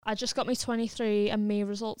I just got my 23andMe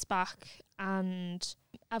results back, and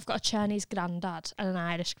I've got a Chinese granddad and an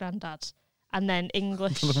Irish granddad. And then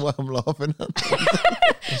English. Why I'm laughing at.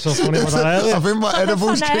 It's so funny what that is. I think my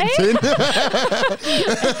edibles kicked in.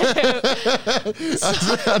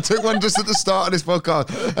 I took one just at the start of this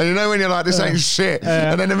podcast. And you know when you're like, this ain't shit.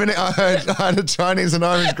 And then the minute I heard I had a Chinese and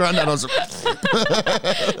Irish granddad, I was like...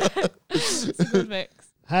 It's a good mix.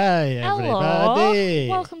 Hey, everybody.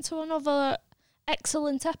 Hello. Welcome to another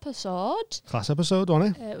excellent episode. Class episode,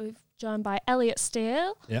 wasn't it? We've joined by Elliot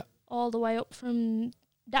Steele. Yeah. All the way up from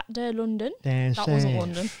that day London. Damn that wasn't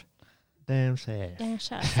London. Damn safe.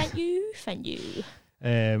 Thank you.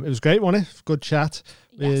 It was great, wasn't it? Good chat.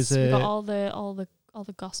 Yes, we got all the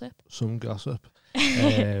gossip. Some gossip.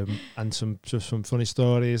 And some funny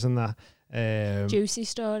stories and that. Juicy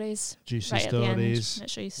stories. Juicy right stories. Make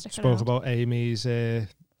sure you stick Spoke around. about Amy's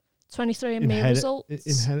 23andMe results.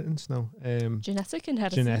 Inheritance, no. Genetic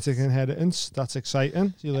inheritance. Genetic inheritance. That's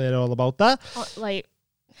exciting. You'll hear all about that.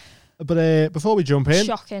 But before we jump in,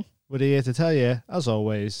 shocking. We're here to tell you, as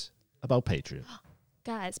always, about Patreon.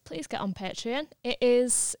 Guys, please get on Patreon. It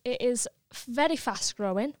is very fast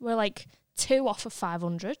growing. We're like 2 off of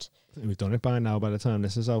 500. I think we've done it by now by the time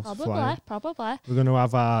this is out. Probably. We're going to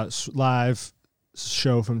have our live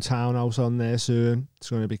show from Townhouse on there soon. It's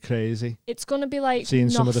going to be crazy. It's going to be like seeing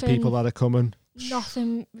some of the people that are coming.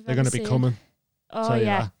 Nothing. They're going to be coming. Oh,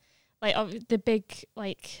 yeah. Like the big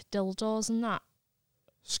like dildos and that.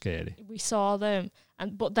 Scary. We saw them,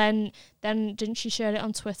 but then didn't she share it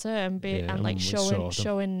on Twitter and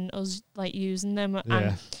showing us like using them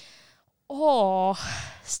and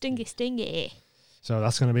stingy. So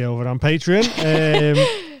that's going to be over on Patreon.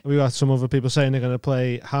 We got some other people saying they're going to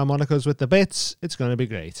play harmonicas with the bits. It's going to be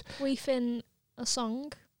great. Queefing a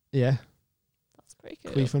song. Yeah, that's pretty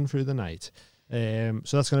cool. Queefing through the night.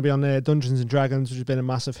 So that's going to be on there. Dungeons and Dragons, which has been a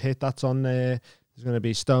massive hit. That's on there. There's going to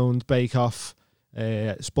be Stoned Bake Off.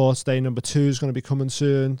 Sports Day number 2 is going to be coming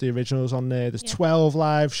soon. The original's on there. There's 12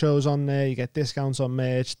 live shows on there. You get discounts on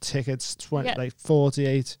merch, tickets,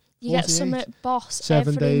 48. You get some at Boss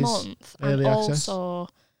 7 every days month, early and access.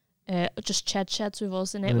 Also just Ched Sheds with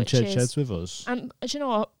us in it, and which Ched is Sheds with us. And do you know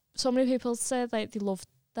what? So many people say like they love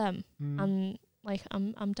them, and like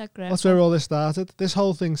I'm dead grateful. That's where all this started. This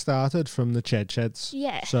whole thing started from the Ched Sheds.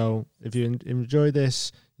 Yeah. So if you enjoy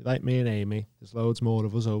this, like me and Amy, there's loads more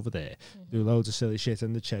of us over there. Do loads of silly shit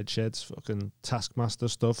in the Ched Sheds, fucking Taskmaster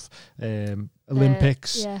stuff,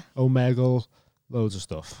 Olympics, Omegle, loads of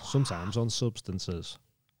stuff. Sometimes on substances.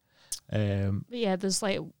 There's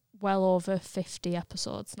like well over 50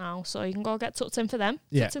 episodes now, so you can go get tucked in for them.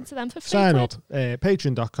 Yeah. Tucked into them for free. Sign up,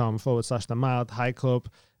 patreon.com/the Mild High Club.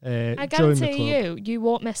 I guarantee you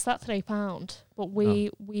won't miss that £3, but we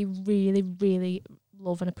really, really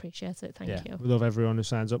love and appreciate it. Thank you. We love everyone who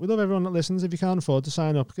signs up. We love everyone that listens. If you can't afford to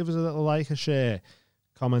sign up, give us a little like, a share,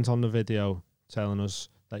 comment on the video telling us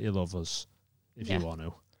that you love us if you want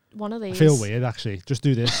to. One of these. I feel weird, actually. Just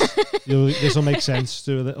do this. This will make sense.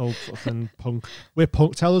 Do a little fucking punk. We're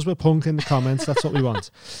punk. Tell us we're punk in the comments. That's what we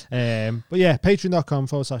want. But yeah,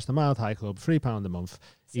 patreon.com/the Mild High Club. £3 a month.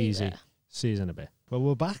 Easy. Season a bit. Well,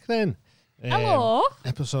 we're back then. Hello.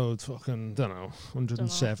 Episode fucking,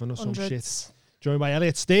 107 or some shit. Joined by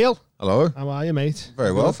Elliot Steele. Hello. How are you, mate?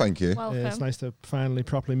 Very well, thank you. Welcome. It's nice to finally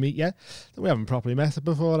properly meet you. We haven't properly met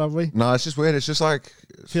before, have we? No, it's just weird. It's just like...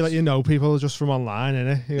 I feel like you know people just from online,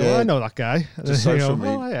 innit? You go, I know that guy. Just social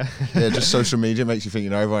media. Yeah, just social media makes you think you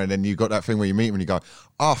know everyone, and then you got that thing where you meet them and you go,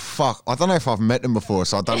 oh, fuck, I don't know if I've met them before,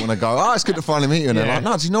 so I don't want to go, oh, it's good to finally meet you. And they're like,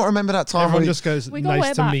 no, do you not remember that time? Everyone just goes,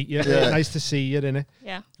 nice to meet you. Yeah. Nice to see you, innit?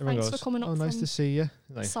 Yeah, everyone thanks for coming up. Oh, nice to see you.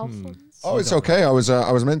 Like, Oh, it's okay. I was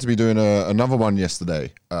meant to be doing another one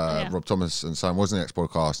yesterday. Rob Thomas and Sam was the next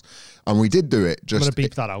podcast, and we did do it. I'm gonna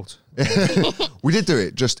beep that out. We did do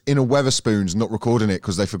it just in a Weatherspoons, not recording it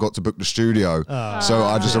because they forgot to book the studio. So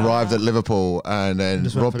I just arrived at Liverpool, and then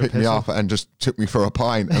Rob picked me up and just took me for a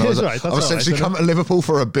pint. And I was essentially come to Liverpool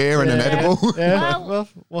for a beer and an edible. Yeah.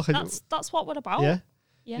 Well, that's what we're about. Yeah.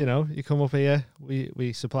 You know, you come up here,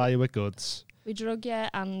 we supply you with goods. We drug you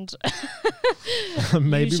and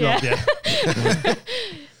maybe rob you.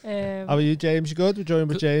 How are you, James? You good? We're joined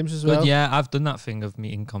with James as well. Yeah, I've done that thing of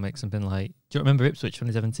meeting comics and been like, do you remember Ipswich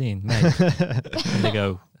 2017? Mate. And they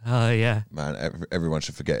go, oh, yeah. Man, everyone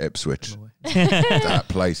should forget Ipswich. That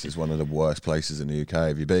place is one of the worst places in the UK.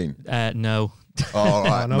 Have you been? No. Oh,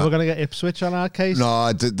 right, no, we're going to get Ipswich on our case.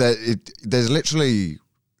 No, there's literally...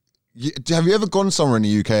 Have you ever gone somewhere in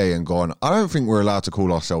the UK and gone, I don't think we're allowed to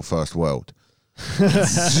call ourselves first world? Do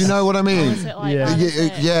you know what I mean?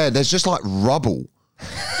 Yeah, there's just like rubble.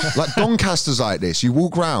 Like Doncaster's like this. You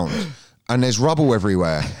walk round and there's rubble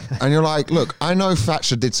everywhere. And you're like, look, I know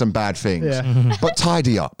Thatcher did some bad things, but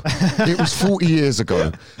tidy up. It was 40 years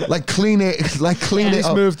ago. Like clean it Just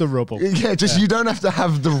up. move the rubble. Yeah, you don't have to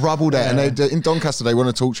have the rubble there. And in Doncaster, they want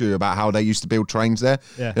to talk to you about how they used to build trains there.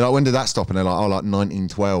 Yeah. You're like, when did that stop? And they're like,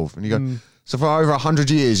 1912. And you go, so for over 100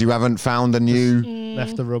 years, you haven't found a new...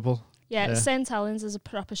 Left the rubble. Yeah, St. Helens is a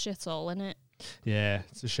proper shithole, isn't it? Yeah,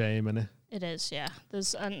 it's a shame, isn't it? It is, yeah.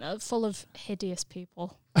 There's full of hideous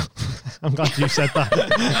people. I'm glad you said that.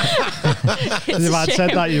 If I had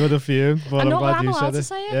said that, you would have fumed. But I'm glad you said it.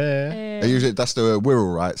 Say it. Usually, that's the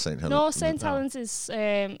Wirral, right? St. Helens. No, St. Helens is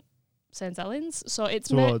St. Helens. So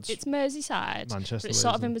it's it's Merseyside. Manchester. But it's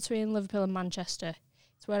sort of in between Liverpool and Manchester.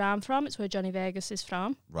 It's where I'm from. It's where Johnny Vegas is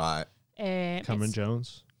from. Right. Cameron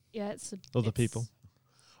Jones. Yeah, it's other people.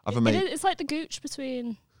 It's like the gooch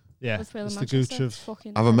between. Yeah, it's the gooch of...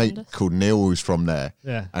 I have a mate called Neil who's from there.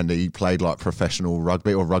 Yeah. And he played like professional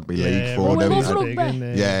rugby or rugby league for them.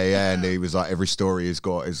 And he was like, every story he's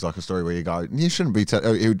got is like a story where you go, you shouldn't be...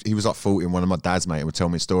 He was like 40 and one of my dad's mate would tell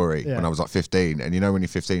me a story when I was like 15. And you know when you're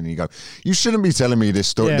 15 and you go, you shouldn't be telling me this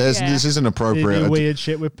story. This isn't appropriate. You do weird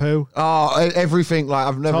shit with poo. Oh, everything. Like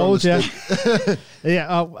I've never told understood.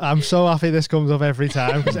 I'm so happy this comes up every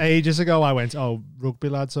time. Because ages ago I went, rugby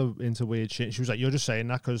lads are into weird shit. She was like, you're just saying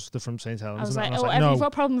that because they're from St. Helens. I was like, no. You've got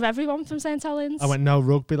a problem with everyone from St. Helens? I went, no,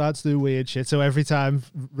 rugby lads do weird shit. So every time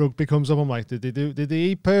rugby comes up, I'm like, did they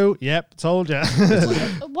eat poo? Yep, told you.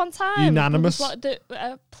 One time, unanimous.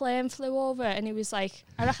 A plane flew over and he was like,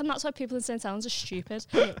 I reckon that's why people in St. Helens are stupid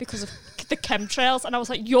because of the chemtrails. And I was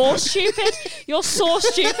like, you're stupid. You're so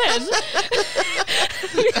stupid.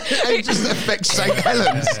 It just affects St.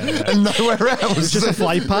 Helens and nowhere else. It's just a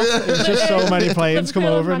flight path. It's just so many planes come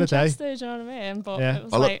over in a day. Do you know what I mean? But it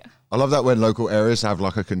was I love that when local areas have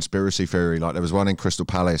like a conspiracy theory. Like there was one in Crystal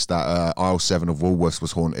Palace that aisle 7 of Woolworths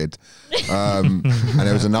was haunted. And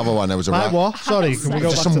there was another one. There was a what? Sorry, can we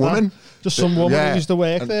go back to woman? That? Just some woman who used to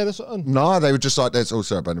work there or something? No, they were just like, there's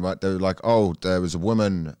also, they were like, there was a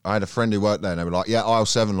woman. I had a friend who worked there and they were like, yeah, aisle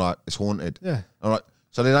 7, like it's haunted. Yeah. I'm like,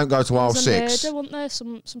 so they don't go to aisle 6. Murder, wasn't there?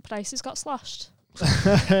 Some prices got slashed.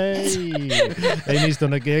 Hey, Amy's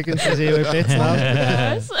done a gig and she's here with bits now.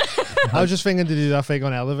 Yes. I was just thinking to do that thing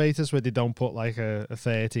on elevators where they don't put like a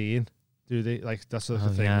 13, do they? Like that's the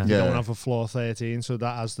thing. Yeah. They don't have a floor 13, so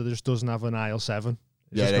that just doesn't have an aisle 7.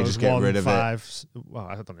 They just get rid of 5, it. Well,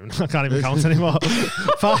 I don't even. I can't even count anymore.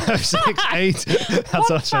 5, 6, 8. That's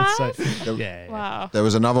what I was trying to say. Yeah. Wow. There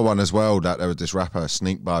was another one as well that there was this rapper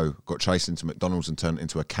Sneakbo got chased into McDonald's and turned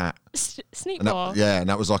into a cat. Sneakbo. And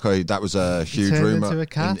that was a huge rumor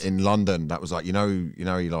in London. That was like he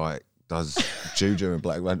like does juju and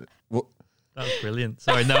black. What? That was brilliant.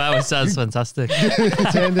 Sorry, no, that was fantastic. He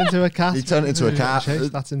turned into a cat. He turned into a cat.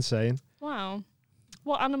 That's insane. Wow.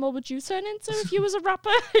 What animal would you turn into if you was a rapper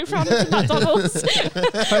who ran into McDonald's?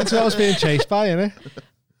 Depends what I was being chased by, innit?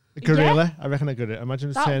 A gorilla. Yeah. I reckon a gorilla. Imagine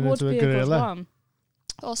it's turning into a gorilla.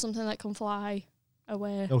 Or something that can fly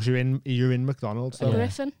away. Oh, you're in McDonald's. A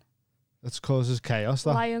griffin. That causes chaos.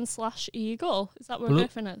 That. Lion/eagle. Is that what a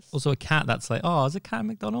griffin is? Also a cat that's like, there's a cat at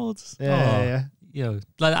McDonald's. Yeah. You know,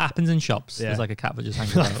 like that happens in shops. There's like a cat that just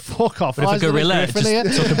hangs out. Fuck off. But if a gorilla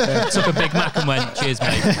just took a Big Mac and went, cheers,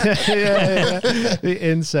 mate. yeah.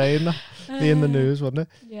 Insane. Be in the news, wouldn't it?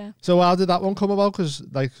 Yeah. So how did that one come about? Because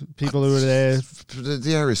like people who were there...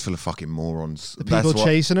 The area's full of fucking morons. The people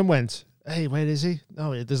chasing him went, hey, where is he?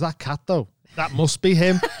 Oh, there's that cat though. That must be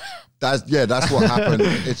him. That's what happened.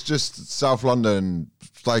 It's just South London,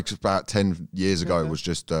 like about 10 years ago, was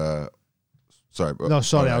just... sorry. No,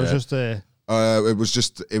 sorry, I was just...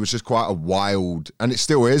 It was just quite a wild, and it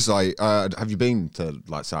still is. Like, have you been to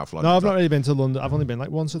like South London? No, I've not really been to London. I've only been like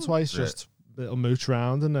once or twice, just a little mooch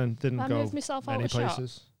round, and then didn't go many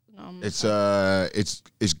places.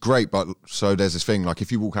 It's great, but so there's this thing like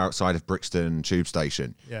if you walk outside of Brixton Tube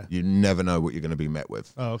Station, you never know what you're going to be met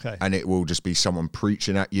with. Oh, okay. And it will just be someone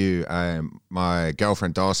preaching at you. My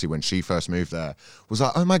girlfriend Darcy, when she first moved there, was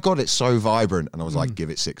like, "Oh my god, it's so vibrant," and I was like,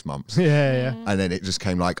 "Give it 6 months." Yeah. And then it just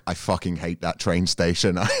came like, "I fucking hate that train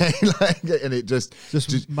station," and it just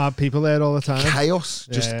mad people there all the time. Chaos,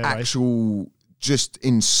 actual, just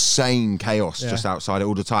insane chaos, just outside it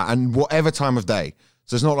all the time, and whatever time of day.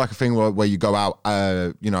 So it's not like a thing where you go out,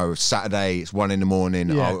 Saturday, it's 1 a.m,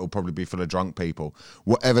 it'll probably be full of drunk people.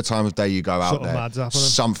 Whatever time of day you go out there,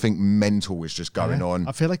 something mental is just going on.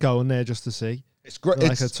 I feel like going there just to see. It's great.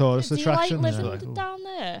 Like a tourist attraction. Do you like living down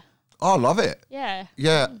there? Oh, I love it. Yeah.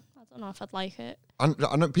 Yeah. I don't know if I'd like it.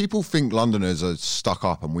 I know people think Londoners are stuck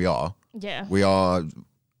up, and we are. Yeah. We are,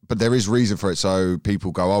 but there is reason for it. So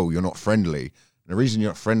people go, "Oh, you're not friendly." And the reason you're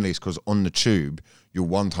not friendly is because on the tube, you'll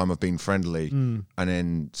one time have been friendly and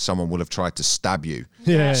then someone will have tried to stab you.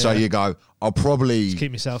 So you go, I'll probably just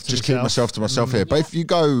keep myself to myself here. But if you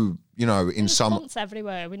go, you know, in some... Cunts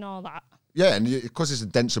everywhere, we know that. Yeah, and because it's a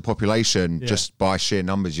denser population, just by sheer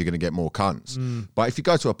numbers, you're going to get more cunts. But if you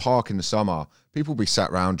go to a park in the summer, people will be sat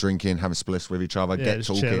around drinking, having spliffs with each other, get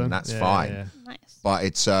talking, chilling. That's fine. Yeah. Nice. But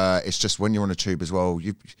it's just when you're on a tube as well,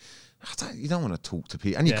 you don't want to talk to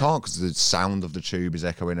people. And you can't because the sound of the tube is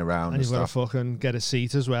echoing around. And you've got to fucking get a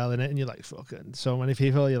seat as well in it. And you're like, fucking, so many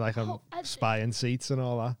people, you're like, I'm spying seats and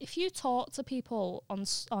all that. If you talk to people on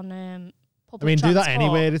public I mean, do that transport,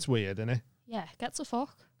 anywhere, it's weird, isn't it? Yeah, get to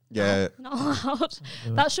fuck. Yeah. Not allowed.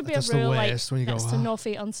 That should be a rule, like, next to no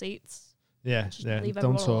feet on seats. Yeah,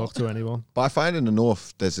 don't talk to anyone. But I find in the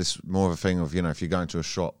north, there's this more of a thing of, you know, if you go into a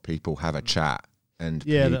shop, people have a chat. And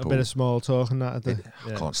a little bit of small talk and that.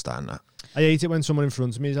 I can't stand that. I hate it when someone in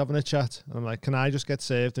front of me is having a chat. And I'm like, can I just get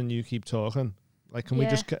saved and you keep talking? Like, can we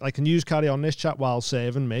just, like, can you just carry on this chat while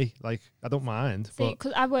saving me? Like, I don't mind. See,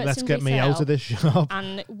 because I worked let's get me out of this shop.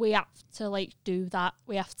 And we have to, like, do that.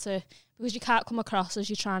 We have to, because you can't come across as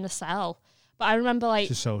you're trying to sell. But I remember, like... It's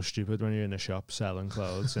just so stupid when you're in a shop selling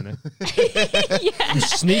clothes, isn't it? Yeah. I'm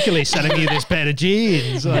sneakily selling you this pair of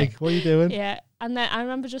jeans. Like, what are you doing? Yeah. And then I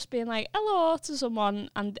remember just being like, hello to someone,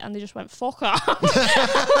 and they just went, fuck off. I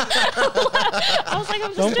was like,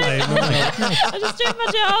 I'm just doing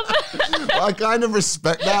my job. I kind of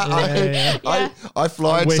respect that. I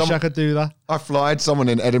flyed. I wish I could do that. I flyed someone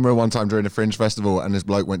in Edinburgh one time during a Fringe festival, and this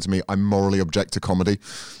bloke went to me, I morally object to comedy.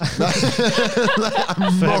 I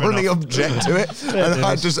morally object to it. And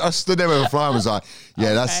I stood there with a fly and was like,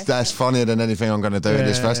 yeah, that's funnier than anything I'm going to do at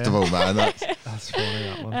this festival, man. That's funny,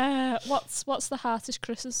 that one. What's the hardest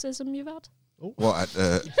criticism you've had? What?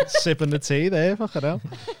 Sipping the tea there, fucking hell.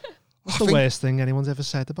 What's the worst thing anyone's ever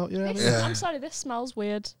said about you? I'm sorry, this smells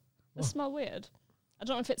weird. This smells weird. I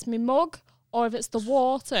don't know if it's my mug or if it's the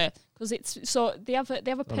water, because it's so they have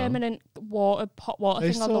a permanent hot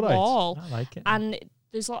water thing on the wall. I like it. And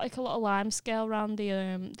there's like a little lime scale around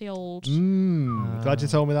the old. Glad you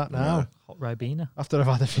told me that now. Hot Ribena. After I've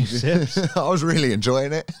had a few sips. I was really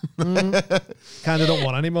enjoying it. Kind of don't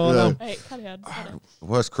want any more though. Hey, carry on.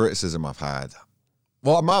 Worst criticism I've had.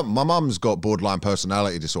 Well, my mum's got borderline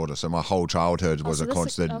personality disorder, so my whole childhood was a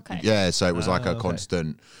constant. Yeah, so it was like a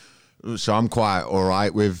constant. So I'm quite all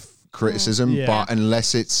right with criticism, but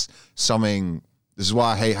unless it's something. This is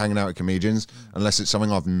why I hate hanging out with comedians, unless it's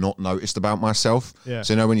something I've not noticed about myself. Yeah.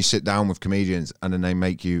 So, you know, when you sit down with comedians and then they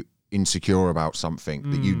make you insecure about something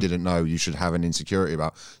that you didn't know you should have an insecurity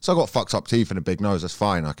about. So I got fucked up teeth and a big nose. That's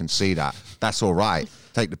fine. I can see that. That's all right.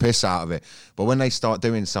 Take the piss out of it. But when they start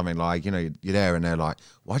doing something like, you know, you're there and they're like,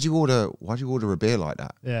 why'd you order a beer like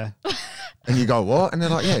that? Yeah. And you go, what? And they're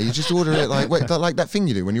like, yeah, you just order it like, wait, like that thing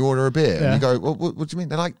you do when you order a beer. Yeah. And you go, well, what do you mean?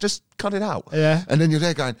 They're like, just cut it out. Yeah. And then you're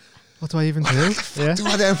there going, what do I even do? Do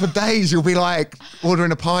I there for days? You'll be like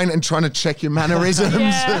ordering a pint and trying to check your mannerisms.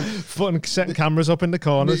 Setting cameras up in the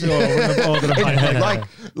corners. Order a pint.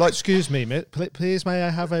 like, excuse me, mate. Please, may I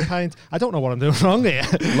have a pint? I don't know what I'm doing wrong here.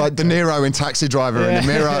 Like De Niro in Taxi Driver in the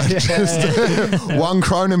mirror. Just, one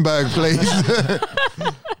Cronenberg, please.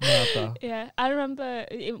 Yeah, I remember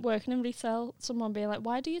working in retail, someone being like,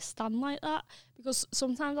 why do you stand like that? Because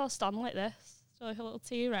sometimes I'll stand like this, so like a little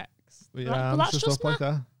T-Rex. But that's just like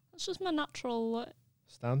that. It's just my natural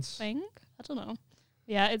stance thing. I don't know.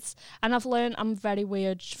 Yeah, and I've learned I'm very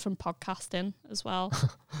weird from podcasting as well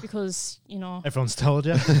because, you know, everyone's told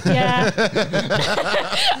you. Yeah.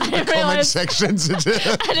 Comment sections.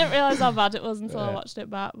 I didn't realise how bad it was until I watched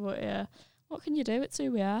it back. But yeah, what can you do? It's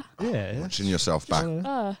who we are. Yeah, watching yourself back.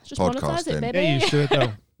 Just monetize it, baby. Get used to it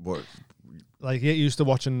though. What? Like, get used to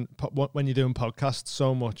watching when you're doing podcasts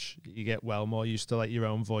so much, you get well more used to like your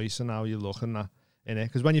own voice and how you look and that. In it,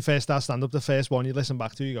 because when you first start stand up, the first one you listen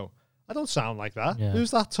back to, you go, I don't sound like that. Yeah.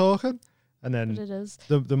 Who's that talking? And then it is.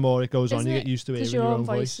 The more it goes on, you get used to it. Because your own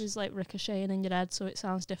voice is like ricocheting in your head, so it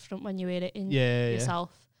sounds different when you hear it in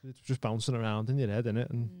yourself. It's just bouncing around in your head, isn't it?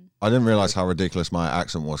 And I didn't realise how ridiculous my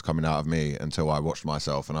accent was coming out of me until I watched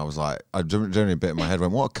myself, and I was like, I generally a bit in my head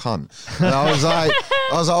went, what a cunt. And I was like,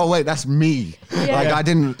 oh wait, that's me. I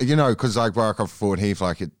didn't, you know, because like where I come from Ford Heath,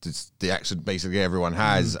 like it's the accent basically everyone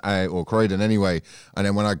has, or Croydon anyway. And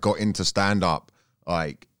then when I got into stand up,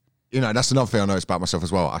 like, you know, that's another thing I noticed about myself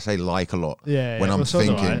as well. I say like a lot when I'm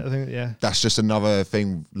thinking. I think, that's just another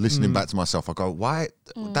thing. Listening back to myself, I go, why?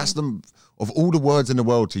 That's of all the words in the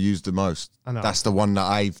world to use the most. That's the one that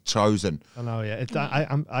I've chosen. I know, yeah.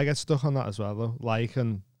 I get stuck on that as well, though. Like,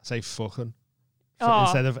 and I say fucking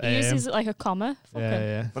instead of he uses it like a comma.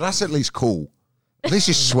 Yeah. But that's at least cool. At least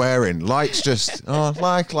you're swearing. Like's just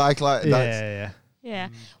like. Yeah.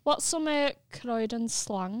 What's some Croydon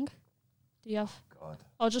slang? Do you have? God.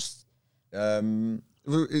 Or just?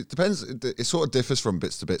 It depends. It sort of differs from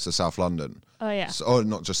bits to bits of South London. Oh yeah. So,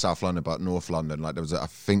 not just South London, but North London. Like I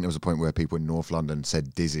think there was a point where people in North London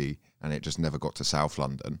said dizzy, and it just never got to South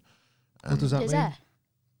London. And what does that mean? I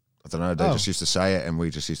don't know. They just used to say it, and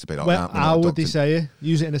we just used to be like, well, how would they say it?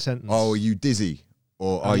 Use it in a sentence. Oh, are you dizzy?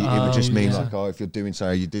 Or it would just mean like, if you're doing so,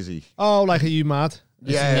 are you dizzy? Oh, like, are you mad?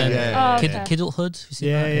 Yeah. Kiddlehood.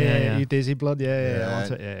 Yeah. You dizzy blood.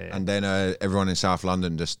 Yeah. And then everyone in South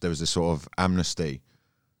London there was this sort of amnesty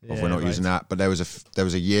of we're not using that. But there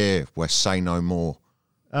was a year where "say no more"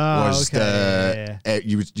 was you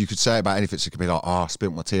could say it about anything. So it could be like, I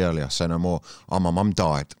spilled my tea earlier. Say no more. Oh, my mum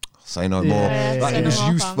died. Say no more. Like it was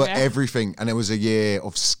used for everything. And it was a year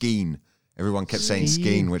of skeen. Everyone kept saying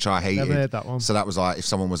skeen, which I hated. Never heard that one. So that was like, if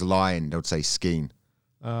someone was lying, they would say skeen.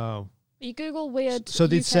 Oh. You Google weird. So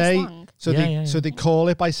they'd say. slang. So they call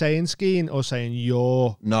it by saying skeen or saying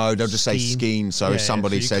your. No, they'll just say skeen. So if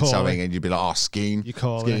somebody said something and you'd be like, "Oh, skeen." You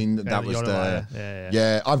call skeen. it. That was the.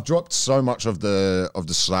 Yeah. I've dropped so much of the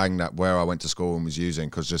slang that where I went to school and was using,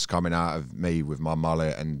 because just coming out of me with my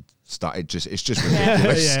mullet and started it's just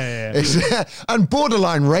ridiculous. It's, and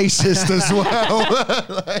borderline racist as well.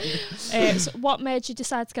 So what made you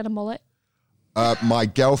decide to get a mullet? My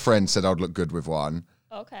girlfriend said I'd look good with one.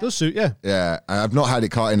 Okay. Does suit you. Yeah, I've not had it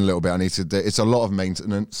cut in a little bit. I need to do. It's a lot of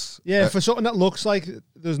maintenance. Yeah, for something that looks like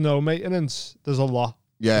there's no maintenance, there's a lot.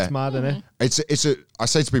 Yeah, it's mad, isn't it? I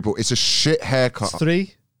say to people, it's a shit haircut. It's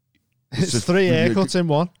three. It's three haircuts in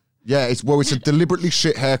one. Yeah, it's a deliberately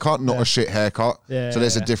shit haircut, not a shit haircut. Yeah, so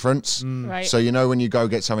there's a difference. Right. So when you go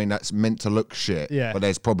get something that's meant to look shit, but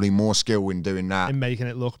there's probably more skill in doing that. In making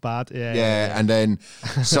it look bad. Yeah. And then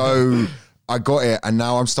so I got it, and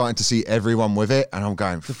now I'm starting to see everyone with it, and I'm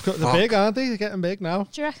going, They're big, aren't they? They're getting big now.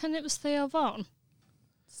 Do you reckon it was Theo Von?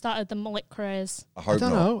 Started the mullet craze. I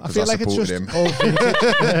don't know. I feel like it's just all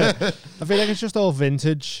vintage. I feel like it's just all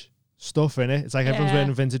vintage stuff in it. It's like everyone's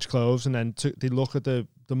wearing vintage clothes, and then they look at the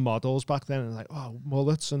models back then and like, oh,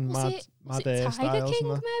 mullets and mad hairstyles. Tiger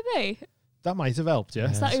King, maybe? That might have helped, yeah.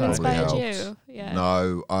 Is that who inspired you? Yeah.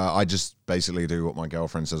 No, I just basically do what my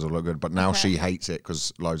girlfriend says will look good, but now she hates it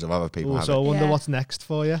because loads of other people have it. So I wonder what's next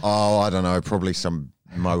for you. Oh, I don't know, probably some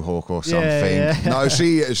mohawk or something. No,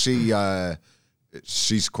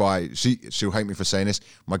 she's quite. She'll hate me for saying this.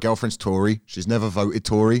 My girlfriend's Tory. She's never voted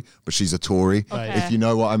Tory, but she's a Tory. Okay. If you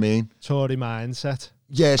know what I mean. Tory mindset.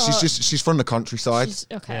 Yeah, she's from the countryside.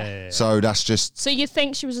 Okay. So that's just. So you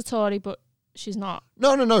think she was a Tory, but she's not?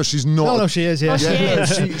 No, she's not. No, she is. Yeah,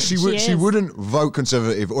 she wouldn't vote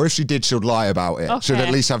Conservative, or if she did, she'd lie about it. Okay. She'd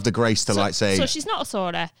at least have the grace to say. So she's not a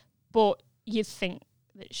Tory, but you think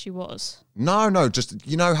that she was? No, just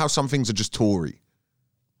how some things are just Tory.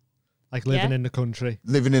 Like living in the country.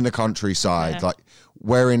 Living in the countryside, like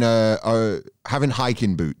wearing having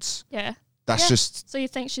hiking boots. Yeah. That's just. So you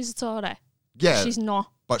think she's a Tory? Yeah. She's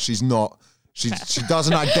not. But she's not. She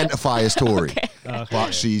doesn't identify as Tory.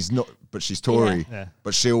 But she's not. But she's Tory. Yeah.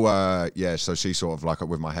 But she'll. So she's sort of like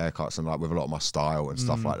with my haircuts and like with a lot of my style and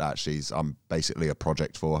stuff like that. I'm basically a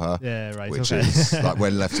project for her. Yeah, right. Which is like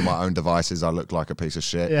when left to my own devices, I look like a piece of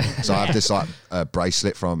shit. Yeah. So I have this like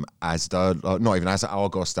bracelet from Asda, not even Asda,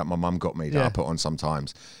 Argos, that my mum got me that I put on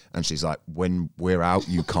sometimes. And she's like, when we're out,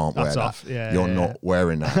 you can't wear that. Yeah, You're not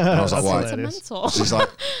wearing that. And I was like, why? She's like,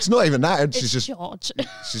 it's not even that. And she's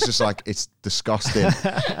just like, it's disgusting.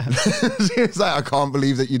 She's like, I can't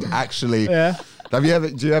believe that you'd actually. Yeah. Do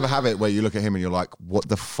you ever have it where you look at him and you're like, what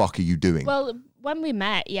the fuck are you doing? Well, when we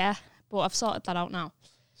met, but I've sorted that out now.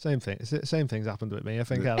 Same things happened with me. I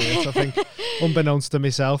think, Elliot. I think, unbeknownst to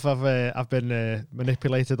myself, I've been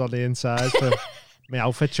manipulated on the inside for my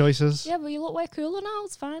outfit choices. Yeah, but you look way cooler now.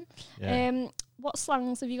 It's fine. Yeah. What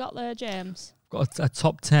slangs have you got there, James? Got a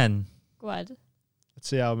top 10. Go ahead. Let's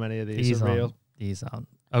see how many of these are real. These aren't.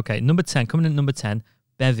 Okay, number 10. Coming in at number 10,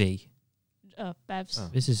 bevy. Oh, bevs. Oh.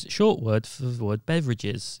 This is short word for the word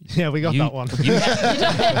beverages. Yeah, we got that one.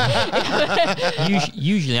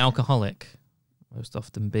 Usually alcoholic. Most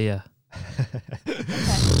often beer.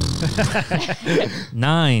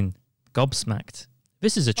 9, gobsmacked.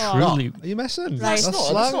 This is a truly... Are you messing? That's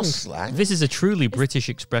not slang. This is a truly British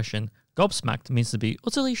expression. Gobsmacked means to be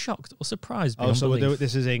utterly shocked or surprised beyond belief.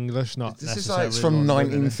 This is English, not this necessarily... This is from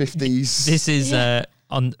 1950s. This is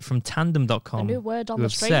from tandem.com. A new word on the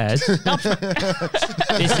street. Said,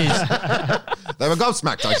 this is... They were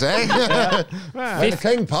gobsmacked, I say. When the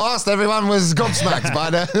king passed, everyone was gobsmacked by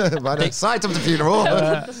the sight of the funeral.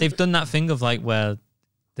 They've done that thing of like where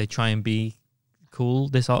they try and be cool,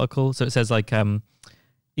 this article. So it says like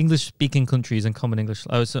English-speaking countries and common English.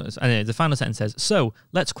 Anyway, the final sentence says, so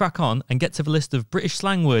let's crack on and get to the list of British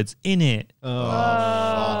slang words in it.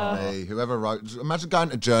 Fuck me. Whoever wrote... Imagine going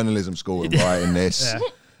to journalism school and writing this.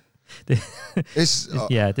 This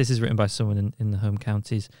is written by someone in the home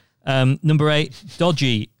counties. Number 8,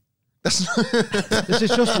 dodgy. This is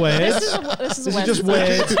just weird. This is just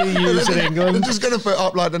weird to be used in England. I'm just going to put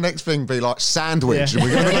up like the next thing be like sandwich. And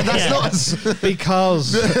we're going to be like, that's not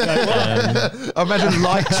because. Imagine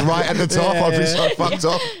likes right at the top. I'd be so fucked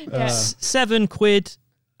up. £7.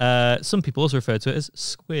 Some people also refer to it as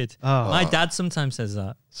squid. My dad sometimes says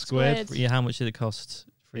that. Squid. Yeah, how much did it cost?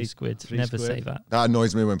 Free squid. Never say that. That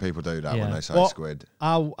annoys me when people do that when they say squid.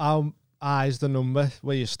 How is the number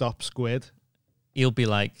where you stop squid? He'll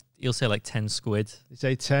say like 10 squid. You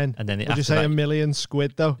say 10. And then would you say a million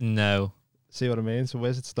squid though? No. See what I mean? So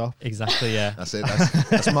where's it stop? Exactly, yeah. That's it.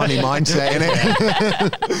 That's money mindset, isn't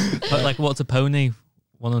it? But like, what's a pony?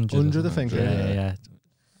 100. 100, I think. Yeah.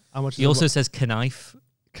 How much? He also says knife.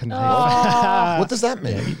 What does that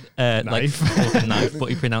mean? Knife. Like knife, but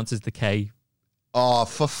he pronounces the K. Oh,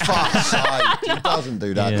 for fuck's sake. He doesn't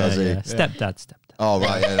do that, does he? Yeah. Stepdad. Oh,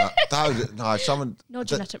 right, yeah. Someone... No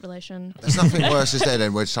genetic relation. There's nothing worse, is there,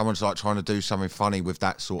 than when someone's like trying to do something funny with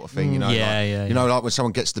that sort of thing, you know? You know, like when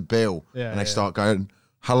someone gets the bill and they start going,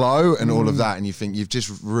 hello, and all of that, and you think you've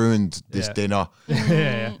just ruined this dinner.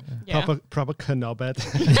 Proper knobhead.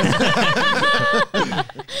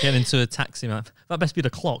 Getting into a taxi, man. That best be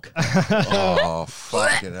the clock. Oh,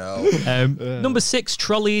 fucking hell. Number 6,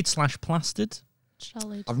 trolleyed / plastered.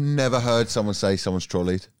 I've never heard someone say someone's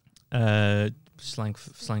trolleyed. Slang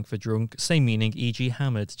for drunk. Same meaning, e.g.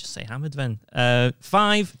 hammered. Just say hammered then.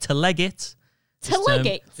 5, to leg it. To leg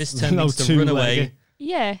it? This term means to run away.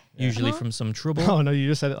 Yeah. Usually from some trouble. Oh, no, you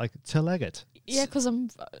just said it like to leg it. Yeah, because I'm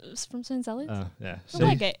from St. Helens. Oh, yeah. To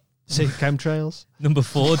leg it. See chemtrails. Number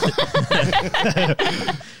 4.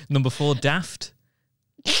 Number 4, daft.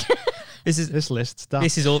 This list's daft.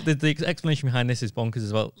 This is all. The explanation behind this is bonkers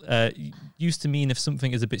as well. Used to mean if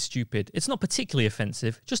something is a bit stupid, it's not particularly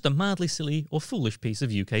offensive, just a mildly silly or foolish piece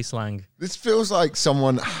of UK slang. This feels like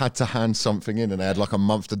someone had to hand something in and they had like a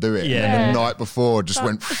month to do it. And then the night before just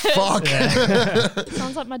went, fuck.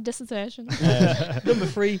 Sounds like my dissertation. Number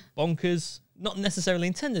 3, bonkers. Not necessarily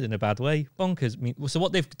intended in a bad way. Bonkers. So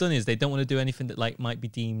what they've done is they don't want to do anything that like might be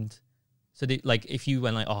deemed. So they, like if you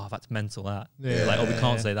went like, oh, that's mental, that. Yeah. Like, oh, we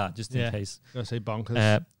can't say that just in case. Gotta say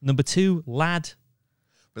bonkers. Number 2, lad.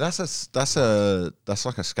 But that's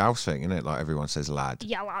like a Scouse thing, isn't it? Like everyone says lad.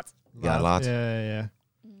 Yeah, lad. Yeah, lad.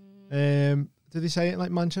 Yeah. Did he say it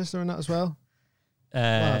like Manchester and that as well?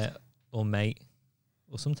 Or mate.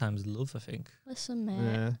 Or sometimes love, I think. Listen, mate.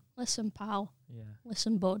 Yeah. Listen, pal. Yeah.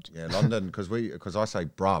 Listen, bud. Yeah, London, because I say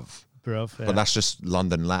bruv. Bruv, but that's just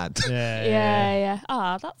London lad. Yeah.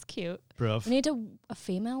 Ah, that's cute. Bruv. We need a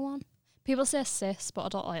female one. People say sis, but I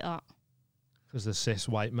don't like that. Because the cis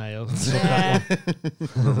white male. Yeah.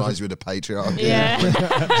 Reminds you of the patriarchy. Yeah.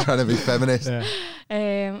 Trying to be feminist.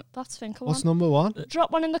 Yeah. Let's think of What's one. number 1? Drop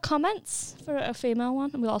one in the comments for a female one,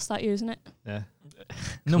 and we'll all start using it. Yeah.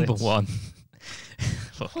 Number 1.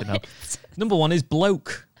 Fucking hell. Number 1 is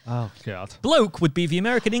bloke. Oh, God. Bloke would be the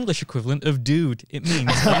American English equivalent of dude. It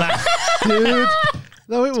means dude.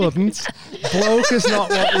 No, it wouldn't. Bloke is not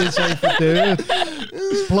what you say for dude.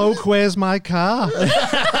 Bloke, where's my car?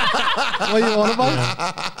 What are you on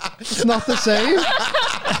about? It's not the same.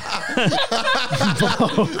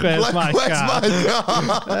 Bloke, where's my car? Fucking hell,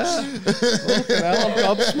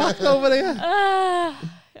 I'm gobsmacked over here.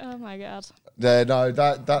 Oh, my God. Yeah, no,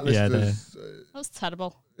 that list was... that was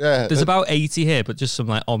terrible. Yeah, there's about 80 here, but just some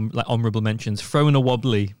like honourable mentions. Throwing a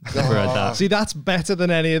wobbly. Never heard that. See, that's better than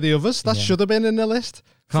any of the others. That should have been in the list.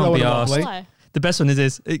 Can't be arsed. The best one is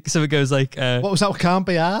this. So it goes like... what was that? Can't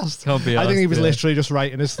be asked? Can't be asked. I think he was literally just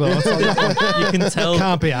writing his thoughts on that one. You can tell...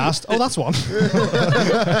 Can't be asked. Oh, that's one.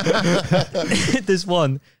 There's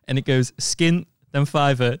one, and it goes skin, then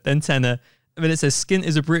fiver, then tenner. And then it says, skin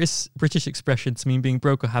is a British expression to mean being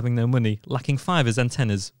broke or having no money. Lacking fivers and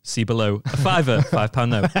tenners, see below. A fiver, £5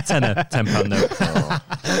 note. A tenner,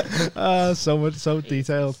 £10 note. So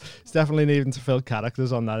detailed. It's definitely needing to fill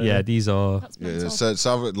characters on that. Yeah, these are... Yeah,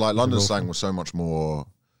 so like London slang was so much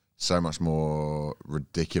more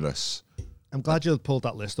ridiculous. I'm glad you pulled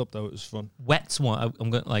that list up though. It was fun. Wet's one. I'm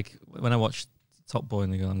going like when I watched Top Boy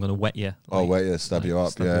and they go, I'm going to wet you. Like, oh, wet you, stab you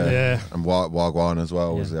up, yeah. And Wagwan as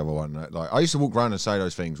well was the other one. Like I used to walk around and say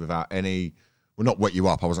those things without any well, not wet you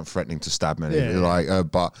up. I wasn't threatening to stab me,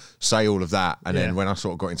 but say all of that. And then when I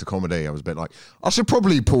sort of got into comedy, I was a bit like, I should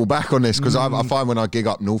probably pull back on this because I find when I gig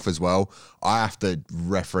up north as well, I have to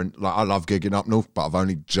reference. Like I love gigging up north, but I've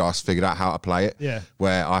only just figured out how to play it. Yeah,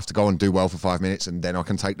 where I have to go and do well for 5 minutes, and then I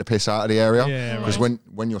can take the piss out of the area. Yeah, because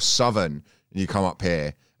when you're southern and you come up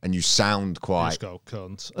here. And you sound quite... Just go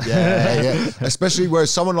cunt. Yeah. Especially where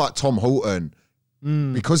someone like Tom Horton,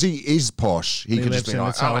 because he is posh, he could just be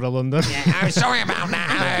like, "Oh, London." Yeah, I'm sorry about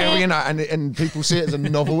that. You know, and people see it as a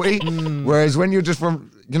novelty. Whereas when you're just from,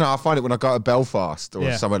 I find it when I go to Belfast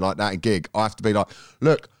or somewhere like that and gig, I have to be like,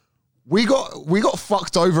 look, we got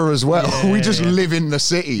fucked over as well. Yeah, we just live in the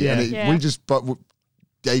city, and we just, but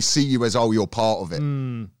they see you as, you're part of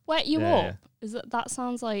it. Wet you up? Is that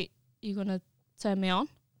sounds like you're gonna turn me on?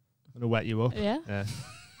 I'm gonna wet you up. Yeah.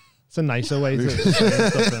 It's a nicer way to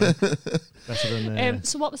better than,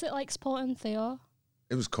 so what was it like supporting Theo?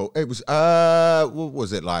 It was cool. It was what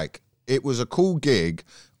was it like? It was a cool gig.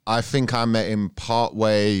 I think I met him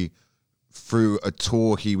partway through a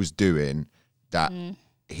tour he was doing that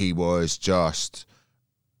he was just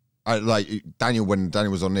like Daniel, when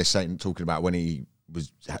Daniel was on this talking about when he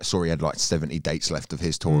had like 70 dates left of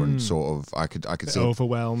his tour and sort of I could see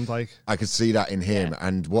overwhelmed, like I could see that in him.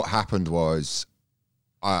 And what happened was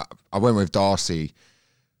I went with Darcy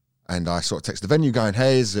and I sort of texted the venue going,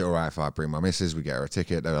 hey, is it all right if I bring my missus? We get her a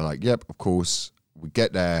ticket. They were like, yep, of course. We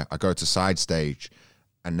get there, I go to side stage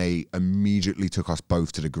and they immediately took us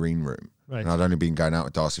both to the green room. Right. And I'd only been going out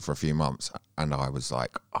with Darcy for a few months and I was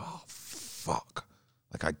like, oh fuck,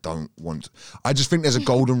 like I don't want I just think there's a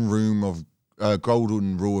golden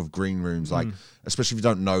rule of green rooms, like especially if you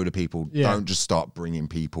don't know the people, don't just start bringing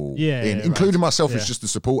people in, including myself as just a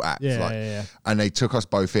support act. And they took us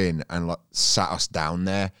both in and like sat us down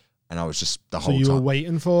there, and I was just the whole time. So you were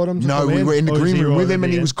waiting for them? No, we were in the green room with him,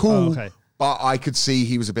 and he was cool. Oh, okay. But I could see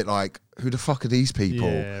he was a bit like, who the fuck are these people?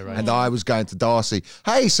 And I was going to Darcy,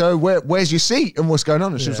 hey, so where's your seat and what's going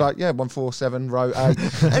on? And she was like, 147 row A.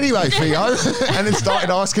 Anyway, Theo. And then started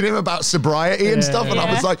asking him about sobriety and stuff. And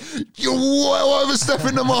I was like, you're well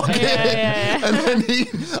overstepping the market. And then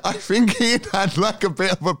I think he had like a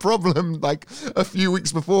bit of a problem like a few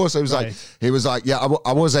weeks before. So he was like,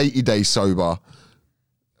 I was 80 days sober.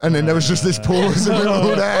 And then there was just this pause and we were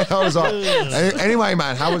all there. I was like, anyway,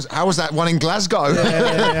 man, how was that one in Glasgow?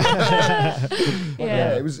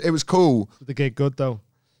 It was cool. The gig good though?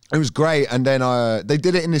 It was great. And then they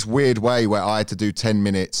did it in this weird way where I had to do 10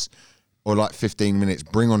 minutes or like 15 minutes,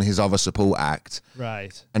 bring on his other support act.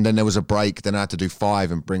 Right. And then there was a break. Then I had to do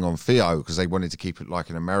 5 and bring on Theo because they wanted to keep it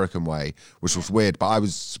like an American way, which was weird. But I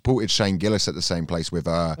was supported Shane Gillis at the same place with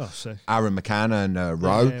Aaron McCann and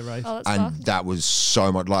Roe. Yeah, right. And that was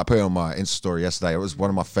so much. Like I put it on my Insta story yesterday. It was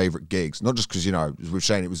one of my favorite gigs. Not just because, with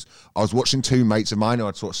Shane, I was watching 2 mates of mine who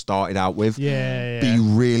I'd sort of started out with be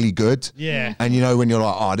really good. Yeah. And when you're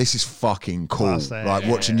like, oh, this is fucking cool. Like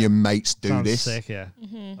watching your mates do Sounds this. Sick, yeah.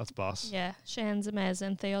 That's boss. Yeah, Shane's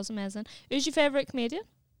amazing. Theo's amazing. Who's your favourite comedian?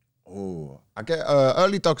 Oh, I get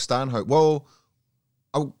early Doug Stanhope. Well,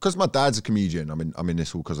 because my dad's a comedian. I'm in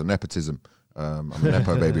this all because of nepotism. I'm a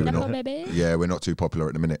nepo baby. We're not too popular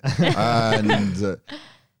at the minute. And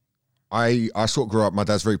I sort of grew up. My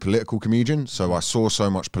dad's a very political comedian, so I saw so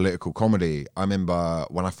much political comedy. I remember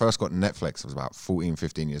when I first got Netflix, I was about 14,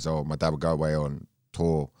 15 years old. My dad would go away on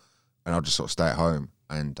tour, and I'd just sort of stay at home,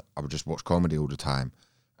 and I would just watch comedy all the time.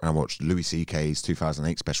 And I watched Louis C.K.'s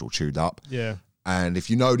 2008 special, Chewed Up. Yeah. And if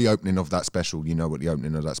you know the opening of that special, you know what the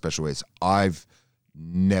opening of that special is. I've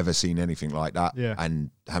never seen anything like that and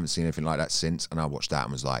haven't seen anything like that since. And I watched that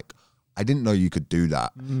and was like, I didn't know you could do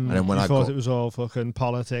that. And then when I thought it was all fucking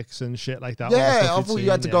politics and shit like that. Yeah, I thought you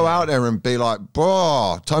had to go out there and be like,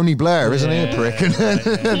 bro, Tony Blair, isn't he a prick?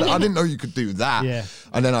 And I didn't know you could do that. Yeah.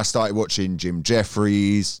 And then I started watching Jim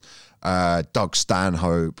Jeffries, Doug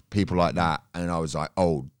Stanhope, people like that. And I was like,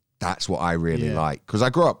 oh, that's what I really like. Because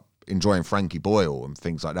I grew up enjoying Frankie Boyle and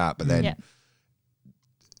things like that. But then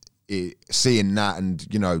seeing that and,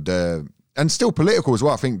 and still political as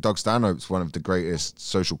well. I think Doug Stanhope's one of the greatest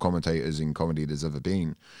social commentators in comedy there's ever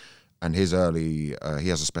been. And his early, he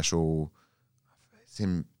has a special, it's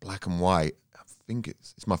in black and white. I think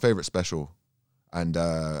it's my favorite special. And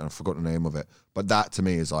I forgot the name of it. But that to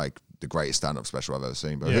me is like the greatest stand-up special I've ever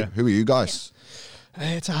seen. But who are you guys?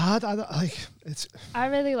 It's hard. I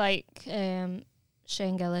really like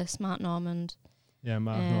Shane Gillis, Mark Normand. Yeah,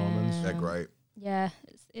 Mark Normand. They're great. Yeah,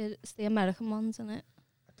 it's the American ones, isn't it?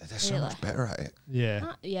 They're so much better at it.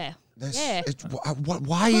 Yeah.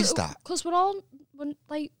 Why is that? Because we're all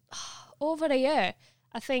like over a year.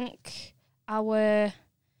 I think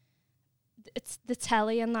it's the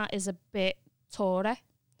telly and that is a bit Tory.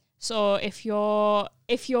 So if you're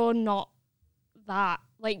not that,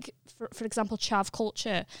 like for example, chav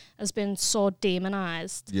culture has been so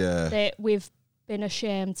demonized that we've been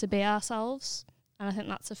ashamed to be ourselves, and I think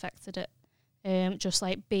that's affected it. Just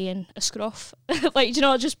like being a scruff, like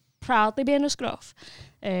just proudly being a scruff,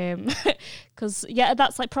 because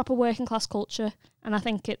that's like proper working class culture, and I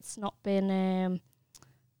think it's not been.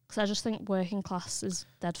 Because I just think working class is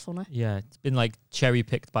dead funny. Yeah, it's been like cherry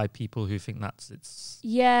picked by people who think that's it's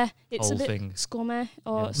a bit thing. Scummy,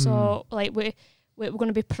 or so like we're going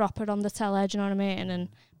to be proper on the telly, do you know what I mean?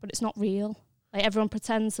 But it's not real. Like everyone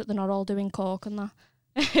pretends that they're not all doing coke and that.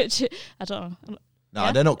 I don't know. No,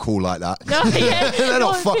 they're not cool like that. No, they're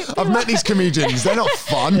not fun. I've met these comedians. They're not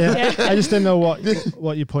fun. Yeah. I just didn't know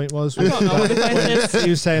what your point was. I don't know what the point is.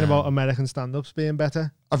 You were saying about American stand-ups being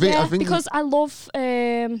better. I think because I love.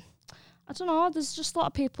 I don't know. There's just a lot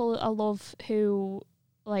of people I love who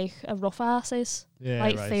like are rough asses. Yeah,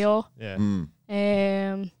 like right. Theo.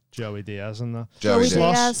 Yeah. Joey Diaz and that. Joey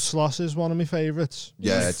Diaz. Sloss is one of my favourites.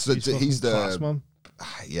 Yeah, he's the class man.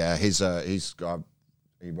 Yeah, he's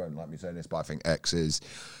he won't like me saying this, but I think X is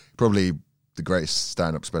probably the greatest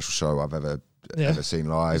stand-up special show I've ever seen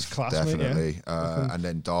live. Definitely. And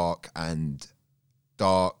then Dark and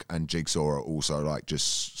Jigsaw are also like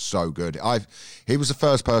just so good. He was the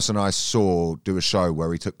first person I saw do a show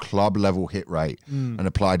where he took club level hit rate and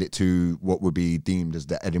applied it to what would be deemed as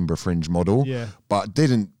the Edinburgh Fringe model. Yeah. But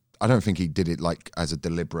I don't think he did it like as a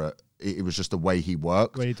deliberate. It was just the way he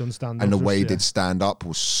worked. The way he done stand-up. And the way he did stand-up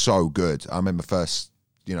was so good. I remember first,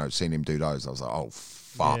 seeing him do those, I was like, oh,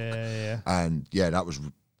 fuck. Yeah. And that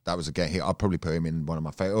was again, I'd probably put him in one of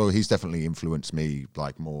my favorite. Oh, he's definitely influenced me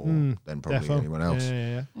like more than probably anyone else.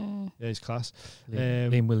 Yeah, he's class.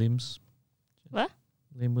 Liam Williams. What?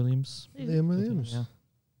 Liam Williams. Yeah.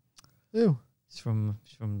 Who? He's from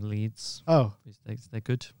Leeds. Oh. They're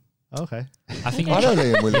good. Okay. I think I know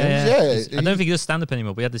Liam Williams. Yeah. I don't think he does stand up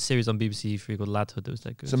anymore, but he had this series on BBC Three called Ladhood that was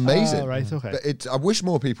that good. It's amazing. Oh, right, okay. But I wish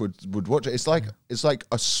more people would watch it. It's like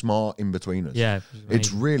a smart in-betweeners. Yeah.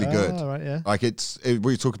 It's really good. Oh, right, yeah. Like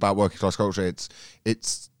we talk about working class culture,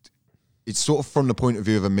 it's sort of from the point of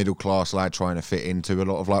view of a middle class lad trying to fit into a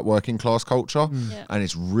lot of like working class culture. And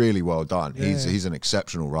it's really well done. Yeah. He's an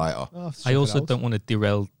exceptional writer. I also don't want to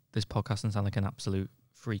derail this podcast and sound like an absolute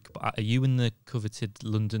freak, but are you in the coveted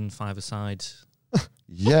London five-a-side?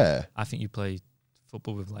 Yeah. I think you play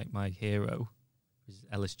football with like my hero, is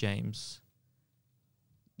Ellis James.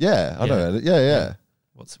 Yeah, I know. Yeah.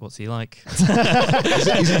 What's he like?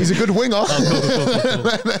 he's a good winger.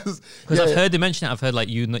 Because I've heard him mention it. I've heard like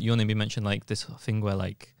you only be mentioned like this thing where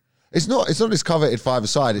like it's not this coveted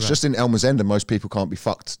five-a-side. It's just in Elmer's End, and most people can't be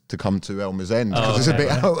fucked to come to Elmer's End because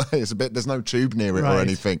it's a bit. There's no tube near it or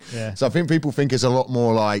anything. Yeah. So I think people think it's a lot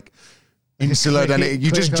more like insular than it. You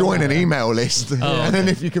just join an email list, and then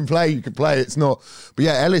if you can play, you can play. It's not. But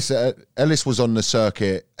yeah, Ellis was on the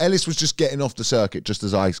circuit. Ellis was just getting off the circuit just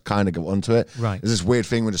as I kind of got onto it. Right. There's this weird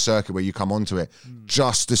thing with the circuit where you come onto it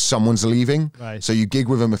just as someone's leaving. Right. So you gig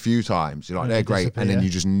with them a few times. You're like, they're great, and then you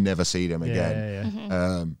just never see them again.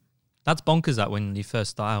 Yeah. That's bonkers that when you first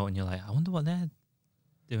start out and you're like, I wonder what they're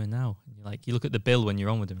doing now. And you're like, you look at the bill when you're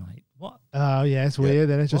on with them, like, what? Oh yeah, it's weird.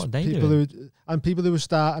 Then it's just people who were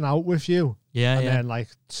starting out with you. Yeah. And then like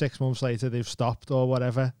 6 months later they've stopped or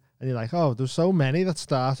whatever. And you're like, oh, there's so many that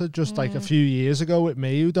started just like a few years ago with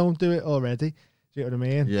me who don't do it already. Do you know what I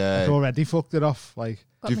mean? Yeah. I've already fucked it off. Like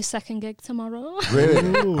got my second gig tomorrow. Really?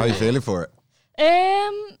 How are you feeling for it?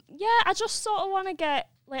 Yeah, I just sort of want to get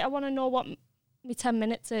I want to know what my 10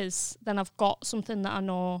 minutes is, then I've got something that I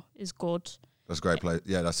know is good. That's a great play.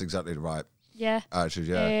 Yeah, that's exactly right. Yeah. Actually,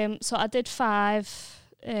 yeah. So I did 5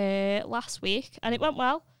 last week and it went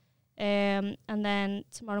well. And then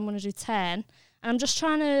tomorrow I'm going to do 10. And I'm just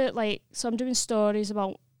trying to so I'm doing stories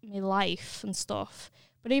about my life and stuff.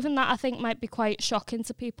 But even that I think might be quite shocking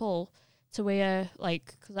to people to hear,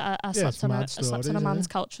 because I slept on a man's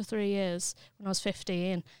couch for 3 years when I was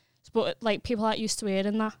 15. But people aren't used to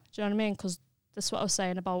hearing that. Do you know what I mean? Because that's what I was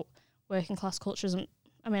saying about working class culture isn't.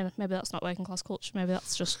 I mean, maybe that's not working class culture. Maybe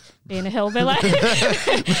that's just being a hillbilly. You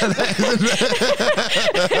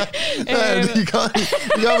can't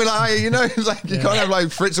be like, it's like you can't have like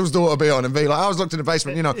Fritzl's daughter be on and be like, I was locked in the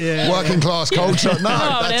basement. Working class culture.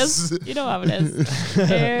 No, you know how it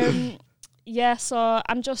is. Yeah, so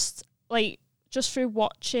I'm just through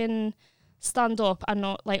watching stand up, I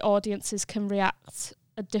know audiences can react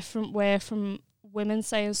a different way from women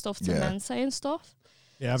saying stuff to men saying stuff.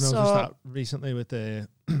 Yeah, I've noticed that recently with the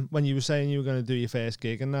when you were saying you were going to do your first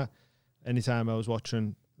gig and that. Anytime I was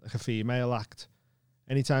watching a female act,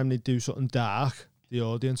 anytime they do something dark, the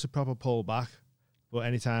audience would probably pull back But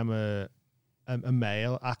anytime a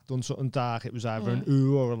male act on something dark, it was either an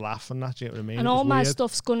ooh or a laugh, and that. Do you know what I mean? And all my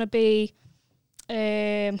stuff's gonna be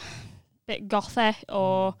bit gothic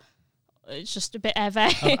or it's just a bit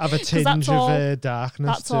heavy. Have a tinge of darkness.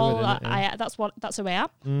 That's to all. It, That's who I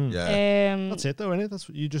am. Yeah. That's it, though, isn't it? That's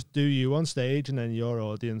what you just do you on stage, and then your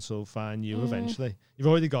audience will find you eventually. You've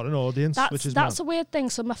already got an audience, which is that's a weird thing.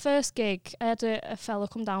 So my first gig, I had a fella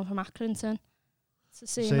come down from Accrington to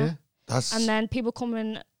see me. And then people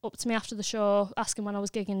coming up to me after the show asking when I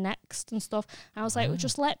was gigging next and stuff. And I was like, well,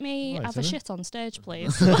 just let me have a shit on stage,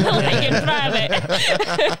 please. I'll let you in private.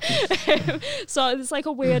 So it's like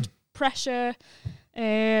a weird pressure. So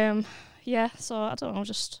I don't know,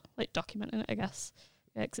 just like documenting it, I guess.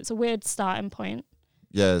 Yeah, because it's a weird starting point.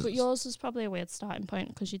 Yeah. But yours is probably a weird starting point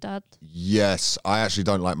because your dad. Yes, I actually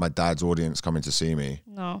don't like my dad's audience coming to see me.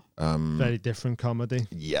 No. Very different comedy.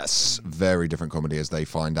 Yes, very different comedy as they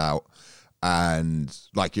find out. And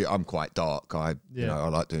like I'm quite dark. I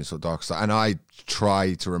like doing sort of dark stuff, and I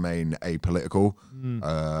try to remain apolitical.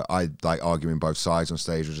 I like arguing both sides on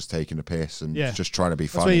stage or just taking the piss and just trying to be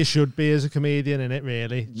funny. That's where you should be as a comedian, innit,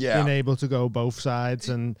 really? Yeah. Being able to go both sides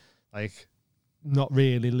and like not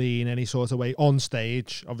really lean any sort of way on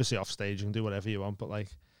stage. Obviously off stage you can do whatever you want, but like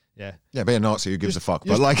be a Nazi who gives a fuck.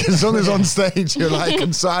 But like as long as on stage you're like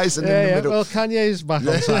concise and in the middle. Well, Kanye's back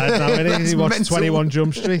on side now, and he watched 21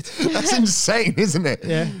 Jump Street. That's insane, isn't it?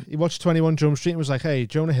 Yeah, he watched 21 Jump Street and was like, "Hey,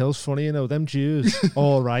 Jonah Hill's funny, you know, them Jews,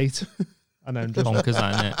 all right." And then just bonkers,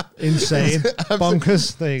 isn't it? Insane,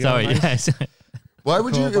 bonkers. There you go. Sorry, yes. Why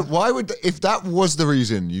would if that was the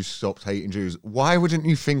reason you stopped hating Jews, why wouldn't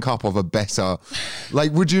you think up of a better,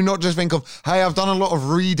 like, would you not just think of, hey, I've done a lot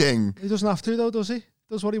of reading? He doesn't have to though, does he?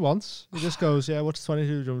 Does what he wants. He just goes, yeah, what's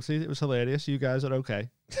 22 Jump Street? It was hilarious. You guys are okay.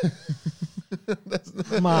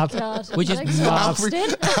 Mad. God, Which is mad.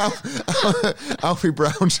 Alfie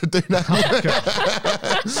Brown should do that.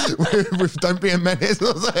 with Don't Be a Menace.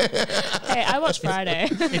 Hey, I watched Friday.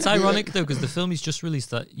 It's ironic though, because the film he's just released,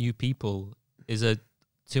 that You People, is a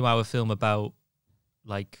 2-hour film about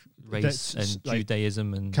like race and like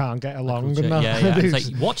Judaism and can't get along. And that. Yeah. It's like,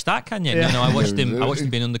 watch that, can you? No, I watched him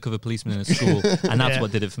being an undercover policeman in a school, and that's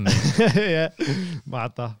what did it for me. Yeah,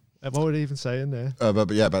 mad that. What were you even saying there?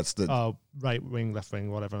 But yeah, that's the right wing, left wing,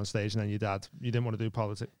 whatever on stage, and then your dad. You didn't want to do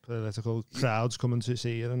political crowds coming to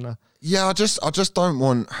see you and that. Yeah, I just don't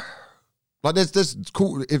want, like, there's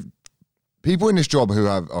cool if people in this job who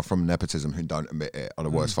are from nepotism who don't admit it are the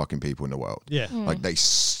worst fucking people in the world. Yeah, like they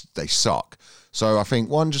suck. So I think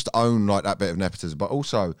one, just own like that bit of nepotism, but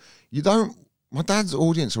also you don't. My dad's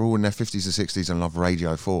audience are all in their 50s and 60s and love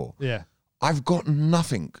Radio 4. Yeah. I've got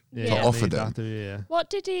nothing to offer them. How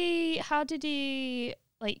did he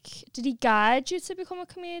guide you to become a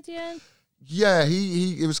comedian? Yeah,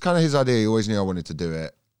 it was kind of his idea. He always knew I wanted to do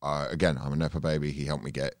it. Again, I'm a Nepo baby. He helped me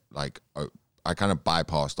get, like, I kind of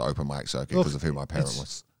bypassed the open mic circuit because of who my parent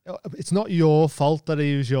was. It's not your fault that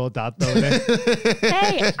he was your dad, though, is it?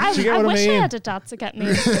 Hey, I wish I had a dad to get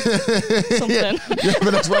me something. Yeah, but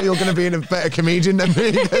that's why you're going to be a better comedian than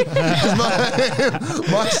me.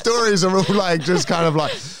 My stories are all like just kind of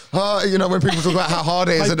like, when people talk about how hard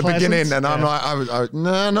it is like at the beginning, and I'm like,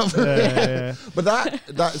 no, not for me. But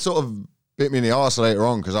that sort of bit me in the arse later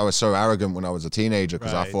on because I was so arrogant when I was a teenager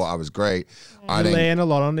because I thought I was great. You learn a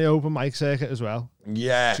lot on the open mic circuit as well.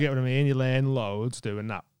 Yeah. Do you get what I mean? You learn loads doing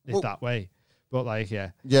that. That way, but like yeah,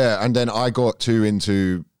 and then I got too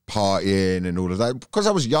into partying and all of that because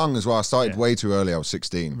I was young as well. I started way too early. I was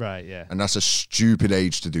 16, right? Yeah, and that's a stupid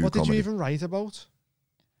age to do. What comedy. did you even write about?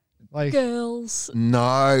 Like girls?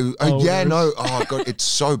 No, no. Oh god, it's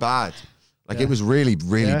so bad. Like it was really,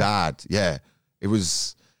 really bad. Yeah, it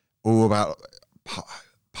was all about.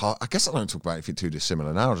 I guess I don't talk about anything too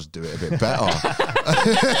dissimilar now. I'll just do it a bit better.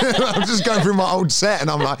 I'm just going through my old set and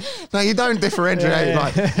I'm like, no, you don't differentiate.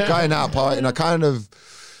 Like going out partying,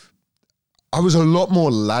 I was a lot more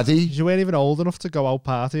laddie. You weren't even old enough to go out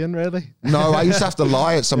partying, really? No, I used to have to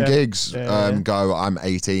lie at some gigs, go, I'm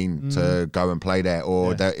 18 to go and play there.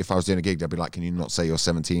 Or if I was doing a gig, they'd be like, can you not say you're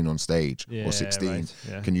 17 on stage or 16? Right.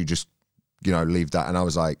 Yeah. Can you just, leave that? And I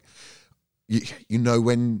was like,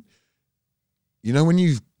 when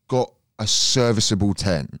you've got a serviceable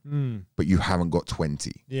 10, but you haven't got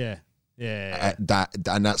 20. Yeah.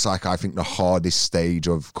 And that's like, I think the hardest stage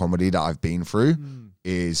of comedy that I've been through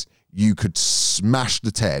is you could smash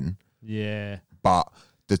the 10. Yeah. But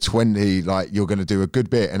the 20, like, you're going to do a good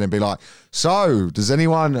bit and then be like, so do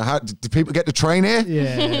people get the train here?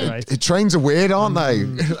 Yeah, right. Trains are weird, aren't they?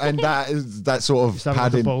 And that sort of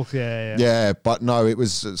padding. Yeah. Yeah, but no, it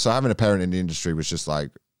was, so having a parent in the industry was just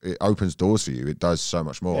like, it opens doors for you. It does so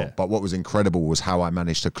much more. Yeah. But what was incredible was how I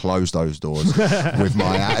managed to close those doors with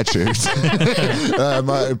my attitude.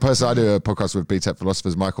 My person I do a podcast with BTEC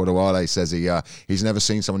philosophers, Michael Dewale, says he's never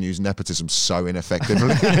seen someone use nepotism so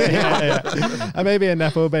ineffectively. I may be a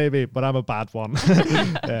nepo baby, but I'm a bad one.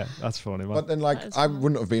 Yeah, that's funny, man. But then, like, I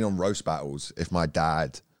wouldn't have been on roast battles if my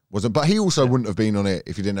dad wasn't. But he also wouldn't have been on it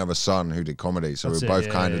if he didn't have a son who did comedy. So we were both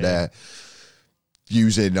kind of there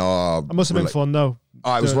using our... It must have been fun, though.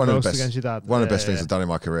 Oh, it was one of the best things I've done in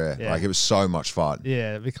my career. Yeah. Like, it was so much fun.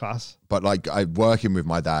 Yeah, it'd be class. But like, working with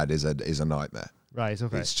my dad is a nightmare. Right.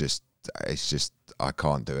 Okay. It's just I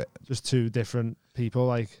can't do it. Just two different people,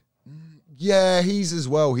 like. Yeah, he's as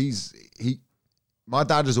well. My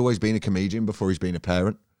dad has always been a comedian before he's been a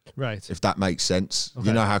parent. Right. If that makes sense. Okay.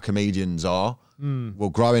 You know how comedians are. Well,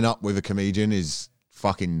 growing up with a comedian is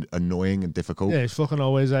fucking annoying and difficult. Yeah, he's fucking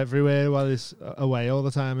always everywhere while he's away all the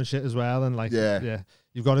time and shit as well. And like, yeah,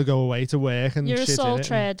 you've got to go away to work and you're shit. You're a sole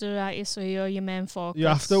trader, aren't you? So you're your main focus. You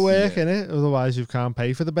have to work, innit? Otherwise you can't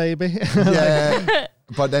pay for the baby. Yeah.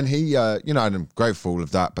 But then he, and I'm grateful of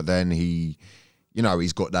that. But then he,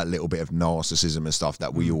 he's got that little bit of narcissism and stuff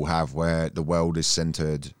that we all have where the world is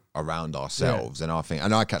centered around ourselves. And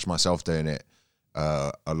I catch myself doing it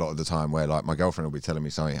a lot of the time where like my girlfriend will be telling me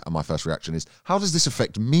something and my first reaction is, how does this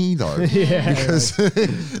affect me though? Because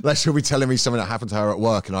like she'll be telling me something that happened to her at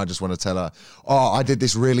work and I just want to tell her, oh, I did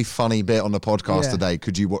this really funny bit on the podcast today,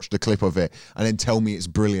 could you watch the clip of it and then tell me it's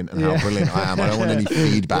brilliant and how brilliant I am. I don't want any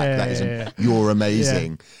feedback that isn't you're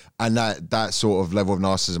amazing. And that sort of level of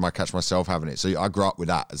narcissism, I catch myself having it. So I grew up with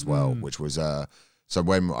that as well, which was so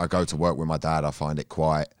when I go to work with my dad, I find it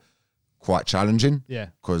quite challenging. Yeah,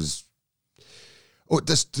 because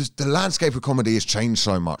the landscape of comedy has changed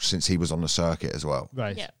so much since he was on the circuit as well.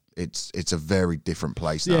 Right. Yeah. It's a very different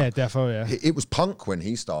place now. Yeah, definitely. Yeah. It was punk when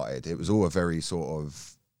he started. It was all a very sort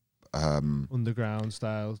of underground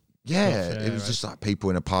style. Yeah, stuff, it was just like people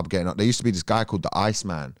in a pub getting up. There used to be this guy called the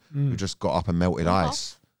Iceman who just got up and melted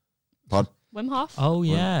ice. Pardon? Wim Hof. Oh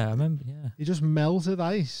yeah, I remember. Yeah, he just melted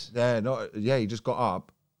ice. Yeah, he just got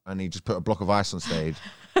up and he just put a block of ice on stage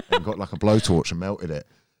and got like a blowtorch and melted it.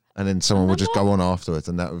 And then someone would just go on afterwards,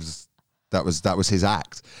 and that was his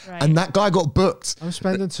act. Right. And that guy got booked. I'm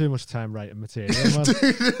spending too much time writing material, man.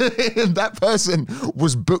 Dude, that person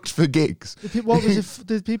was booked for gigs.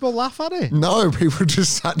 Did people laugh at it? No, people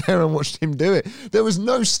just sat there and watched him do it. There was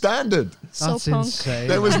no standard. That's insane.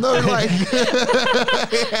 There was no like.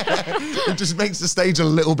 It just makes the stage a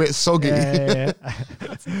little bit soggy. Yeah.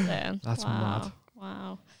 That's mad.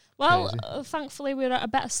 Wow. Well, thankfully we're at a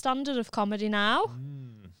better standard of comedy now.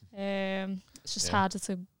 It's just harder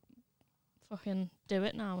to fucking do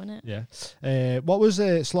it now, isn't it? Yeah. What was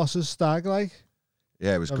Sloss's stag like?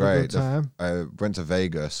 Yeah, it was great. I went to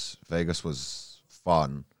Vegas. Vegas was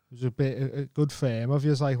fun. It was a good fame of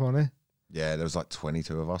yours, like, wasn't it? Yeah, there was like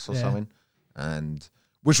 22 of us or something, and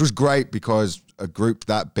which was great because a group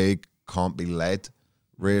that big can't be led.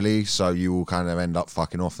 Really, so you will kind of end up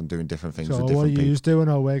fucking off and doing different things with different people. So what are you doing?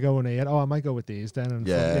 Oh, we're going here. Oh, I might go with these then. And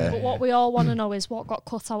But what we all want to know is what got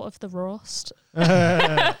cut out of the roast. There's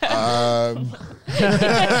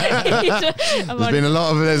been a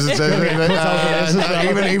lot of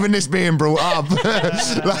even this being brought up.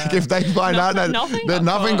 Like if they find out that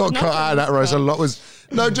nothing got cut out of that roast, a lot was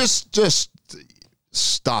just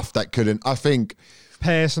stuff that couldn't. I think.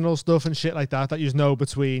 Personal stuff and shit like that you know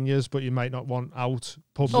between yous, but you might not want out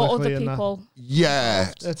publicly. Or other people.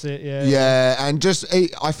 Yeah. That's it, yeah. Yeah, and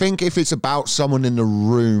I think if it's about someone in the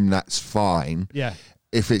room, that's fine. Yeah.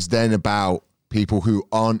 If it's then about people who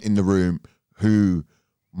aren't in the room, who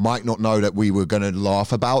might not know that we were going to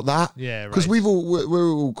laugh about that. Yeah, right. Because we're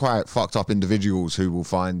all quite fucked up individuals who will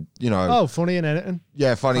find, funny in anything.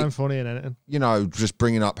 Yeah, funny. I'm funny in anything. Just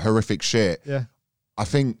bringing up horrific shit. Yeah. I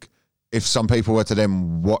think if some people were to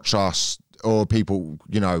then watch us, or people,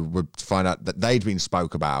 would find out that they'd been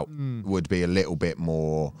spoke about, would be a little bit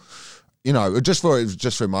more, just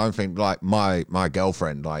for my own thing. Like my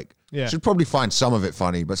girlfriend, should probably find some of it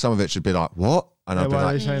funny, but some of it should be like, what? And I'd be why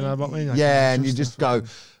like, are you saying that about me? And you just go,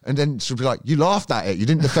 and then she'll be like, you laughed at it, you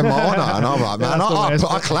didn't defend my honour. And I'm like, man,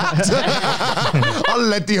 I clapped. I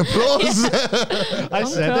led the applause. I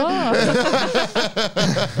said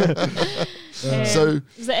it. So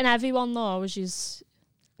was it an heavy one though, or was you?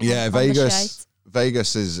 Yeah,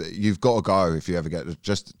 Vegas is, you've got to go if you ever get to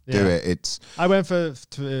just do it. I went to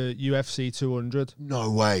UFC 200.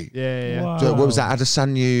 No way. Yeah. Wow. So what was that?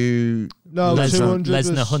 Adesanya? No, 200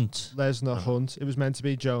 Lesnar Hunt. Lesnar Hunt. It was meant to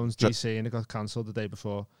be Jones DC, and it got cancelled the day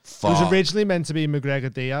before. Fuck. It was originally meant to be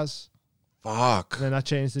McGregor Diaz. Fuck. And then that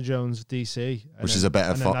changed to Jones DC, Which is a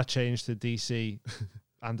better and then that changed to DC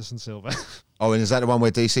Anderson Silva. Oh, and is that the one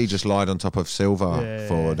where DC just lied on top of Silva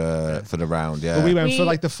for the round? Yeah. But we went for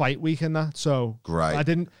like the fight week and that. So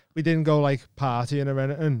great. We didn't go like partying or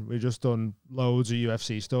anything. We just done loads of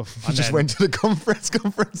UFC stuff. And just went to the conference.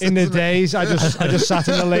 In the days, I just sat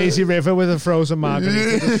in the lazy river with a frozen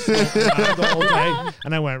margarita the whole day,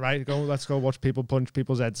 and I went let's go watch people punch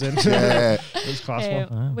people's heads in. Yeah, it was class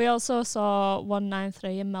one. We also saw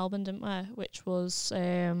 193 in Melbourne, didn't we? Which was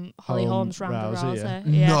Holly Holmes Ronda Rousey.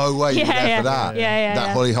 Yeah. No way, you were there for that.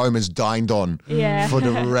 Yeah. Holly Holm has dined on for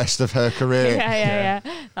the rest of her career. Yeah.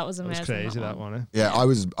 That was amazing. That was crazy, that one. Yeah, I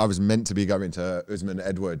was meant to be going to Usman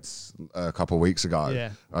Edwards a couple of weeks ago. Yeah.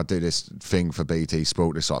 I do this thing for BT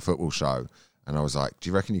Sport, this like football show. And I was like, do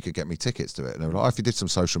you reckon you could get me tickets to it? And they were like, if you did some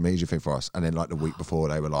social media thing for us. And then like the week before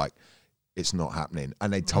they were like, it's not happening.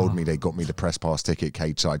 And they told me they got me the press pass ticket,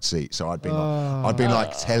 cage side seat. So I'd been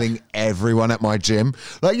like telling everyone at my gym,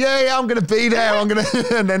 like, yeah, I'm gonna be there. I'm gonna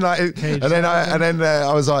and then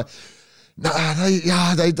I was like, no,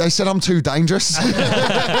 they said I'm too dangerous.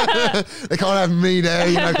 They can't have me there,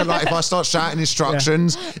 you know. Like if I start shouting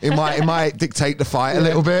instructions, it might dictate the fight a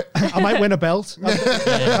little bit. I might win a belt.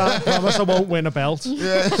 I promise I won't win a belt.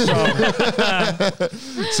 Yeah.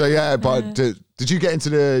 So yeah, but did you get into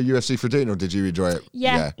the UFC for doing, or did you enjoy it?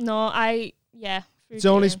 It's the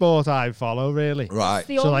only sport I follow, really. Right.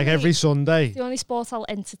 So like every Sunday. It's the only sport I'll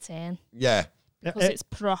entertain. Yeah. Because it's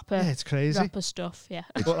proper. Yeah, it's crazy. Proper stuff, yeah.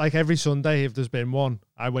 But like every Sunday, if there's been one,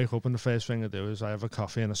 I wake up and the first thing I do is I have a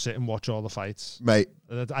coffee and I sit and watch all the fights. Mate.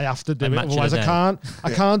 I have to do it, otherwise I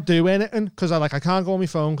can't do anything because I can't go on my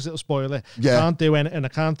phone because it'll spoil it. Yeah. I can't do anything. I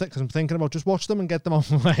can't because I'm thinking about just watch them and get them on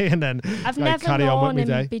the way and then I've never carry on with known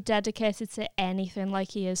my day. him be dedicated to anything like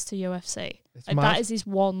he is to UFC. Like, that is his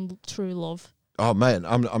one true love. Oh man,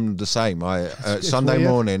 I'm the same. Sunday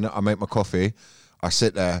morning I make my coffee, I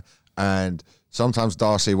sit there, and sometimes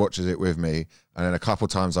Darcy watches it with me, and then a couple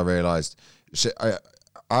of times I realised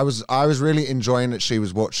I was really enjoying that she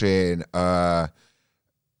was watching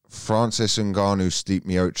Francis Ngannou Stipe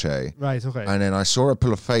Miocic. Right, okay. And then I saw her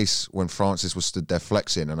pull a face when Francis was stood there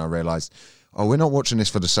flexing, and I realised, oh, we're not watching this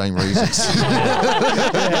for the same reasons.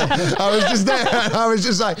 I was just there, and I was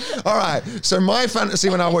just like, all right, so my fantasy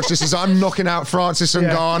when I watch this is I'm knocking out Francis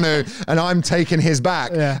Ngannou and I'm taking his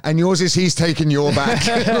back, and yours is he's taking your back.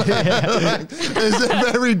 Like, there's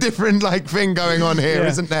a very different thing going on here,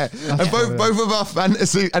 isn't there? That's and both of our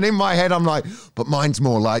fantasy, and in my head I'm like, but mine's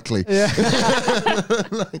more likely. Yeah.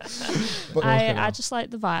 I just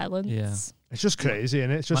like the violence. Yeah. It's just crazy,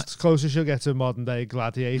 isn't it? It's just as close as you'll get to modern day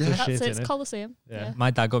gladiator shit. It's Colosseum. Yeah.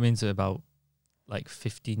 My dad got me into it about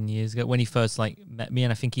 15 years ago when he first met me,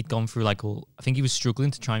 and I think he'd gone through I think he was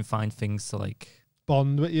struggling to try and find things to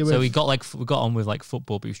bond with you. So we got we got on with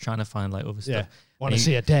football, but he was trying to find other stuff. Want to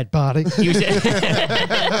see a dead body? He was,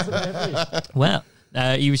 well,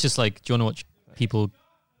 he was just like, do you want to watch people?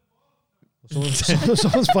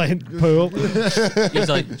 Someone's playing pool. He was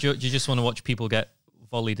like, do you just want to watch people get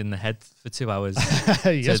volleyed in the head for 2 hours?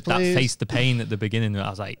 Yes, that faced the pain at the beginning. I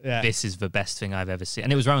was like, this is the best thing I've ever seen.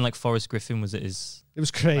 And it was around Forrest Griffin was at his. It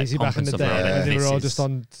was crazy back in the day. And they were all just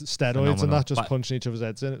on steroids phenomenal. And that, just punching each other's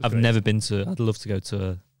heads in. I've never been to. I'd love to go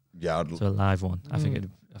to a live one. I think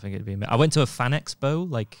it'd be. I went to a fan expo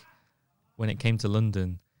when it came to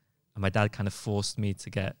London, and my dad kind of forced me to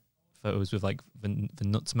get photos with the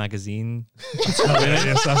Nuts magazine.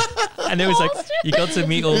 And it was you got to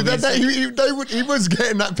meet all he was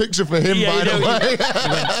getting that picture for him, by the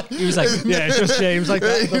way. He was like, yeah, it's just James that.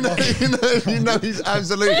 You know, he's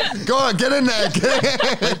absolutely, go on, get in there.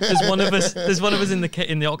 There's one of us in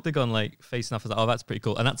the octagon facing off. I was like, oh, that's pretty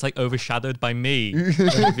cool. And that's overshadowed by me.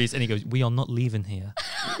 And he goes, we are not leaving here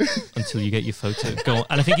until you get your photo. Go on.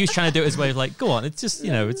 And I think he was trying to do it his way of go on. It's just,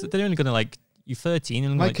 they're only going to you're 13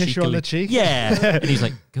 and might kiss you on the cheek. Yeah. And he's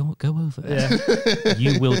like, go over. Yeah.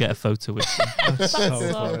 You will get a photo with him. That's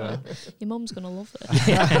so your mum's going to love it.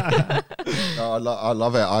 I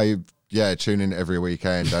love it. Tune in every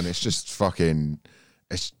weekend, and it's just fucking,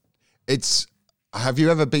 it's have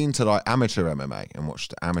you ever been to amateur MMA and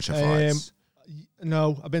watched amateur fights?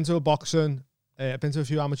 No, I've been to a boxing. I've been to a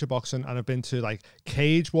few amateur boxing, and I've been to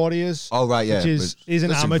Cage Warriors. Oh right, yeah, which is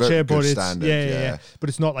an amateur, but it's standard, yeah, but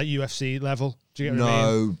it's not UFC level. Do you get what I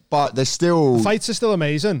mean? No, but they're still the fights are still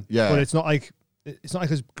amazing. Yeah, but it's not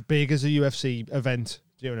as big as a UFC event.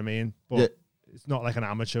 Do you know what I mean? But it's not like an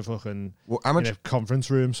amateur fucking amateur conference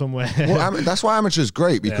room somewhere. That's why amateur's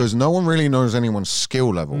great, because no one really knows anyone's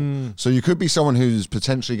skill level. So you could be someone who's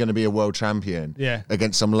potentially going to be a world champion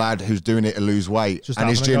against some lad who's doing it to lose weight, and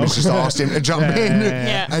his gym has just asked him to jump in.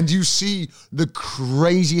 And you see the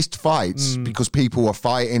craziest fights because people are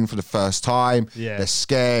fighting for the first time. They're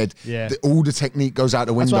scared. All the technique goes out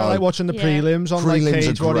the window. That's why I like watching the prelims on like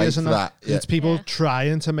Cage Warriors and that. It's people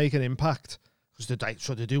trying to make an impact.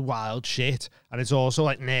 They do wild shit, and it's also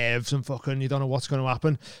like nerves and fucking you don't know what's going to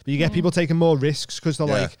happen. But you get people taking more risks because they're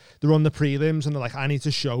like they're on the prelims and they're like, I need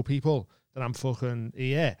to show people that I'm fucking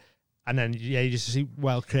here. And then you just see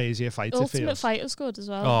crazier fights. Ultimate Fighter's good as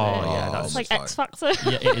well. That's like X Factor.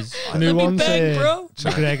 Yeah, it is. The new one's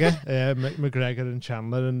McGregor. McGregor and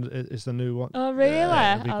Chandler, and is the new one. Oh really?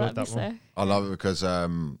 That'd be good, I love it because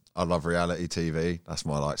I love reality TV. That's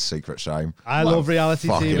my like secret shame. I love reality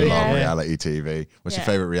TV. Love reality TV. What's your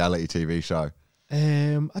favorite reality TV show?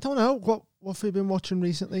 I don't know. What have you been watching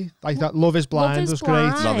recently? Like that Love is Blind was great.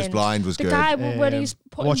 Love is Blind was good. The guy when he's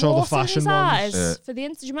putting watch all the water fashion in his eyes for the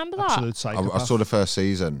do you remember that? Absolute psychopath. I saw the first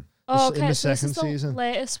season. Oh, okay, in the so this is second the season.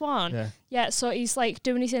 latest one. Yeah, so he's like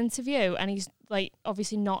doing his interview and he's like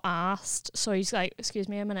obviously not asked. So he's like, excuse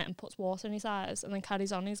me a minute, and puts water in his eyes and then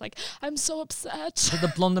carries on. He's like, I'm so upset. So the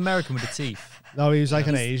blonde American with the teeth. No, he was like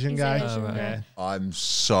an Asian guy. Asian, I'm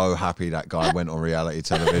so happy that guy went on reality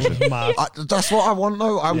television. Mad. That's what I want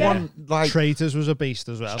though. I want like Traitors was a beast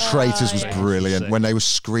as well. Traitors was brilliant when they were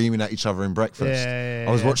screaming at each other in breakfast. I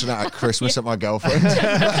was watching that at Christmas at my girlfriend.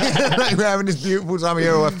 They were having this beautiful time of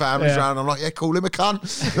year with our families around. I'm like, yeah, call him a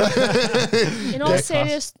cunt. In all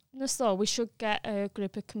seriousness, though, we should get a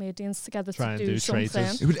group of comedians together to do something.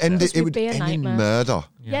 It would end it. It would end in murder.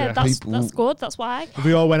 Yeah, that's good. That's why. If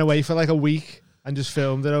we all went away for like a week and just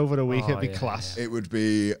filmed it over a week, it'd be class. It would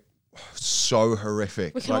be so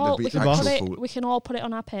horrific. We can all put it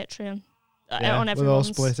on our Patreon. On everyone's. We'll all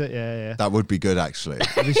split it, yeah. That would be good, actually.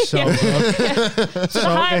 It'd be so good. So the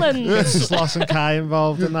Highlands. Sloss and Kai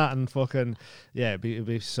involved in that, and fucking, it'd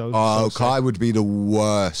be so. Oh, so Kai sick. would be the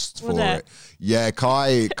worst for it. Yeah,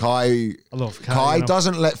 Kai. I love Kai. Kai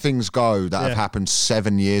doesn't let things go that have happened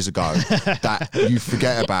 7 years ago that you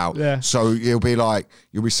forget about. So you'll be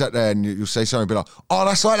sat there and you'll say something, be like, oh,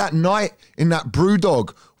 that's like that night in that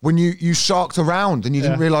Brewdog when you sharked around and you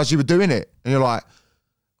didn't realise you were doing it. And you're like,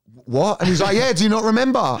 what? And he's like, yeah, do you not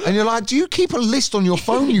remember? And you're like, do you keep a list on your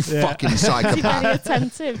phone, you fucking psychopath? He's very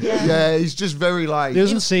attentive, Yeah, he's just very like... He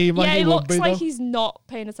doesn't seem like he would be, looks like though. He's not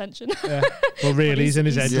paying attention. Well, really, he's in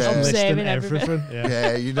his head just listing everything.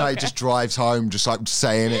 He just drives home just like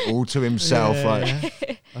saying it all to himself.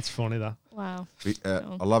 That's funny, that. Wow.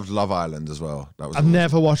 I loved Love Island as well. I've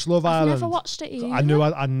never watched Love Island. I've never watched it either. I knew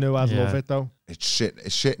I'd love it, though. It's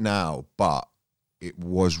shit now, but it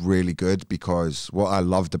was really good because what I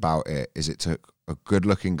loved about it is it took a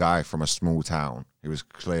good-looking guy from a small town. He was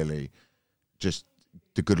clearly just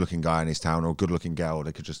the good-looking guy in his town, or a good-looking girl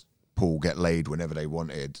they could just get laid whenever they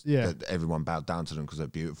wanted. That everyone bowed down to them because they're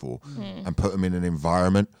beautiful, and put them in an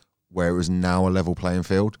environment where it was now a level playing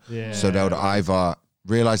field. So they would either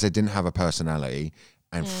realize they didn't have a personality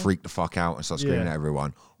and freak the fuck out and start screaming at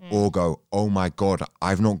everyone, or go, oh my God,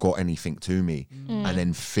 I've not got anything to me, and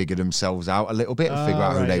then figure themselves out a little bit and figure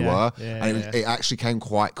out who they were. And it actually came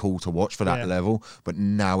quite cool to watch for that level, but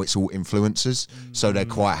now it's all influencers, so they're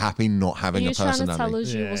quite happy not having a personality. Are you trying to tell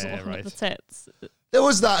us you wasn't looking at the tits? There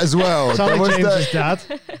was that as well. Sound like James's dad.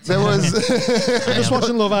 There was... just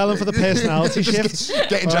watching Love Island for the personality shift.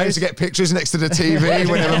 Getting James to get pictures next to the TV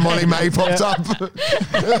whenever Molly May popped up.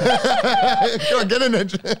 Go on, get in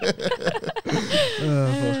it.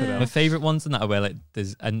 My favourite ones in that are where like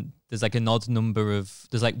there's like an odd number of,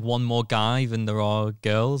 there's like one more guy than there are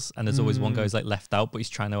girls, and there's always one guy who's like left out, but he's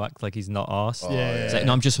trying to act like he's not arsed. It's like,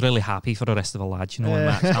 no, I'm just really happy for the rest of the lads, you know,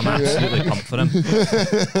 I'm absolutely pumped for them.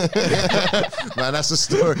 Man, that's the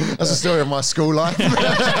story. That's the story of my school life.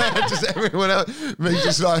 Just everyone else, me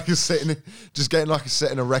just like getting like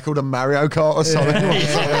setting a record of Mario Kart or something.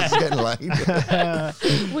 Just getting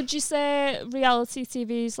laid. Would you say reality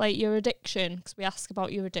TV is like your addiction? Because we ask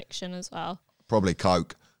about your addiction as well. Probably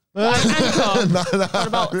Coke. And Coke. No. What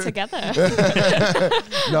about together?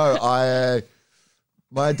 No,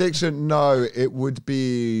 my addiction. No, it would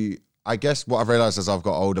be. I guess what I've realised as I've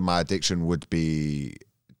got older, my addiction would be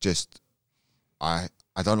just. I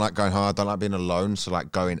don't like going home. I don't like being alone. So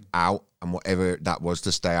like going out and whatever that was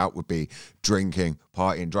to stay out would be drinking,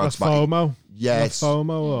 partying, drugs. FOMO? Yes.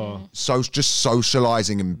 FOMO or? So just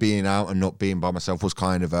socialising and being out and not being by myself was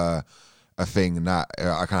kind of a thing that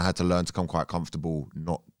I kind of had to learn to come quite comfortable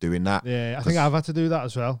not doing that. Yeah, I think I've had to do that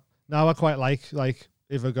as well. Now I quite like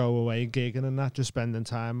if I go away gigging and that, just spending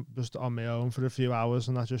time just on my own for a few hours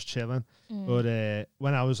and that, just chilling. But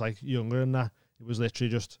when I was like younger and that, it was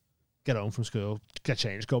literally just get home from school, get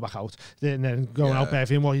changed, go back out, and then going out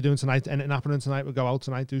begging, what are you doing tonight? Anything happening tonight? We'll go out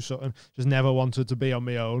tonight, do something. Just never wanted to be on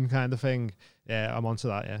my own kind of thing. Yeah, I'm onto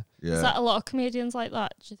that, yeah. Is that a lot of comedians like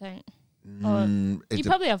that, do you think? Or you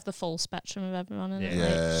probably have the full spectrum of everyone in it.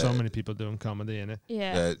 Yeah, so many people doing comedy in it.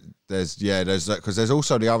 Yeah. There's that, because there's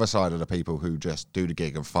also the other side of the people who just do the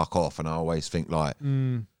gig and fuck off, and I always think like,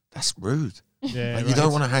 that's rude. Yeah, like, you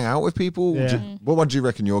don't want to hang out with people. Yeah. What one do you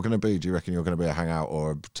reckon you're going to be? Do you reckon you're going to be a hangout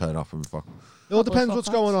or a turn up and fuck? It all depends what's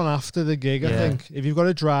going on after the gig, I think. If you've got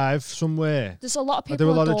to drive somewhere. There's a lot of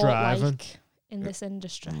people who don't like in this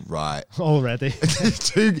industry. Right. Already.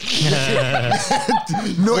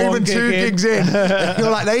 Not even two gigs in.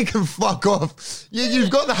 You're like, they can fuck off.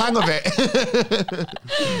 You've got the hang of it.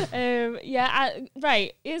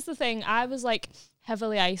 Right. Here's the thing. I was like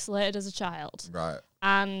heavily isolated as a child. Right.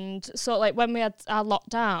 And so like when we had our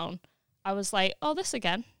lockdown, I was like, oh, this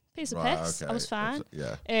again. Piece of piss. Okay. I was fine.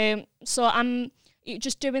 Yeah. So I'm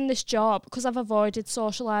just doing this job because I've avoided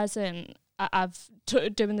socialising. I've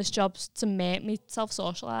doing this job to make myself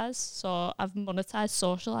socialise. So I've monetised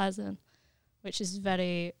socialising, which is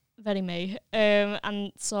very, very me.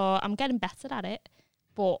 And so I'm getting better at it,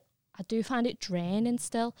 but I do find it draining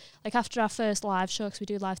still. Like after our first live show, because we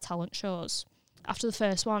do live talent shows, after the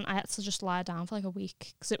first one, I had to just lie down for like a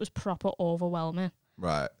week because it was proper overwhelming.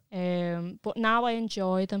 Right. But now I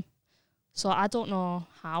enjoy them. So I don't know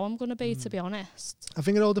how I'm going to be, to be honest. I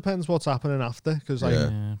think it all depends what's happening after, because like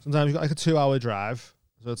sometimes you've got like a 2-hour drive,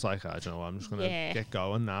 so it's like, I don't know, I'm just going to get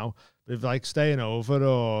going now. But if like staying over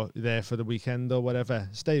or there for the weekend or whatever,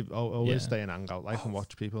 always stay and hang out like and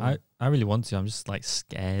watch people. I really want to. I'm just like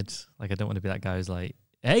scared. Like I don't want to be that guy who's like,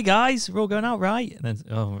 hey guys, we're all going out, right? And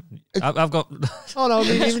then I've got oh no, I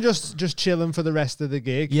mean even just chilling for the rest of the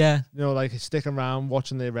gig. Yeah, you know, like sticking around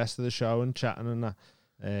watching the rest of the show and chatting and that.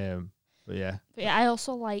 But yeah, I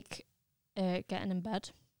also like getting in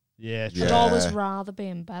bed. Yeah, I'd always rather be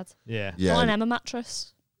in bed. Yeah. Not an Emma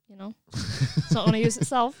mattress, you know. It's not going to use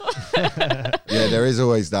itself. Yeah, there is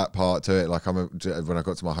always that part to it. Like when I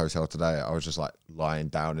got to my hotel today, I was just like lying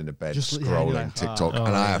down in the bed, just scrolling TikTok,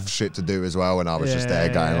 and I have shit to do as well. And I was just there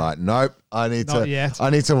going like, nope, I need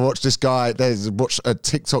to watch this guy. Watch a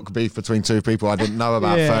TikTok beef between two people I didn't know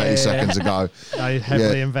about 30 seconds ago. I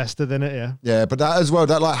heavily invested in it. Yeah, but that as well,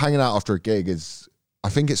 that like hanging out after a gig is, I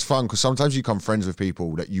think it's fun because sometimes you become friends with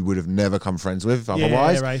people that you would have never come friends with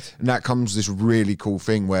otherwise. Yeah, right. And that comes this really cool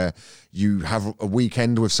thing where you have a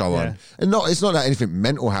weekend with someone. And it's not that anything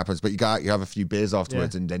mental happens, but you go out, you have a few beers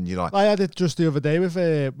afterwards, and then you're like... I had it just the other day with...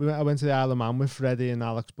 I went to the Isle of Man with Freddie and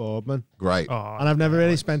Alex Boardman. Great. And I've never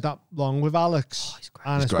really spent that long with Alex. He's great.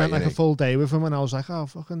 And I spent like a full day with him, and I was like, oh,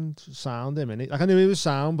 fucking sound him. And like I knew he was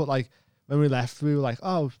sound, but like... When we left, we were like,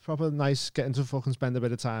 oh, proper nice getting to fucking spend a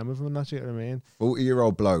bit of time with him and that's what I mean.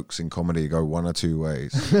 40-year-old blokes in comedy go one or two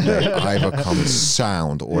ways. They either come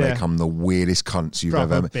sound or they come the weirdest cunts you've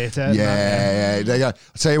ever met. Bitter, yeah. They go, I'll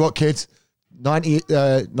tell you what, kids, 90,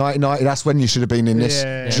 that's when you should have been in this.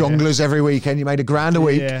 Jonglers every weekend. You made $1 grand a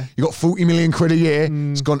week. You got 40 million quid a year.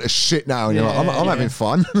 It's gone to shit now. And you're like, I'm having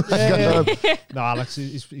fun. No, Alex,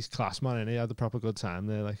 he's class, man, and he had a proper good time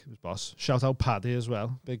there. Like, his boss. Shout out Paddy as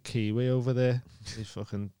well. Big Kiwi over there. He's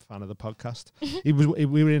fucking fan of the podcast.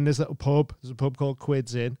 We were in this little pub. There's a pub called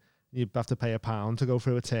Quids Inn. You have to pay £1 to go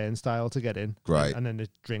through a turnstile to get in. Great. And then the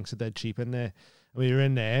drinks are dead cheap in there. And we were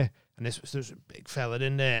in there. And there was a big fella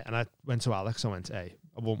in there. And I went to Alex. I went, hey,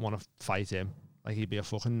 I wouldn't want to fight him. Like, he'd be a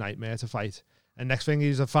fucking nightmare to fight. And next thing,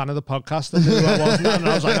 he's a fan of the podcast. And I wasn't. And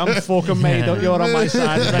I was like, I'm fucking made up. You're on my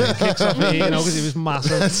side. And then kicks off me, because he was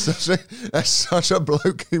massive. That's such a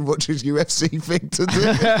bloke who watches UFC thing to do.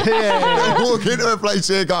 Walk into a place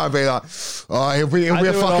here, guy, and be like, oh, he'll be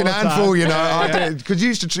a fucking handful, you know. Because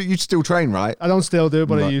you still train, right? I don't still do,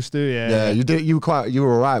 but I used to, Yeah, you did. You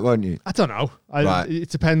were all right, weren't you? I don't know. It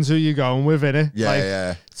depends who you're going with, innit?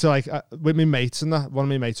 Yeah. So, like, with my mates and that, one of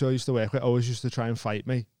my mates who I used to work with always used to try and fight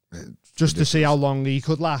me. Just to see how long he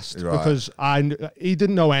could last, because he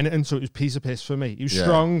didn't know anything, so it was a piece of piss for me. He was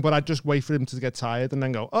strong, but I'd just wait for him to get tired and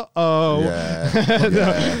then go, uh-oh.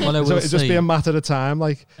 Well, so it'd just be a matter of time.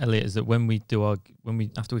 Like, Elliot, is that when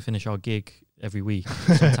after we finish our gig every week.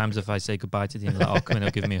 Sometimes if I say goodbye to him, like, "Oh, come in,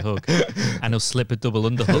 he'll give me a hug," and he'll slip a double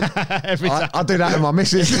underhook. Every time. I do that with my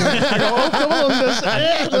missus. I go, "Oh, double unders."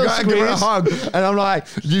 I gotta give her a hug, and I'm like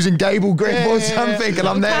using gable grip or something, and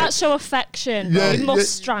I'm You there. can't show affection. You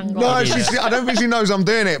must strangle. No, I don't think she knows I'm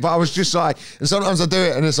doing it, but I was just like, and sometimes I do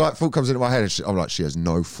it, and it's like thought comes into my head, and I'm like, she has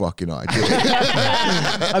no fucking idea.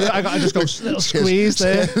 I just go little squeeze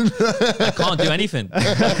there. I can't do anything. But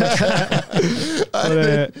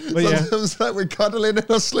yeah. Sometimes like we're cuddling and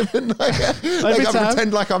I'm slipping like I time.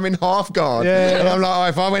 pretend like I'm in half guard. And I'm like, oh,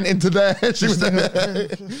 if I went into there, she was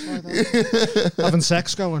having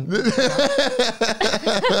sex going. But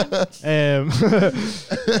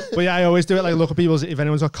yeah, I always do it. Like, look at people. If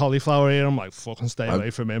anyone's got cauliflower here, I'm like, fucking stay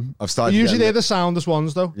away from him. I've started. Usually they're the soundest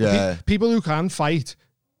ones, though. Yeah. People who can fight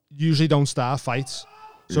usually don't start fights.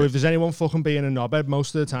 So if there's anyone fucking being a knobhead,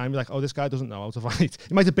 most of the time, you're like, oh, this guy doesn't know how to fight.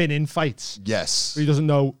 He might have been in fights. Yes. But he doesn't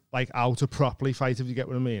know like how to properly fight, if you get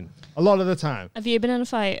what I mean. A lot of the time. Have you been in a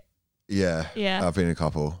fight? Yeah. Yeah. I've been in a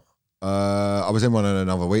couple. I was in one in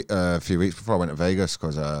another week, a few weeks before I went to Vegas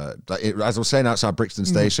because, as I was saying outside Brixton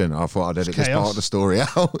Station, I thought I'd edit this part of the story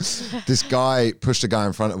out. This guy pushed a guy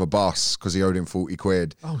in front of a bus because he owed him 40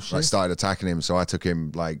 quid. Oh, shit. Like, started attacking him, so I took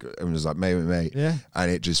him like and was like, mate. Yeah. And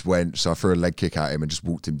it just went. So I threw a leg kick at him and just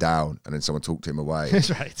walked him down, and then someone talked him away. That's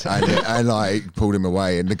right. and like pulled him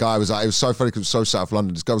away, and the guy was like, it was so funny because it was so South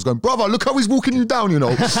London. This guy was going, brother, look how he's walking you down, you know.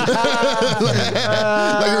 like it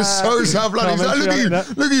was so South London. He's like,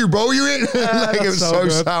 look at you, bro, you in. Like, it was so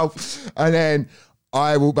South. And then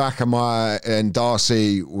I walked back and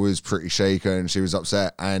Darcy was pretty shaken. She was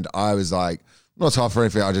upset. And I was like, not tough or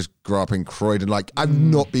anything. I just grew up in Croydon. Like, I've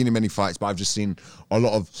not been in many fights, but I've just seen a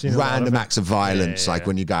lot of random acts of violence. Like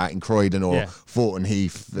when you go out in Croydon or Thornton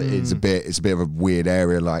Heath, it's a bit of a weird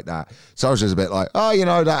area like that. So I was just a bit like, oh, you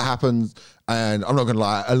know, that happens. And I'm not going to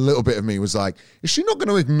lie, a little bit of me was like, is she not going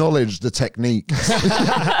to acknowledge the technique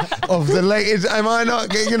of the latest? Am I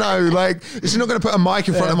not, you know, like, is she not going to put a mic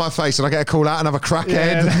in front of my face and I get a call out and have a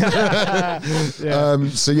crackhead?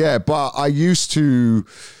 So yeah, but I used to,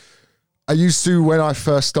 when I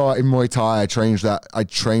first started Muay Thai, I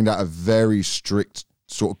trained at a very strict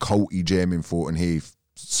sort of culty gym in Thornton Heath.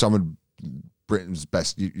 Some of Britain's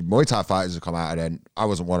best Muay Thai fighters have come out of there. I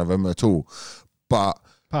wasn't one of them at all. But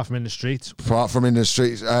apart from in the streets.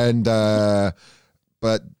 And, but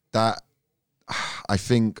that, I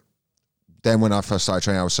think then when I first started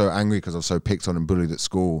training, I was so angry because I was so picked on and bullied at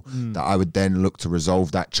school that I would then look to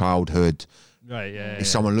resolve that childhood. Right, yeah. If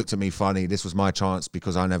someone looked at me funny, this was my chance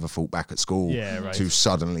because I never fought back at school to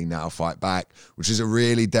suddenly now fight back, which is a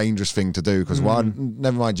really dangerous thing to do because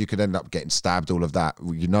never mind, you could end up getting stabbed, all of that.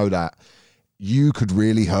 You know that. You could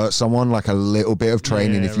really hurt someone, like a little bit of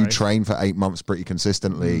training. If you train for 8 months pretty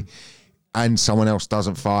consistently and someone else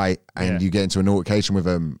doesn't fight and you get into an altercation with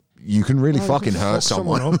them, you can really fucking hurt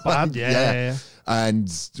someone. Up bad. Yeah. And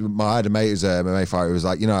I had a mate who's an MMA fighter who was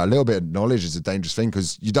like, you know, a little bit of knowledge is a dangerous thing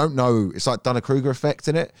because you don't know. It's like Dunning-Kruger effect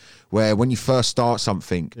in it, where when you first start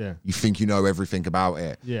something, you think you know everything about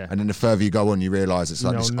it. Yeah. And then the further you go on, you realise it's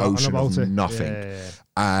like this ocean of nothing.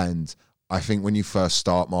 And I think when you first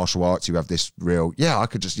start martial arts, you have this real, I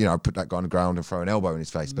could just, you know, put that guy on the ground and throw an elbow in his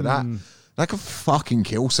face. But that could fucking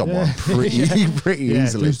kill someone pretty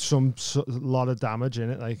easily. Do some lot of damage in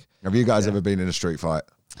it. Like, have you guys ever been in a street fight?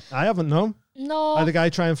 I haven't, no. No. I had a guy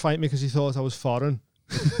try and fight me because he thought I was foreign.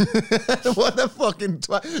 What the fucking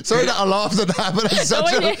sorry that I laughed at that, but it's such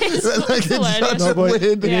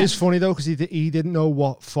It is funny though because he didn't know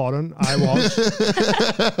what foreign I was.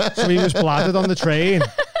 So he was bladdered on the train.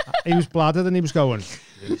 He was bladdered and he was going,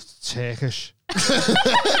 Turkish.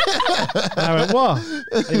 I went, what?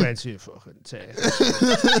 And he went, you fucking Turkish.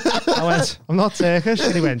 I went, I'm not Turkish.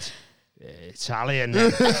 And he went, Italian.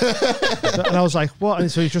 And I was like, what?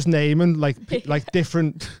 And so he's just naming like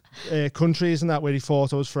different countries and that where he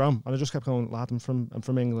thought I was from. And I just kept going, lad, I'm from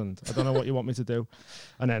England. I don't know what you want me to do.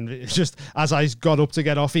 And then it's just as I got up to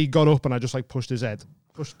get off, he got up and I just like pushed his head.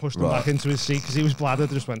 Pushed him back into his seat because he was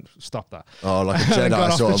bladdered. I just went, stop that. Oh, like a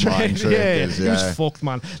Jedi sort of mind trick. He was fucked,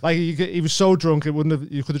 man. Like he was so drunk, you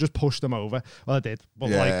could have just pushed him over. Well, I did. But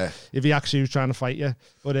like, if he actually was trying to fight you.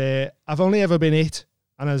 But I've only ever been hit.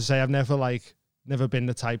 And as I say, I've never been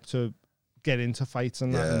the type to get into fights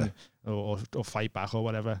and that, or fight back or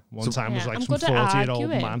whatever. One time was like I'm some 40-year-old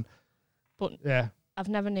man. But I've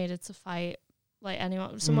never needed to fight like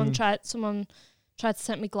anyone. Someone tried to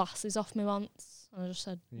take me glasses off me once. And I just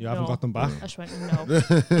said, you haven't got them back? I just went, no.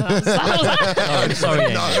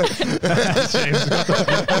 Sorry.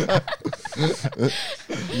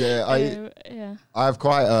 I have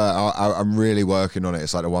quite. I'm really working on it.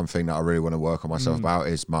 It's like the one thing that I really want to work on myself about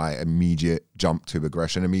is my immediate jump to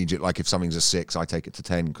aggression. Immediate, like if something's a 6, I take it to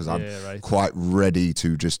 10 because I'm quite ready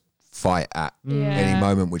to just fight at any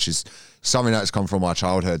moment, which is something that's come from my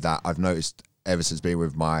childhood that I've noticed ever since being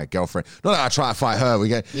with my girlfriend. Not that I try to fight her. We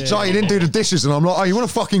get, sorry, you didn't do the dishes, and I'm like, oh, you want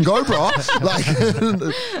to fucking go, bro? Like,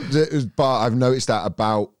 but I've noticed that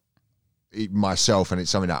about myself, and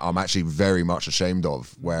it's something that I'm actually very much ashamed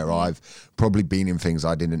of, where I've probably been in things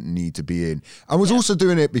I didn't need to be in. I was also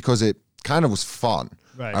doing it because it kind of was fun.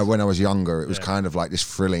 Right. When I was younger, it was kind of like this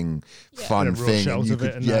thrilling, fun thing. And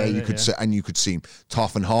you could seem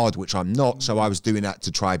tough and hard, which I'm not. So I was doing that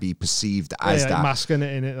to try be perceived as that. Masking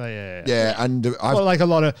it in it. And like a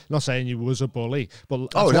lot of, not saying you was a bully,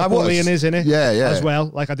 but that's what bullying is, innit? As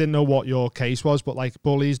well. Like I didn't know what your case was, but like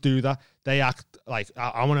bullies do that. They act like,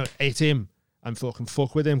 I want to hit him and fucking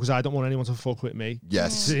fuck with him because I don't want anyone to fuck with me.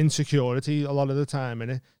 Yes. It's insecurity a lot of the time,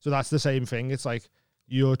 innit? So that's the same thing. It's like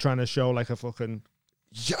you're trying to show like a fucking...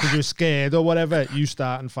 Because you're scared or whatever, you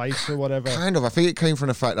start and fight or whatever. Kind of. I think it came from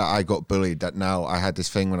the fact that I got bullied, that now I had this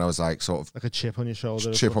thing when I was like sort of... Like a chip on your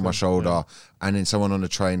shoulder. Chip on my shoulder. And then someone on the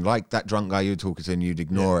train, like that drunk guy you were talking to, and you'd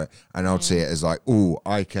ignore it. And I would see it as like, oh,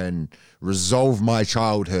 I can resolve my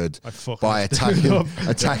childhood by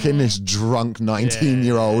attacking this drunk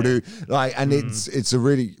 19-year-old who, like, and it's a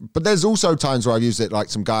really... But there's also times where I've used it, like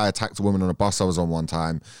some guy attacked a woman on a bus I was on one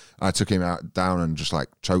time. I took him down and just like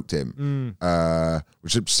choked him,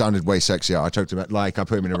 which sounded way sexier. I choked him I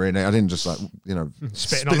put him in a ring. I didn't just like,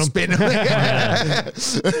 spitting on him.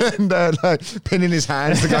 And like pinning his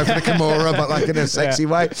hands to go for the Kimura, but like in a sexy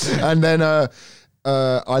way. And then I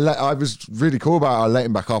was really cool about it. I let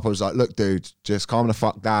him back up. I was like, look, dude, just calm the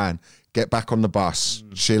fuck down. Get back on the bus,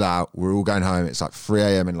 chill out. We're all going home. It's like 3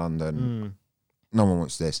 a.m. in London. No one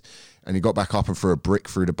wants this. And he got back up and threw a brick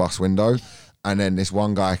through the bus window. And then this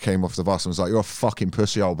one guy came off the bus and was like, you're a fucking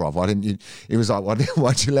pussy, old bruv. Why didn't you? He was like,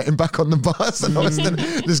 why'd you let him back on the bus? And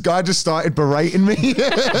this guy just started berating me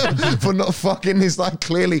for not fucking this like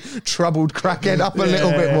clearly troubled crackhead up a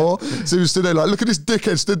little bit more. So he was stood there like, look at this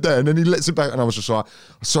dickhead stood there. And then he lets him back. And I was just like,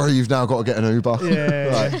 sorry, you've now got to get an Uber.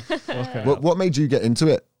 What made you get into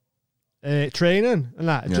it? Training and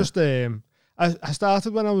that. Just I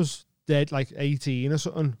started when I was dead, like 18 or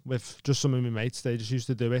something, with just some of my mates. They just used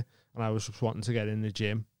to do it. And I was just wanting to get in the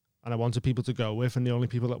gym, and I wanted people to go with, and the only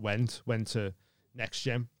people that went to Next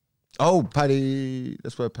Gym. Oh, Paddy,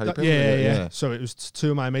 that's where Paddy. Yeah. So it was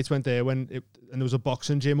 2 of my mates went there and there was a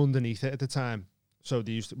boxing gym underneath it at the time. So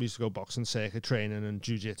we used to go boxing, circuit training, and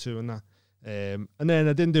jiu-jitsu and that. And then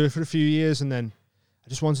I didn't do it for a few years, and then I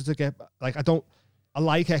just wanted to get like I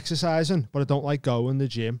like exercising, but I don't like going to the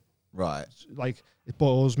gym. Right. Like it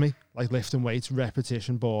bores me, like lifting weights,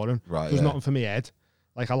 repetition, boring. Right. There's nothing for me head.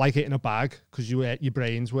 Like, I like it in a bag because your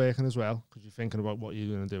brain's working as well because you're thinking about what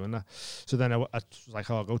you're going to do and that. So then I was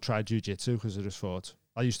like, I'll go try jiu-jitsu because I just thought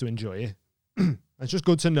I used to enjoy it. It's just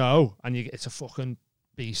good to know, and it's a fucking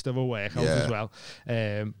beast of a workout as well.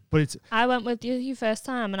 But I went with you first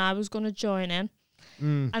time, and I was going to join in.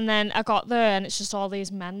 And then I got there, and it's just all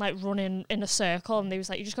these men like running in a circle, and they was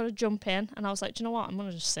like, you just got to jump in. And I was like, do you know what? I'm going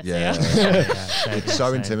to just sit here. It's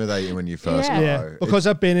so intimidating when you first go. Yeah, because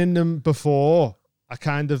I've been in them before. I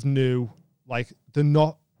kind of knew, like, they're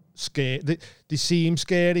not scary. They seem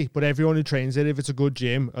scary, but everyone who trains it, if it's a good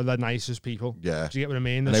gym, are the nicest people. Yeah. Do you get what I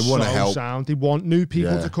mean? And they want to help. Sound. They want new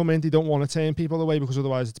people to come in. They don't want to turn people away because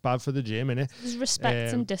otherwise it's bad for the gym, innit? There's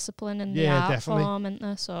respect and discipline in the art form, isn't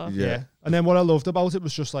there? So. Yeah. And then what I loved about it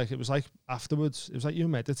was just like, it was like afterwards, it was like you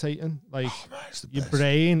meditating. Like, your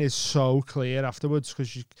brain is so clear afterwards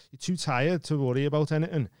because you're too tired to worry about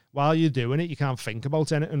anything. While you're doing it, you can't think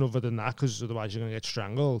about anything other than that because otherwise you're going to get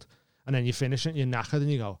strangled. And then you finish it, you're knackered,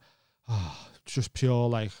 and you go, oh, just pure,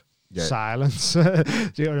 like, silence. Do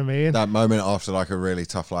you know what I mean? That moment after, like, a really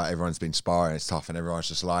tough, like, everyone's been sparring, it's tough, and everyone's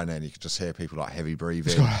just lying there, and you can just hear people, like, heavy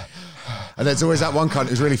breathing. And there's always that one cunt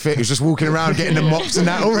who's really fit, who's just walking around getting the mops and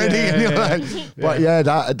that already. And you're like,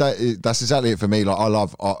 but that's exactly it for me. Like, I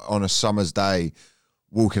love, on a summer's day,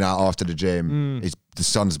 walking out after the gym, the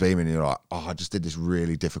sun's beaming, and you're like, oh, I just did this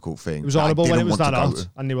really difficult thing. It was horrible when it was that out,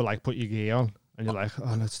 and they were like, put your gear on. And you're like,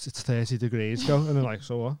 oh, it's 30 degrees, go. And they're like,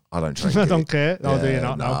 so what? I don't drink I don't care. No, do you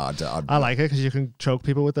not? No. I like it because you can choke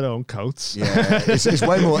people with their own coats. Yeah, it's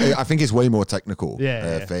way more, I think it's way more technical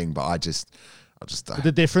thing, but I just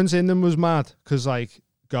the difference in them was mad because, like,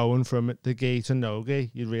 going from the gi to no gi,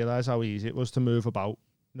 you realise how easy it was to move about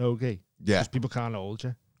no gi. Yeah. Because people can't hold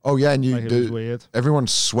you. Oh yeah, and Like, it was weird.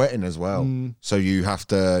 Everyone's sweating as well, so you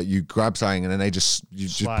grab something and then you just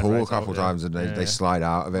pull a couple times and they slide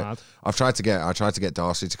out of it. Mad. I tried to get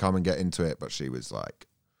Darcy to come and get into it, but she was like,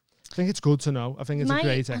 I think it's good to know. I think it's a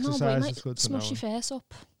great exercise. It's good to know. Smush your face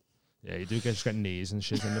up. Yeah, you do just get knees and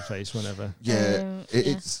shit in the face whenever. Yeah,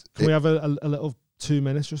 Can we have a little 2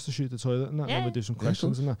 minutes just to shoot the toilet and that, and then we do some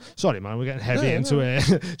questions and that? Sorry, man, we're getting heavy into a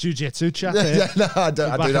jiu-jitsu chat. No, I do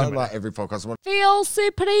that like every podcast. Feel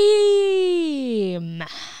supreme. Nice.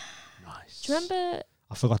 Do you remember?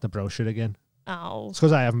 I forgot the brochure again. Oh, it's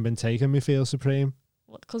because I haven't been taking me Feel Supreme.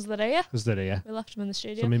 What? Because they're here. Because they're here. We left them in the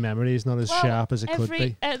studio. So my memory is not as sharp as it could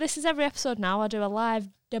be. This is every episode now. I do a live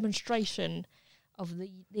demonstration of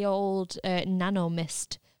the old Nano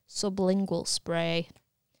Mist sublingual spray.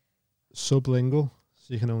 Sublingual,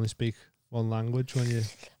 so you can only speak one language when you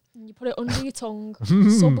put it under your tongue.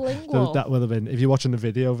 Sublingual. That would have been, if you're watching the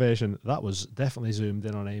video version, that was definitely zoomed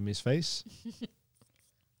in on Amy's face.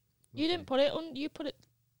 You didn't put it on. You put it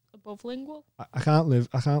above lingual. I can't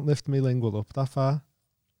lift my lingual up that far.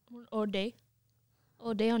 OD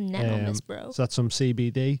on Nano Mist, bro. So that's some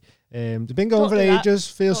CBD. They've been going for ages.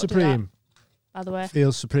 Feel Supreme. By the way,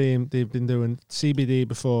 Feel Supreme. They've been doing CBD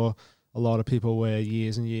before. A lot of people were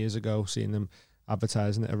years and years ago, seeing them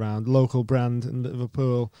advertising it around. Local brand in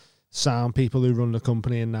Liverpool, sound people who run the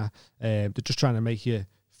company and that. They're just trying to make you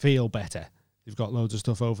feel better. They've got loads of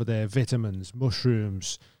stuff over there, vitamins,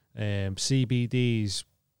 mushrooms, CBDs,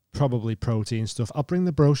 probably protein stuff. I'll bring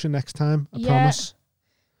the brochure next time, I promise.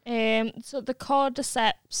 So the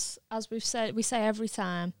cordyceps, as we say every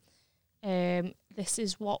time, this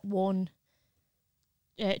is what won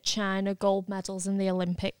China gold medals in the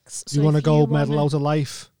Olympics. So you want a gold medal out of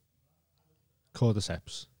life?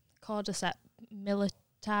 Cordyceps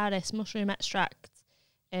militaris mushroom extract.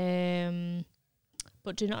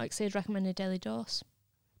 But do not exceed recommended daily dose.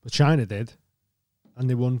 But China did, and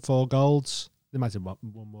they won 4 golds. They might have won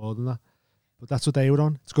more than that, but that's what they were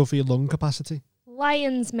on. It's good for your lung capacity.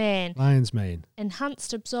 Lion's mane.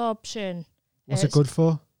 Enhanced absorption. What's it good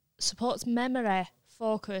for? Supports memory,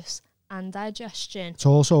 focus, and digestion. It's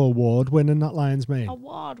also award-winning, that lion's mane.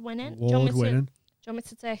 Award-winning. Award-winning. Do you want me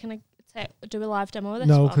to do a live demo of this?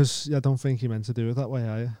 No, because I don't think you're meant to do it that way,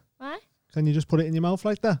 are you? Why? Can you just put it in your mouth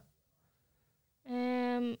like that?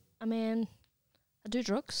 I mean, I do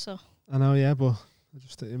drugs, so. I know, yeah, but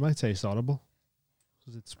it might taste horrible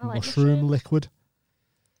because it's like mushroom liquid.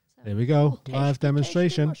 So there we go, live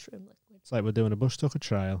demonstration. It's like we're doing a bush tucker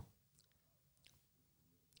trial.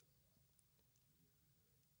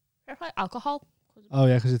 Like alcohol. Oh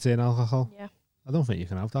yeah, because it's in alcohol. Yeah. I don't think you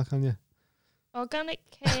can have that, can you? Organic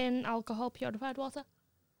in alcohol, purified water.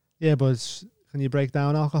 Yeah, but can you break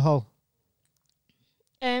down alcohol?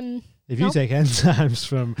 If you no. take enzymes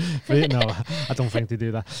from no, I don't think they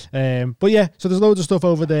do that. But yeah, so there's loads of stuff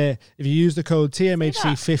over there. If you use the code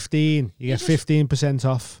TMHC15, you get 15%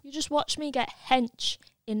 off. You just watch me get hench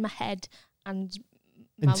in my head and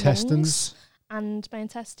my intestines. Lungs and my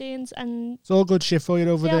intestines, and it's all good shit for you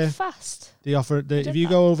over there. Fast. They offer if you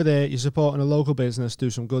go over there, you're supporting a local business, do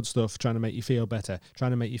some good stuff, trying to make you feel better,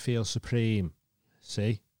 trying to make you feel supreme.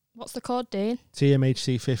 See? What's the code, Dean?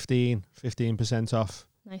 TMHC15, 15% off.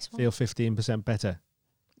 Nice one. Feel 15% better.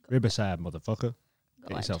 Riverside, motherfucker.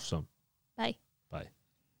 Get yourself some. Bye. Bye.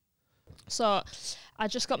 So, I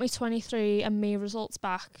just got my 23andMe results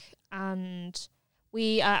back, and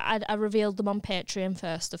I revealed them on Patreon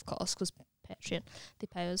first, of course, because Patreon, they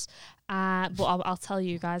pay us. But I'll tell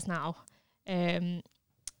you guys now.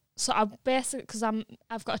 So I basically, because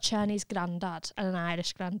I've got a Chinese granddad and an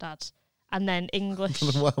Irish granddad, and then English. I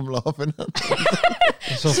don't know why I'm laughing at.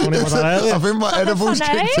 It's so funny what I I think my edibles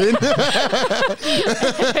kicked in.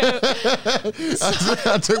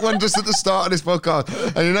 I took one just at the start of this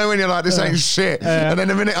podcast, and you know when you're like, this ain't shit, and then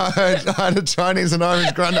the minute I heard I had a Chinese and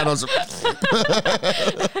Irish granddad, I was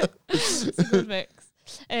like, it's a good mix.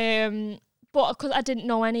 But because I didn't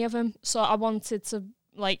know any of them, so I wanted to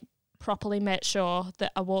properly make sure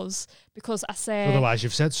that I was, because I say... Otherwise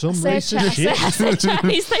you've said some racist shit. I say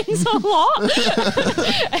Chinese things a lot.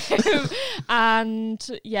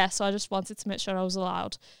 And yeah, so I just wanted to make sure I was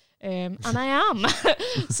allowed. And I am.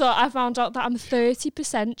 So I found out that I'm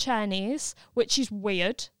 30% Chinese, which is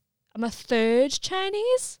weird. I'm a third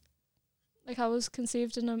Chinese. Like I was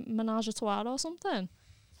conceived in a menage a trois or something.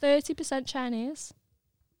 30% Chinese.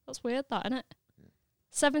 That's weird, that, isn't it?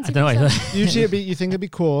 70%. Usually you think it'd be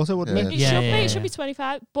quarter, wouldn't it? It should be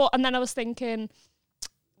 25. But and then I was thinking,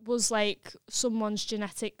 was like someone's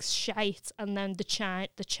genetics shite, and then the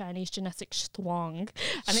Chinese genetics strong,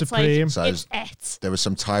 and Supreme. it's like So it's there was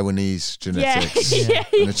some Taiwanese genetics yeah.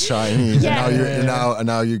 and the Chinese, Yeah. and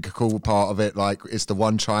now you call part of it like it's the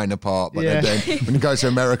one China part, but then when you go to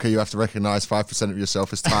America, you have to recognize 5% of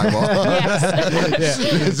yourself as Taiwan.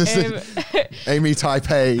 Amy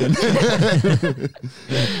Taipei.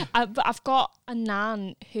 But I've got a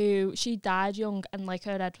nan who she died young, and like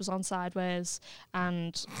her head was on sideways,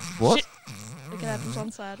 and What? her head was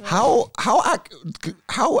on sideways.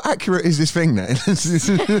 How accurate is this thing then?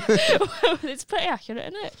 It's pretty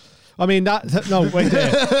accurate, isn't it? I mean, no, wait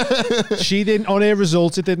there. She didn't, on her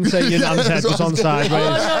results, it didn't say your nan's head was on sideways. Oh,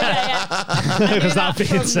 no, yeah. Because that'd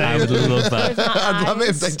be insane. I would love that. I'd love it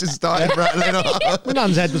if they just started rattling off. My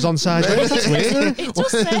nan's head was on sideways. That's weird. It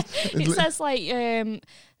does say, it says like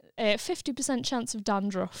 50% chance of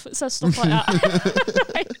dandruff. It says stuff like that.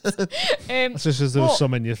 Right. That's just as there was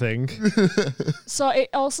some in your thing. So it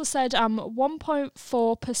also said I'm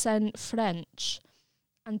 1.4% French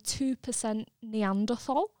and 2%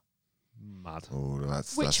 Neanderthal. Mad. Oh,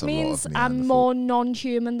 Which a means lot of I'm Neanderthal. more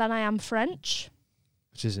non-human than I am French.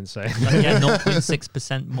 Which is insane. Yeah,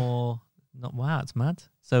 0.6% more. Wow, it's mad.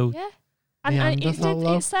 So Yeah. And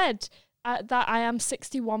Neanderthal, it said that I am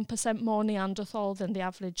 61% more Neanderthal than the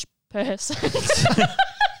average person.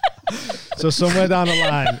 So somewhere down the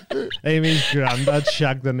line, Amy's granddad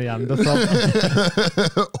shagged the Neanderthal.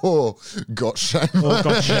 Or got shagged. Or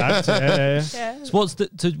got shagged. Yeah. So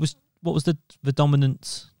what was the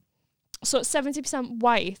dominant? So it's 70%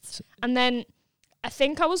 white, and then I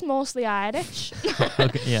think I was mostly Irish.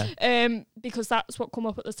 Okay, yeah. Because that's what come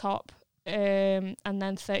up at the top, and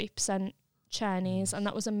then 30% Chinese, and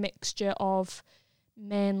that was a mixture of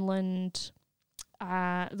mainland,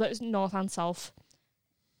 north and south.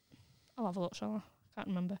 I'll have a look, shall I? Can't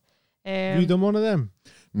remember. Have you done one of them?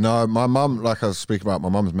 No, my mum, like I was speaking about, my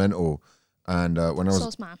mum's mental. And when I was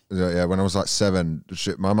So's mine. when I was like 7,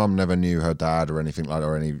 my mum never knew her dad or anything like that,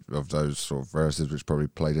 or any of those sort of relatives, which probably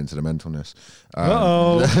played into the mentalness.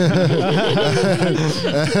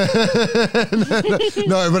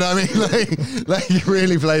 No, but I mean, like you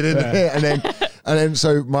really played into it, and then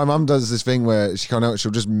so my mum does this thing where she'll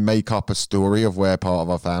just make up a story of where part of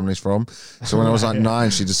our family's from. So when I was like 9,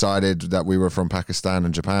 she decided that we were from Pakistan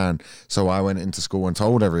and Japan. So I went into school and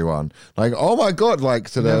told everyone, like, oh my god, like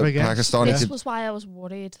to the Pakistani. This was why I was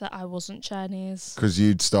worried that I wasn't Chinese. Because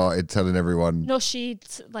you'd started telling everyone. No,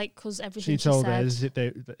 because everything She told said. us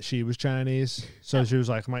that she was Chinese, so she was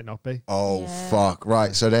like, I might not be. Oh, Yeah. fuck.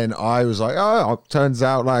 Right. So then I was like, oh, turns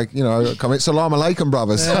out, like, you know, come it's Salam Alaikum,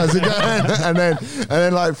 brothers. How's it going? and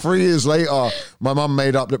then like 3 years later, my mum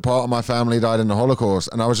made up that part of my family died in the Holocaust.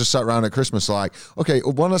 And I was just sat around at Christmas like, okay,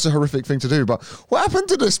 one, that's a horrific thing to do, but what happened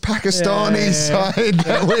to this Pakistani side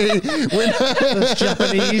that Those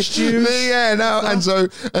Japanese Jews. Yeah, no.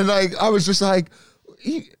 And like, I was just like,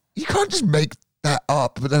 you can't just make that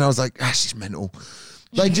up. But then I was like, she's mental.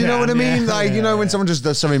 Like, do you know what I mean? Like, you know, when someone just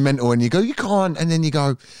does something mental and you go, you can't, and then you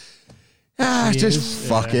go, just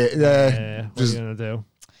fuck it. Yeah. What are you gonna do?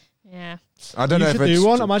 Yeah. I don't know if it's it's do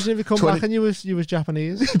one. Imagine if you come back and you was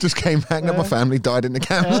Japanese. just came back and my family died in the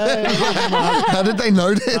camp. How did they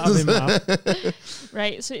know this?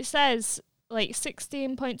 Right. So it says like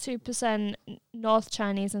 16.2% North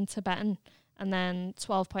Chinese and Tibetan, and then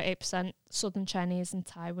 12.8% Southern Chinese and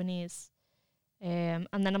Taiwanese. And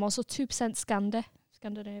then I'm also 2%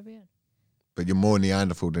 Scandinavian. But you're more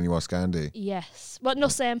Neanderthal than you are Scandi. Yes. Well, no,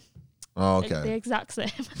 same. Oh, The okay. exact same.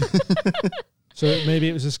 So maybe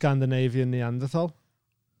it was a Scandinavian Neanderthal.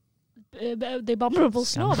 The abominable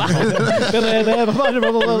snowman.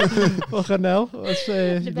 Fucking hell. That's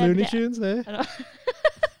Looney Tunes there.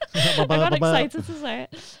 I got excited to say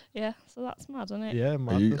it. Yeah, so that's mad, isn't it? Yeah, Are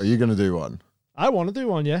mad. you going to do one? I want to do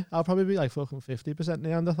one, yeah. I'll probably be like fucking 50%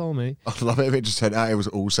 Neanderthal, me. I'd love it if it just turned out it was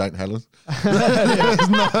all St. Helens.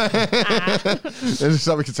 There's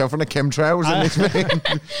something we can tell from the chemtrails and this thing.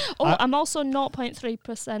 I'm also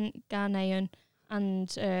 0.3% Ghanaian and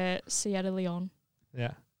Sierra Leone.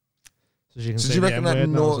 Yeah. So you can So say do you the reckon that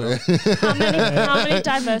M-word now as well. How many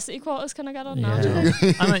diversity quotas can I get on now?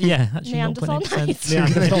 Yeah, actually, Neanderthal 0.8%. nights.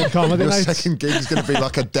 Neanderthal comedy Your nights. second gig is going to be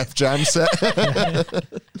like a Def Jam set.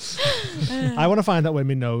 I want to find out where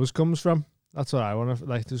my nose comes from. That's what I want to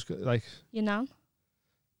like. Just like, You know? do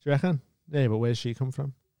you reckon? Yeah, but where's she come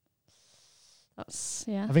from? That's,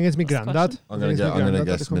 yeah. I think it's my That's the granddad. question. I'm going to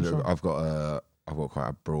guess. that it comes from. I've got quite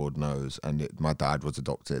a broad nose, and my dad was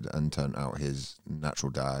adopted, and turned out his natural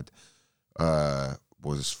dad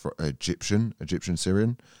was Egyptian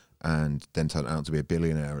Syrian, and then turned out to be a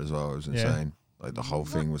billionaire as well. It was insane. Like the whole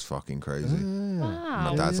thing was fucking crazy. Wow.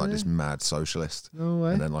 My dad's like this mad socialist. No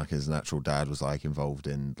way. And then like his natural dad was like involved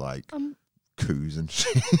in like coups and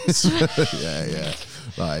shit. yeah.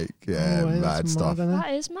 Like, mad stuff.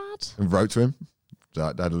 That is mad. And wrote to him. They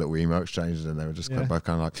had a little email exchange and they were just both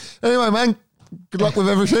kind of like, anyway, man, good luck with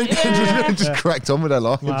everything. just cracked on with their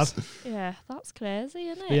lives. Mad. Yeah, that's crazy,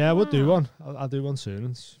 isn't it? Yeah, we'll do one. I'll do one soon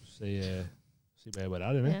and see where we're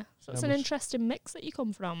at, innit? Yeah, so it's an interesting mix that you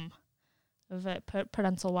come from, of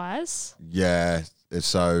parental wise. Yeah, it's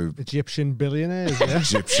so Egyptian billionaires. Yeah.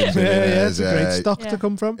 Egyptian billionaires. It's a great stock to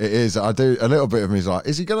come from. It is. I do. A little bit of me is like,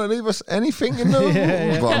 is he going to leave us anything in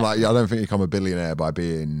there? But I'm like, I don't think you become a billionaire by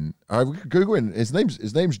being. Googling his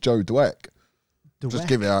name's Joe Dweck. Just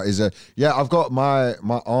give it out. I've got my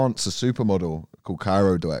aunt's a supermodel called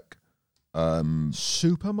Cairo Dweck.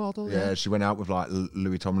 Supermodel. Yeah, she went out with like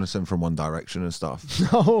Louis Tomlinson from One Direction and stuff.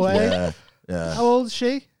 No way. Yeah. How old is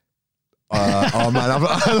she? Oh man, I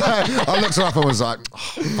looked her up and was like, oh,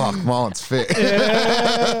 "Fuck, my aunt's fit."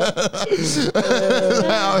 I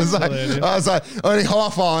was like, only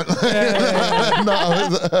half aunt.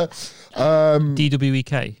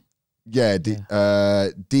 DWEK. Yeah,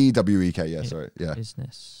 DWEK. Yeah, sorry. Yeah.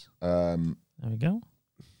 Business. There we go.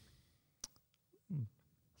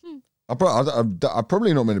 I'm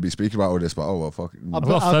probably not meant to be speaking about all this, but oh well, fuck it. I've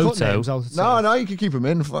got a photo. No, you can keep them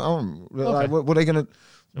in. Like, what are they gonna?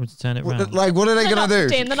 I'm to turn it around. Like, what are they gonna do?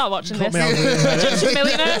 Dean, they're not watching this. Egyptian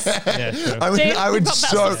millionaires. Yeah, sure. I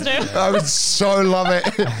would so love it.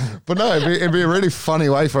 But no, it'd be a really funny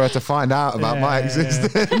way for her to find out about my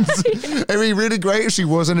existence. It'd be really great if she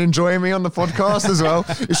wasn't enjoying me on the podcast as well.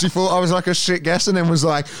 If she thought I was like a shit guest and then was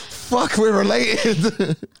like, "Fuck, we're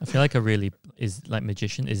related." I feel like is like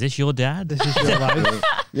magician. Is this your dad? This is your life.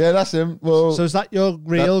 Yeah, that's him. Well, so is that your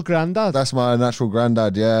real granddad? That's my natural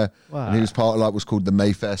granddad. Yeah, wow. And he was part of like what's called the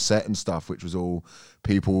Mayfair set and stuff, which was all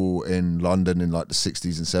people in London in like the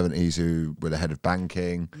 60s and 70s who were the head of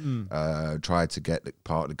banking, tried to get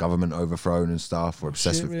part of the government overthrown and stuff, were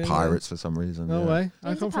obsessed with pirates for some reason. No way.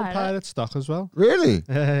 I come from pirate stock as well. Really?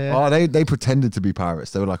 Yeah. Oh, they pretended to be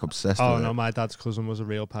pirates. They were like obsessed with it. Oh no, my dad's cousin was a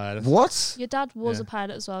real pirate. What? Your dad was a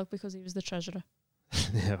pirate as well because he was the treasurer.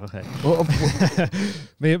 Yeah, okay.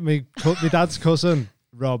 my dad's cousin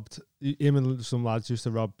robbed him, and some lads used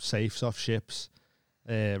to rob safes off ships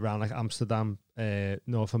around like Amsterdam,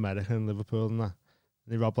 North America and Liverpool and that.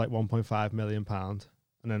 They robbed like £1.5 million and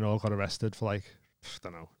then all got arrested for like, I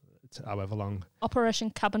don't know, however long.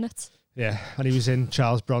 Operation Cabinet. Yeah, and he was in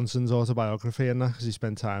Charles Bronson's autobiography and that because he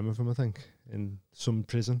spent time with him, I think, in some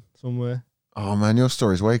prison somewhere. Oh man, your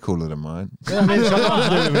story's way cooler than mine. Yeah, I mean,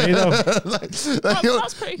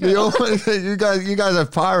 That's pretty cool. You guys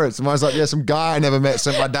have pirates. And mine's like, yeah, some guy I never met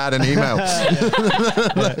sent my dad an email.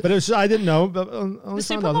 But it was, I didn't know. But I only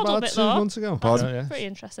found out about it 2 months ago. Pardon? Pretty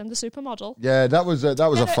interesting. The supermodel. Yeah, that was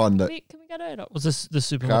a fun day. Can we get her up? Was this the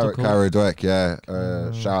supermodel? Cairo Dweck, yeah.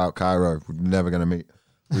 Shout out Cairo. We're never gonna meet.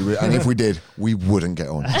 And if we did, we wouldn't get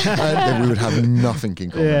on. We would have nothing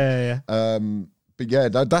in common. Yeah. But yeah,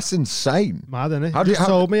 that's insane. Mad, isn't it? He just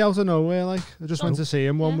told me out of nowhere. Like, I just went to see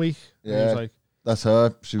him one week. Yeah, he was like, that's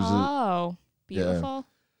her. She was. Beautiful.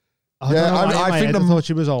 I think I thought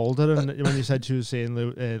she was older, and when you said she was seeing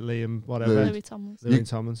Liam, whatever, Louis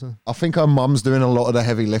Tomlinson. I think her mum's doing a lot of the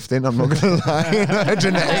heavy lifting. I'm not going to lie.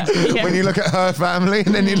 Genetics. When you look at her family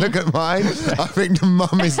and then you look at mine, I think the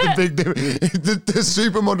mum is the big. The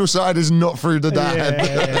supermodel side is not through the dad.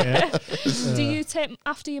 Yeah. Do you take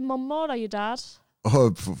after your mum more or your dad?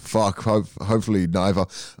 Oh fuck! Hopefully neither.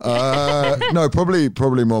 No, probably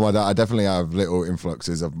more my dad. I definitely have little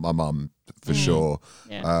influxes of my mum for sure.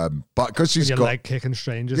 Yeah. But because she's got leg kicking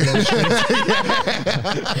strangers.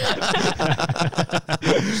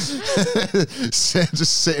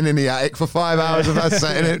 Just sitting in the attic for 5 hours of her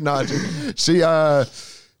setting it. No, she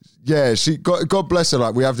God bless her.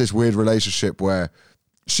 Like we have this weird relationship where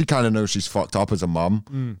she kind of knows she's fucked up as a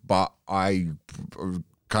mum, but I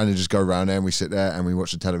kind of just go around there and we sit there and we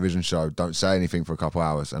watch the television show, don't say anything for a couple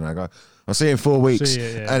hours, and I go, I'll see you in 4 weeks.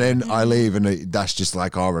 And then I leave, and that's just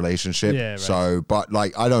like our relationship. Yeah, right. So, but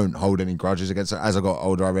like, I don't hold any grudges against her. As I got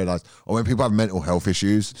older, I realized, when people have mental health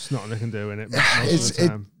issues, it's nothing they can do in it.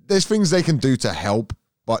 There's things they can do to help,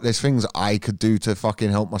 but there's things I could do to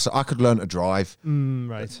fucking help myself. I could learn to drive.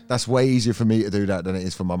 Right. That's way easier for me to do that than it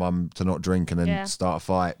is for my mum to not drink and then start a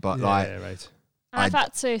fight. But right. I've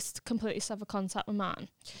had to completely sever contact with mine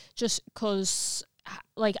just because,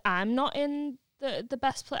 like, I'm not in the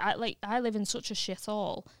best place. I live in such a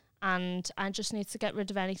shithole, and I just need to get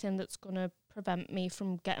rid of anything that's going to prevent me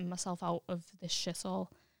from getting myself out of this shithole,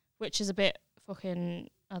 which is a bit fucking,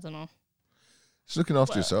 I don't know. Just looking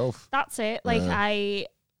after yourself. That's it. Like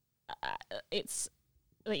it's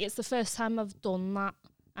the first time I've done that,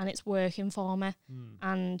 and it's working for me.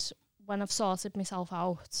 And when I've sorted myself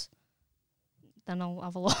out, then I'll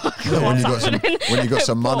have a look. When you got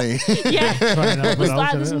some money. Yeah,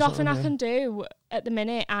 there's nothing I can do at the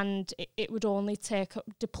minute, and it would only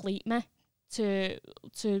deplete me to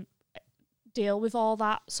deal with all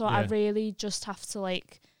that. So I really just have to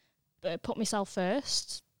like put myself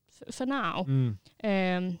first for now.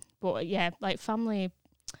 But yeah, like family's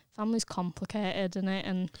complicated, isn't it?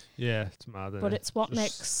 And yeah, it's mad. But it's what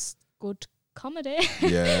makes good comedy.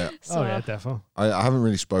 Yeah. So, oh yeah, definitely. I haven't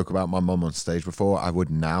really spoke about my mum on stage before. I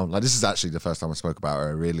would now. Like, this is actually the first time I spoke about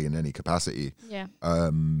her really in any capacity. Yeah.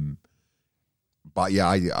 But yeah,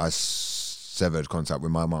 I severed contact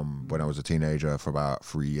with my mum when I was a teenager for about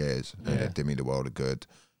 3 years, and it did me the world of good.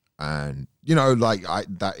 And you know, like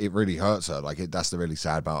it really hurts her. Like that's the really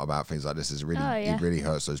sad part about things like this is really it really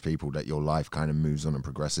hurts those people that your life kind of moves on and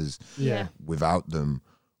progresses without them.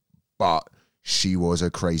 But she was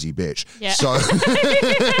a crazy bitch. Yeah. So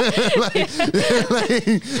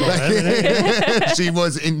she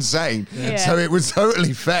was insane. Yeah. So it was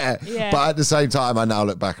totally fair. Yeah. But at the same time, I now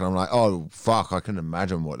look back and I'm like, oh fuck, I can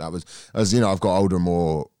imagine what that was. As you know, I've got older,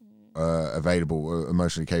 more available,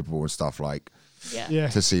 emotionally capable and stuff like. Yeah.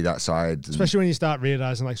 To see that side, especially when you start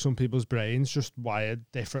realizing like some people's brains just wired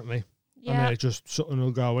differently, and then it just something will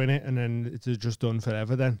go in it, and then it's just done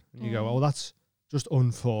forever. Then and you go, oh, that's just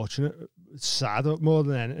unfortunate. It's sad more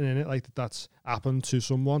than anything in it, like that's happened to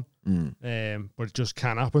someone. But it just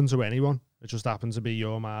can happen to anyone. It just happens to be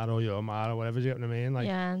your man or whatever. Do you get what I mean? Like,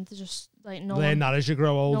 yeah, and just like learn that as you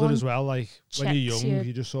grow older as well. Like when you're young,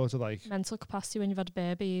 you just sort of like mental capacity when you've had a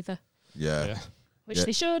baby either. Yeah. Which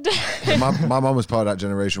they should. my mum was part of that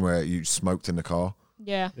generation where you smoked in the car.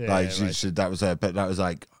 Yeah. Like she said that was but that was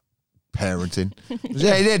like parenting.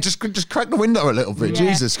 Just crack the window a little bit. Yeah.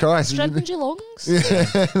 Jesus Christ. Strengthened your lungs.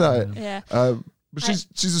 But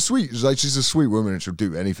she's a sweet woman and she'll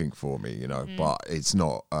do anything for me, you know. But it's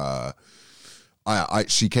not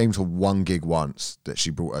she came to one gig once that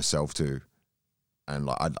she brought herself to, and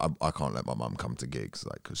like I can't let my mum come to gigs,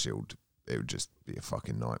 like, because it would just be a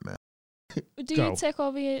fucking nightmare. Do you take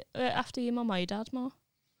over after your mum or your dad more?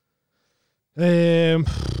 I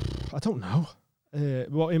don't know.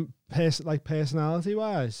 What in personality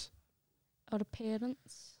wise? Or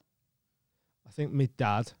appearance? I think my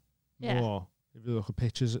dad more. If you look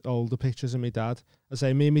at older pictures of my dad, I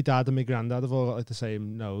say me and my dad and my granddad have all got like the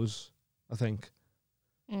same nose. I think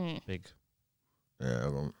big.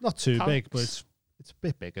 Yeah, not too big, but it's a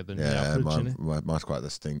bit bigger than the average. Mine's quite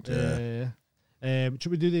distinct. Yeah. Should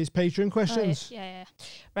we do these Patreon questions? Yeah.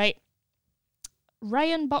 Right.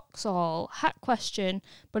 Ryan Boxall, hat question,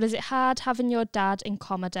 but is it hard having your dad in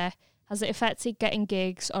comedy? Has it affected getting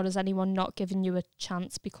gigs, or has anyone not given you a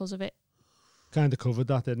chance because of it? Kind of covered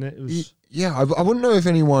that, didn't it? It was I wouldn't know if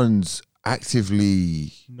anyone's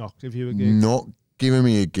actively not give you a gig, not giving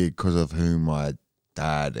me a gig because of who my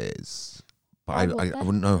dad is. But I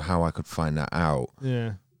wouldn't know how I could find that out.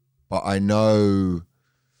 Yeah. But I know...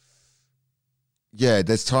 Yeah,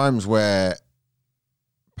 there's times where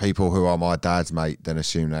people who are my dad's mate then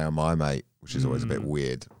assume they are my mate, which is always a bit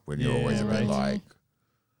weird when you're always a bit like,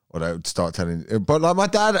 or they would start telling. But like my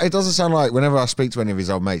dad, it doesn't sound like whenever I speak to any of his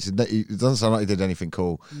old mates, it doesn't sound like he did anything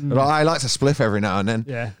cool. Like, I like to spliff every now and then.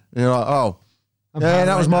 Yeah, and you're like, oh.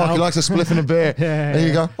 That was Mark. He likes a spliff and a beer. And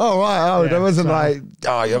you go, oh, right. There wasn't like,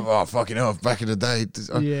 fucking hell, back in the day.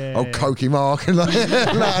 Cokey Mark. And no.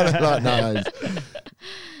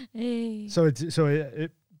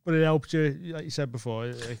 But it helped you, like you said before.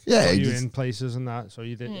 You in places and that, so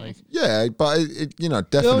you did but it definitely.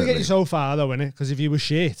 It don't get you so far though, innit? Because if you were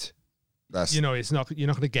shit, it's not. You're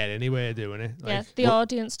not going to get anywhere doing it. The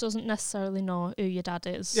audience doesn't necessarily know who your dad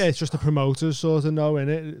is. Yeah, it's just the promoters sort of know,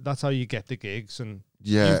 innit? That's how you get the gigs, and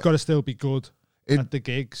you've got to still be good at the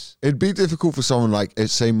gigs. It'd be difficult for someone like,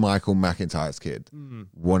 say, Michael McIntyre's kid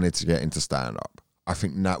wanted to get into stand up. I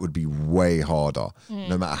think that would be way harder,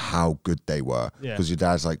 no matter how good they were, because your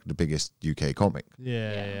dad's like the biggest UK comic.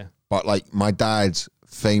 Yeah. But like my dad's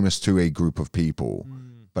famous to a group of people,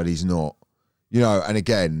 but he's not, And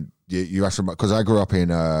again, you have to, because I grew up in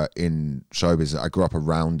showbiz. I grew up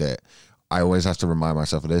around it. I always have to remind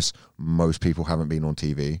myself of this. Most people haven't been on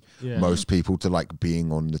TV. Yeah. Most people to like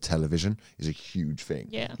being on the television is a huge thing.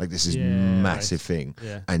 Yeah. Like this is massive thing.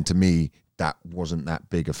 Yeah. And to me, that wasn't that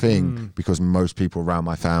big a thing because most people around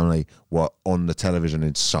my family were on the television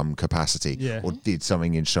in some capacity or did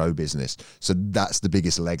something in show business. So that's the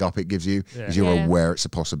biggest leg up it gives you, is you're aware it's a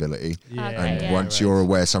possibility. And once you're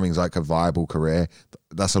aware something's like a viable career,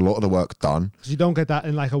 that's a lot of the work done. Because you don't get that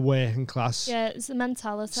in like a working class it's the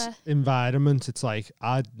mentality environment. It's like,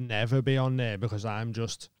 I'd never be on there because I'm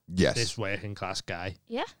just this working class guy.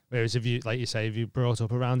 Yeah. Whereas if you, like you say, if you brought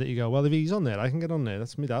up around it, you go, well, if he's on there, I can get on there.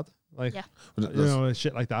 That's me dad. Like, you know,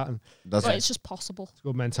 shit like that. And but it's just possible. It's a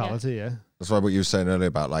good mentality, That's why what you were saying earlier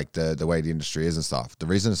about like the way the industry is and stuff. The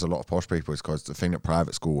reason it's a lot of posh people is because the thing that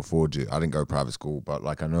private school affords you, I didn't go to private school, but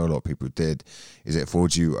like I know a lot of people who did, is it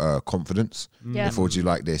affords you confidence. It affords you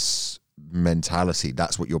like this mentality.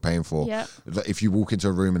 That's what you're paying for. If you walk into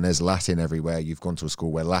a room and there's Latin everywhere, you've gone to a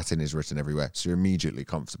school where Latin is written everywhere, so you're immediately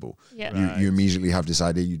comfortable. You immediately have this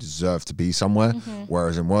idea you deserve to be somewhere.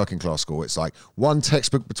 Whereas in working class school, it's like one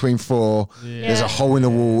textbook between four, there's a hole in the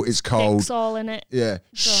wall, it's cold, it's all in it,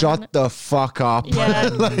 shut the fuck up. And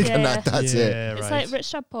that's it. It's like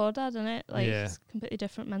rich dad poor dad, isn't it? Like it's a completely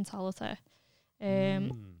different mentality.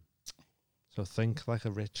 So think like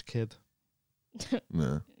a rich kid.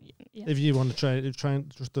 If you want to try and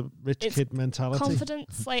just a rich kid mentality,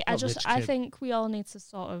 confidence. Like I think we all need to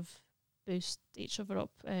sort of boost each other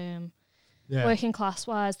up. Working class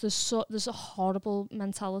wise, there's a horrible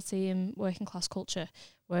mentality in working class culture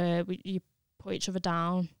where you put each other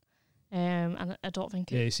down. And I don't think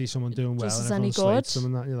you see someone doing well and any good.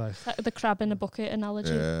 Someone that you like the crab in a bucket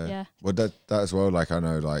analogy. Well, that as well. Like I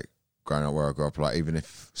know, like growing up where I grew up, like even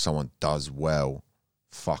if someone does well,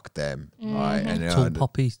 fuck them. Right? And tall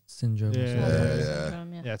poppy syndrome.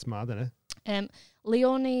 It's mad, isn't it?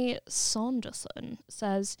 Leonie Saunderson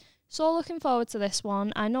says, so looking forward to this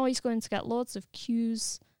one. I know he's going to get loads of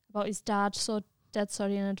cues about his dad, so dead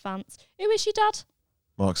sorry in advance. Who is your dad?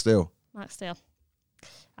 Mark Steele.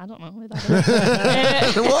 I don't know who that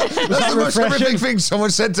is. What? That's the most horrific thing someone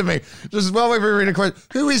said to me. Just while we were reading a question,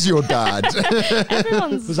 who is your dad?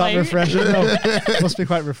 Was that refreshing? No, must be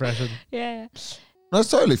quite refreshing. Yeah. That's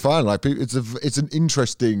totally fine. Like it's an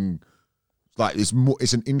interesting, like it's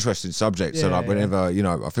an interesting subject. So like whenever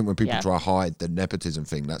I think when people try to hide the nepotism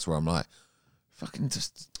thing, that's where I'm like, fucking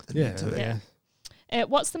just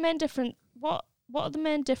what's the main difference? What are the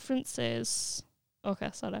main differences? Okay,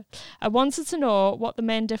 sorry. I wanted to know what the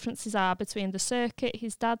main differences are between the circuit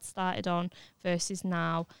his dad started on versus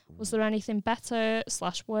now. Was there anything better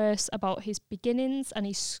 / worse about his beginnings and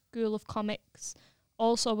his school of comics?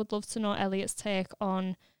 Also, would love to know Elliot's take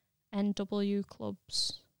on NW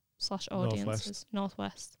clubs / audiences,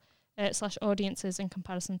 Northwest / audiences in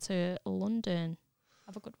comparison to London.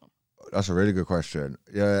 Have a good one. That's a really good question.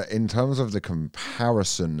 Yeah, in terms of the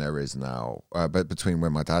comparison there is now, but between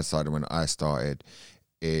when my dad started and when I started,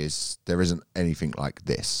 is there isn't anything like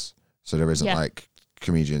this. So there isn't like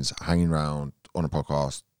comedians hanging around on a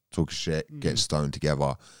podcast, talking shit, getting stoned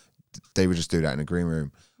together. They would just do that in a green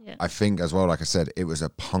room. Yeah. I think as well, like I said, it was a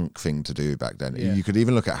punk thing to do back then. Yeah. You could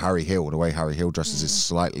even look at Harry Hill. The way Harry Hill dresses is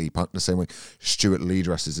slightly punk, the same way Stuart Lee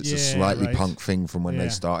dresses. It's a slightly punk thing from when they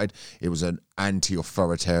started. It was an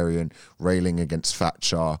anti-authoritarian, railing against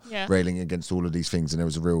Thatcher, railing against all of these things. And there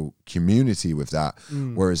was a real community with that.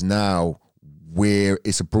 Whereas now,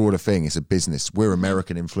 it's a broader thing. It's a business. We're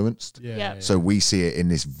American influenced. So we see it in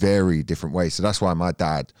this very different way. So that's why my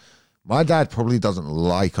dad probably doesn't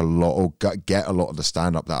like a lot or get a lot of the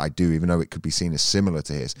stand-up that I do, even though it could be seen as similar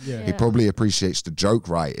to his. He probably appreciates the joke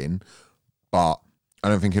writing, but I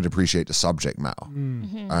don't think he'd appreciate the subject matter.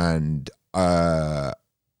 And kind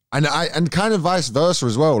of vice versa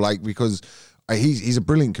as well, like, because he's a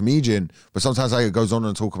brilliant comedian, but sometimes like, it goes on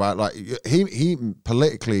and talk about, like, he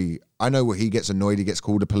politically, I know where he gets annoyed, he gets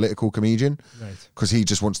called a political comedian because he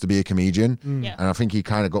just wants to be a comedian. And I think he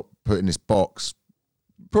kind of got put in this box,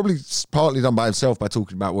 probably partly done by himself by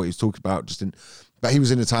talking about what he was talking about. But he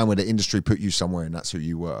was in a time where the industry put you somewhere and that's who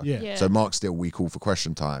you were. So Mark Steele, we call for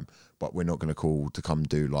question time, but we're not going to call to come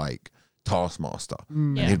do like Taskmaster.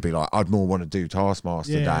 And he'd be like, I'd more want to do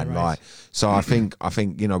Taskmaster than like. So I think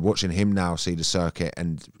watching him now see the circuit,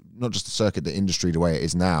 and not just the circuit, the industry the way it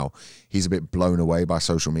is now, he's a bit blown away by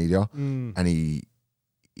social media, and he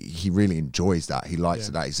really enjoys that. He likes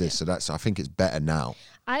that exists. So I think it's better now.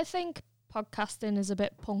 I think podcasting is a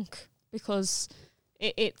bit punk because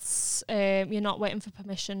it's you're not waiting for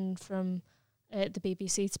permission from the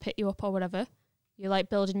BBC to pick you up or whatever. You're like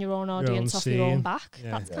building your own audience off your own back.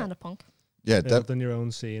 That's kind of punk. Yeah, building your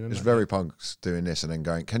own scene. It's very punks doing this and then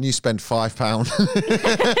going, can you spend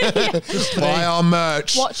 £5? Buy our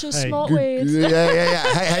merch. Watch us smoke weed. Yeah.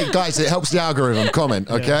 Hey, guys, it helps the algorum. Comment,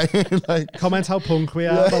 okay? Comment how punk we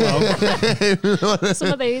are below.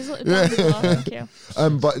 Some of these. Thank you.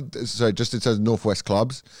 But so just in terms of Northwest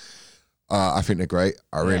clubs, I think they're great.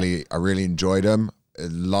 I really enjoyed them.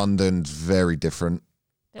 London's very different.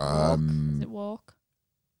 Does it walk?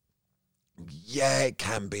 Yeah, it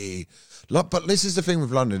can be. But this is the thing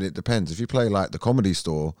with London, it depends. If you play like the Comedy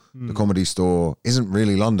Store, the Comedy Store isn't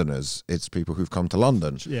really Londoners. It's people who've come to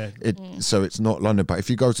London. Yeah. So it's not London. But if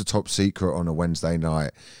you go to Top Secret on a Wednesday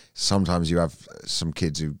night, sometimes you have some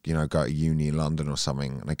kids who, go to uni in London or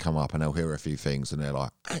something, and they come up and they'll hear a few things and they're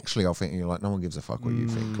like, actually, I think, you're like, no one gives a fuck what you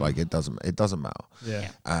think. Like, it doesn't matter. Yeah.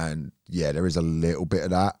 And yeah, there is a little bit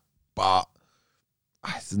of that, but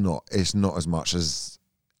it's not as much as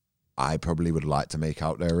I probably would like to make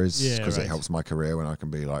out there is, because it helps my career when I can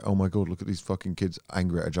be like, oh my God, look at these fucking kids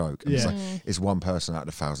angry at a joke. And it's like, it's one person out of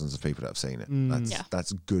the thousands of people that have seen it.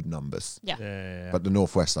 That's good numbers. Yeah. But the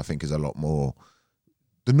Northwest, I think, is a lot more.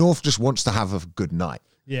 The North just wants to have a good night.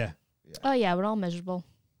 Yeah. Oh yeah, we're all miserable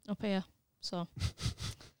up here. So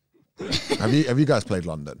Have you guys played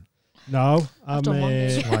London? No, I've done one.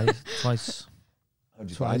 Twice. How did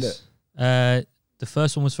you find it? The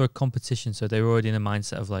first one was for a competition, so they were already in a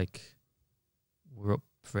mindset of like, we're up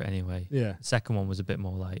for it anyway. Yeah. The second one was a bit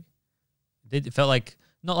more like, it felt like,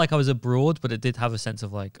 not like I was abroad, but it did have a sense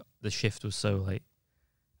of like, the shift was so like,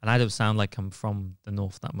 and I don't sound like I'm from the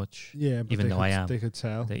North that much. Yeah, but even though I am. They could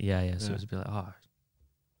tell. So it was a bit like,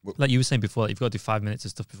 like you were saying before, like you've got to do 5 minutes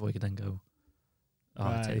of stuff before you can then go,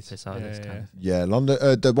 take the piss out of this kind of. Yeah, London.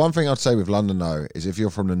 The one thing I'd say with London though is if you're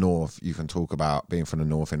from the North, you can talk about being from the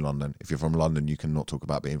North in London. If you're from London, you cannot talk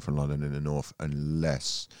about being from London in the North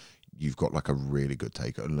unless you've got like a really good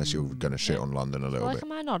take, unless you're going to shit on London a little bit. Like a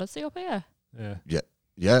minority up here. Yeah.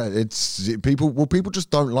 It's people. Well, people just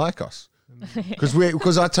don't like us.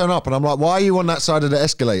 Because I turn up and I'm like, why are you on that side of the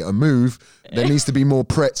escalator? Move. There needs to be more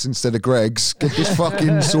Pretts instead of Greg's. Get this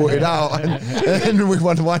fucking sorted out. And we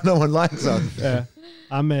wonder why no one likes us. Yeah.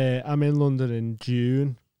 I'm in London in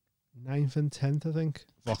June 9th and 10th, I think.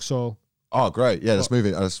 Vauxhall. Oh, great. Yeah, that's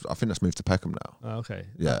moving. I think that's moved to Peckham now. Oh, okay.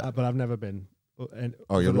 Yeah. But I've never been.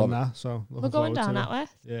 You'll love that. So we're going down that way.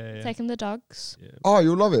 Yeah. Taking the dogs. Yeah. Oh,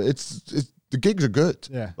 you'll love it. It's the gigs are good.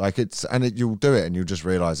 Yeah. Like you'll do it and you'll just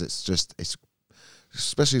realise it's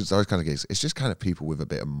especially those kind of gigs, it's just kind of people with a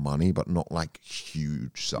bit of money, but not like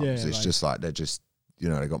huge sums. Yeah, it's just like they're just,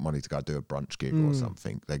 they got money to go do a brunch gig or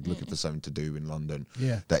something. They're looking for something to do in London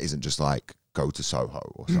that isn't just like go to Soho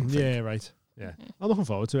or something. Yeah, right. Yeah. I'm looking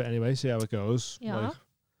forward to it anyway, see how it goes. Yeah. Like,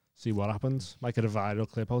 see what happens. Might get a viral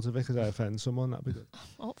clip out of it because I offend someone. That'd be good.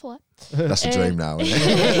 Hopefully. That's the dream now, isn't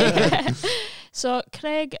it? So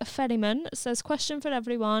Craig Ferryman says, question for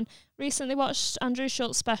everyone. Recently watched Andrew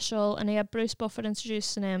Schult's special and he had Bruce Buffer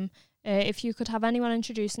introducing him. If you could have anyone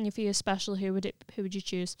introducing you for your special, who would you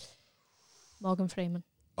choose? Morgan Freeman.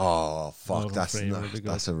 Oh fuck, Morgan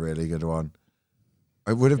that's a really good one.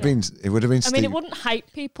 It would have been Steve. I mean, it wouldn't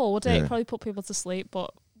hype people, would it? It'd probably put people to sleep,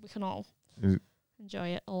 but we can all enjoy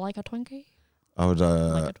it like a Twinkie. I would like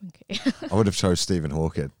a Twinkie. I would have chose Stephen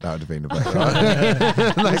Hawking. That would have been the beest.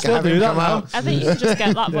 Like have him come out. I think you can just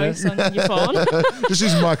get that voice on your phone. Just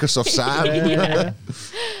use Microsoft Sam.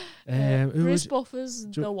 Bruce Buffer's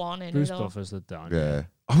the one in Bruce it. Buffer's the don. Yeah.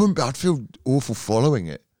 I'd feel awful following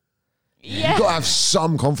it. Yeah. You've got to have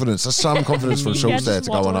some confidence. There's some confidence from Schultz there to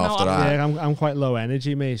go on after that. Yeah, I'm quite low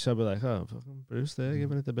energy, me, so I'll be like, oh, fucking Bruce there,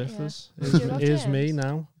 giving it the biffers. Here's me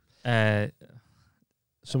now.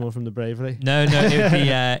 Someone from the Bravery. No, it would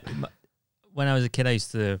be, when I was a kid,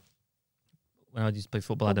 when I used to play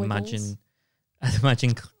football, I'd imagine,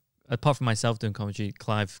 apart from myself doing commentary,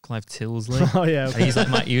 Clive Tilsley. Oh yeah, okay.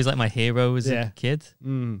 he was like my hero as a kid,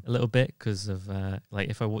 a little bit, because of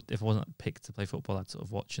like if I wasn't picked to play football, I'd sort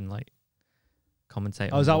of watch and like commentate.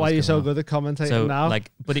 Oh, is that why you're so good at commentating now?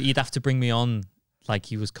 Like, but you'd have to bring me on like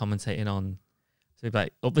he was commentating on. So he'd be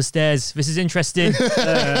like, up the stairs, this is interesting.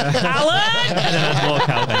 Alan! And then I'd walk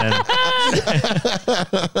out and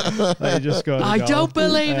then... just go I don't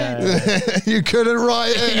believe it. You couldn't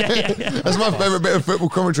write it. Yeah. That's my favourite bit of football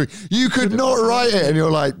commentary. You could not write it. And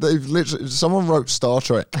you're like, someone wrote Star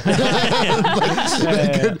Trek.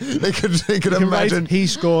 They could imagine. He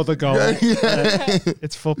scored the goal.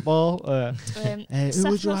 It's football. Seth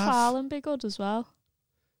MacFarlane be good as well.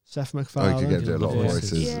 Seth MacFarlane. Oh, you could get a lot of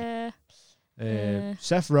voices. Yeah.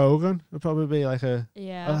 Seth Rogen would probably be like a...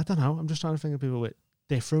 Yeah. I don't know. I'm just trying to think of people with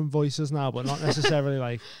different voices now, but not necessarily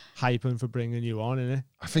like hyping for bringing you on, innit?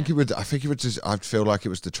 I think it would just. I'd feel like it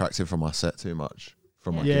was detracting from my set too much.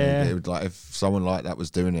 From my gig. It would, like, if someone like that was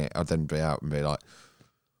doing it, I'd then be out and be like,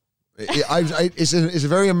 it's a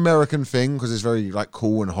very American thing because it's very like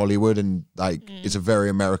cool and Hollywood and like it's a very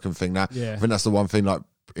American thing now. I think that's the one thing like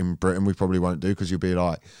in Britain we probably won't do because you'll be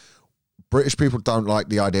like, British people don't like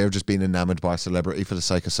the idea of just being enamored by a celebrity for the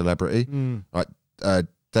sake of celebrity. Like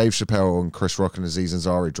Dave Chappelle and Chris Rock and Aziz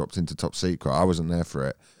Ansari dropped into Top Secret. I wasn't there for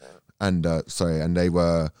it, and they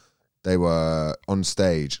were on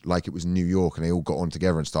stage like it was New York, and they all got on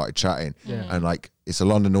together and started chatting. And like it's a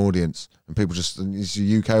London audience, and people it's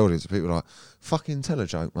a UK audience. And people are like, "Fucking tell a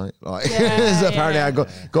joke, mate." Like apparently, I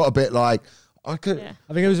got a bit like I could.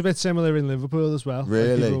 I think it was a bit similar in Liverpool as well.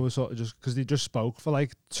 Really, like people were sort of just because they just spoke for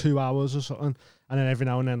like 2 hours or something, and then every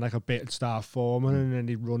now and then like a bit would start forming, and then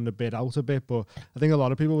they'd run the bit out a bit. But I think a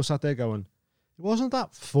lot of people were sat there going, "It wasn't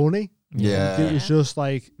that funny." It was just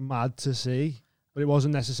like mad to see. But it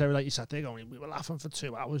wasn't necessarily like you sat there going, we were laughing for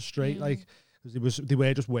 2 hours straight, like because they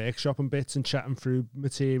were just workshopping bits and chatting through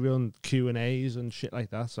material and Q&As and shit like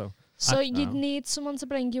that. So you'd need someone to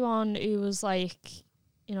bring you on who was like,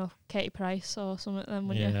 you know, Katie Price or something. Then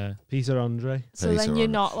wouldn't you? Peter Andre. So Peter then you're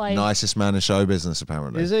not like nicest man in show business.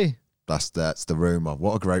 Apparently, is he? That's the rumor.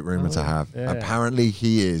 What a great rumor to have. Apparently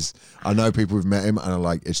he is. I know people who've met him and are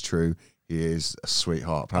like, it's true. He is a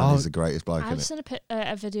sweetheart. Apparently he's the greatest bloke. I've seen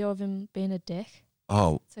a video of him being a dick.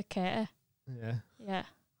 Oh. To Katie. Yeah. Yeah.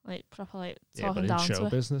 Like proper like but talking in down show to her.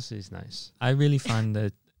 business, he's nice. I really find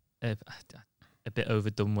a bit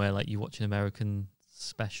overdone where like you watch an American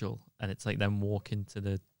special and it's like them walking to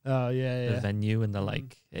the venue and they're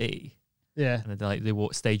like, hey. Yeah. And they're like they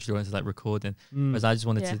walk stage door into like recording. Whereas I just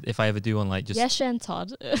wanted to, if I ever do one like just Shane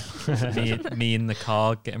Todd. me in the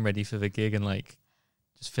car getting ready for the gig and like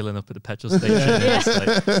just filling up at the petrol station and just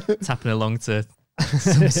like tapping along to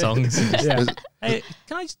some songs. Hey,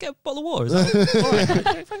 can I just get a bottle of water? Is that all right?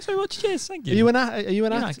 Okay, thanks very much. Cheers. Thank you. Are you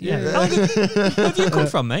an actor? Yeah. Where have you come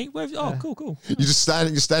from, mate? Cool. You're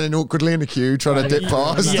standing awkwardly in the queue trying to dip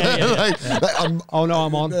past. I'm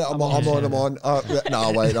on.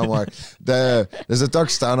 No, wait, don't worry. There's a Doug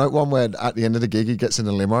Stanhope one where at the end of the gig he gets in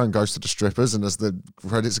a limo and goes to the strippers, and as the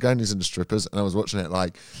credits again he's in the strippers, and I was watching it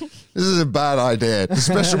like, this is a bad idea. The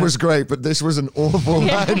special was great, but this was an awful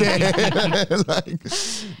idea.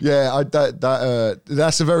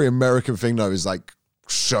 That's a very American thing though, is like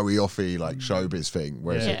showy offy like showbiz thing,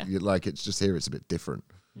 whereas it's just here it's a bit different.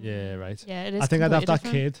 Yeah, right. Yeah, it is. I think I'd have that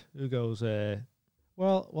different. kid who goes,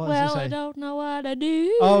 what does he say? I don't know what I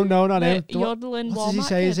do. Oh no, not him. Yodeling. What does he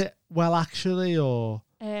say? Kid. Is it actually, or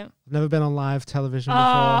I've never been on live television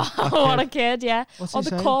before? What a kid, yeah. What's or he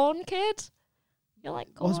the say? corn kid. You're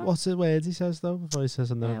like corn. What's the words he says though before he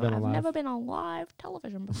says I've never been on live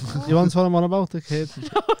television before. You want to tell him on about the kid?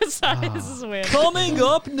 No, sorry, this is weird. Coming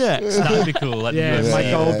up next. That'd be cool. Mike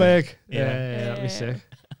Goldberg. Yeah, that'd be sick.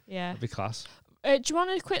 Yeah. That'd be class. Do you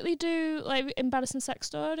want to quickly do like embarrassing sex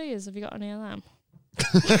stories? Have you got any of them?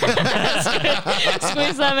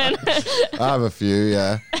 Squeeze them in. I have a few,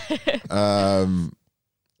 yeah.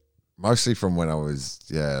 Mostly from when I was,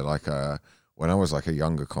 when I was like a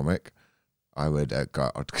younger comic. I would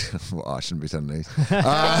go. Well, I shouldn't be telling these.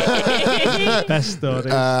 Best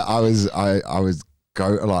story. I was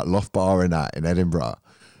go to like Loft Bar in Edinburgh,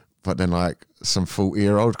 but then like some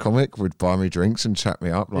 40-year-old comic would buy me drinks and chat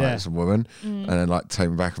me up like some woman, and then like take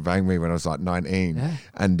me back and bang me when I was like 19,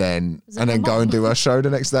 and then go and do her show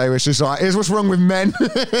the next day, where she's like, "Here's what's wrong with men.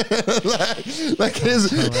 here's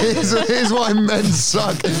why men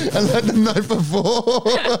suck," and let them know before.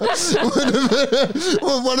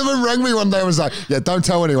 One of them rang me one day and was like, "Yeah, don't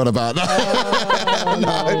tell anyone about that."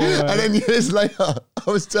 And then years later,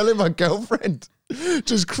 I was telling my girlfriend.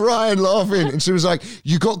 Just crying, laughing, and she was like,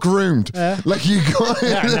 "You got groomed, like you got."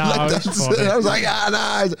 And I was like,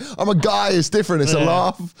 I'm a guy. It's different. It's a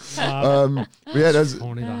laugh."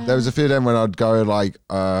 There was a few of them when I'd go like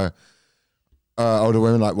older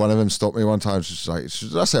women. Like one of them stopped me one time. She was like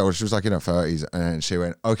in her 30s, and she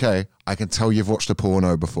went, "Okay, I can tell you've watched a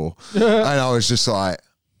porno before," and I was just like.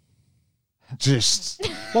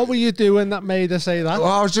 What were you doing that made her say that?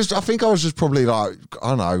 Well, I think I was just probably like, I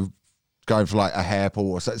don't know, going for like a hair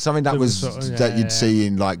pull or something that was that you'd see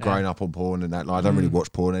in like growing up on porn and that. Like, I don't really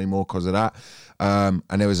watch porn anymore because of that. And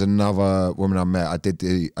there was another woman I met. I did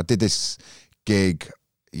this gig.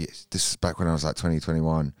 This is back when I was like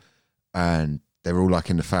 21, and they were all like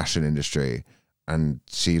in the fashion industry, and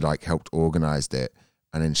she like helped organised it.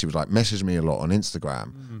 And then she was like message me a lot on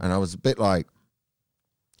Instagram, and I was a bit like,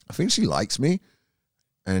 I think she likes me.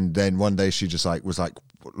 And then one day she just like was like,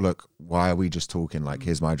 look, why are we just talking? Like,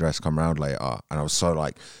 here's my address, come round later. And I was so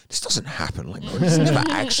like, this doesn't happen. Like, no, this never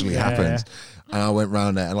actually happens. And I went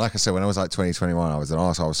round there, and like I said, when I was like 20, 21, I was an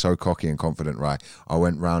arse. I was so cocky and confident, right? I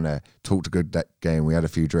went round there, talked a good game, we had a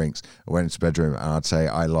few drinks, I went into the bedroom, and I'd say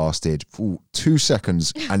I lasted 2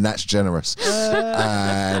 seconds, and that's generous.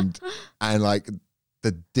 And like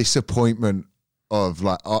the disappointment of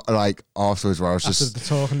like afterwards, where I was just the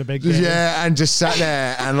talk and the big game. Yeah, and just sat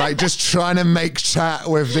there and like just trying to make chat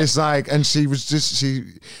with this like, and I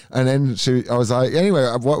was like, anyway,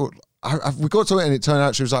 we got to it, and it turned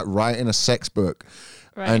out she was like writing a sex book.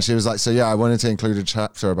 Right. And she was like, so yeah, I wanted to include a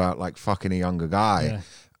chapter about like fucking a younger guy. Yeah.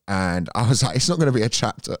 And I was like, it's not going to be a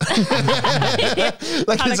chapter. Like,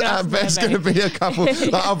 it's at best going to be a couple.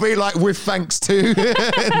 Like, I'll be like, with thanks to,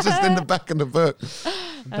 just in the back of the book.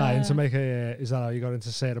 I'm dying to make a, is that how you got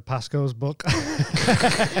into Sarah Pascoe's book? No,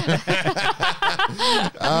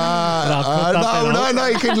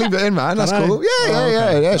 you can leave it in, man. That's cool.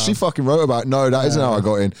 Yeah. She fucking wrote about it. No, that isn't how I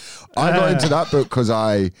got in. I got into that book because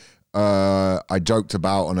I joked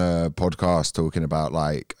about on a podcast talking about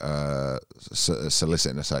like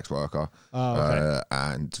soliciting a sex worker.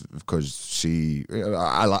 And because she,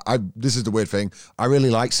 this is the weird thing. I really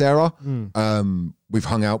like Sarah. We've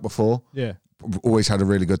hung out before. Yeah. Always had a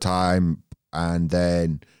really good time. And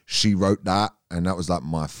then she wrote that, and that was like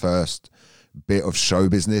my first bit of show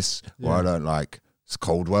business where I don't like, it's a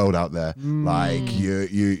cold world out there. Like you're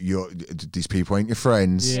these people ain't your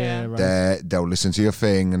friends. Yeah, right. They'll listen to your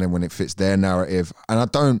thing, and then when it fits their narrative, and I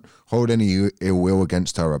don't hold any ill will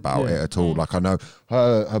against her about it at all. Like I know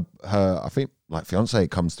her I think like fiance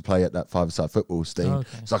comes to play at that five-a-side football thing. Okay.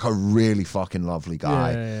 It's like a really fucking lovely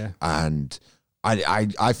guy, and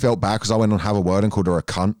I felt bad because I went on Have a Word and called her a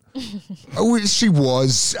cunt. She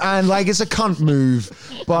was, and like it's a cunt move,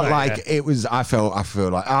 but it was. I feel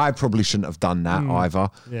like I probably shouldn't have done that either.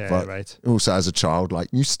 Yeah, but also as a child, like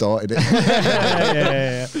you started it.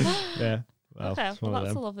 Yeah. Well, okay, well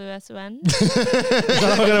that's a lovely way to end. Is that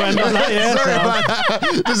how we're going to end on that? Yeah. Sorry about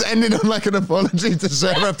that. Just ending on like an apology to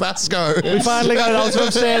Sarah Pascoe. We finally got it out to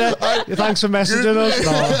him, Sarah. Thanks for messaging us.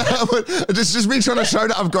 No. Just me trying to show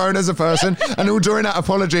that I've grown as a person, and all during that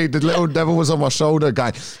apology, the little devil was on my shoulder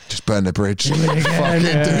going, just burn the bridge. Do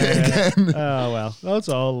it again. Oh, well. That's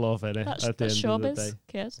all love, innit? That's at the end showbiz, of the day.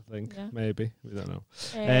 Kids. I think. Maybe. We don't know.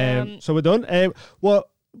 So we're done.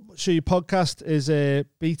 So your podcast is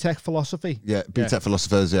B-Tech Philosophy? Yeah, B-Tech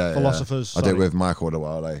Philosophers, Philosophers. I did it with Michael a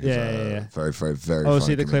while later. Yeah. Very, very, very I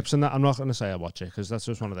see the clips and that. I'm not going to say I watch it because that's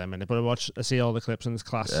just one of them, innit? But I see all the clips and it's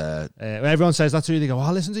class. Everyone says that to you. They go,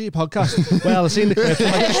 oh, listen to your podcast. Well, I've seen the clips.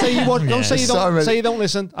 Like, just say you watch. Don't say you don't. Say you don't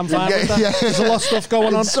listen. I'm fine with that. Yeah. There's a lot of stuff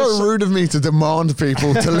going on. It's so rude of me to demand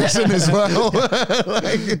people to listen as well.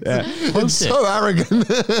 It's so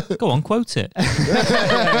arrogant. Go on, quote it.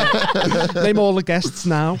 Name all the guests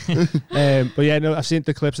now. But yeah, no, I've seen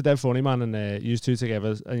the clips. Are dead funny, man, and you two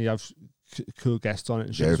together, and you have cool guests on it.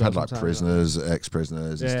 And shit we've had like prisoners,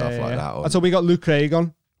 ex-prisoners, and stuff like that. And so we got Luke Craig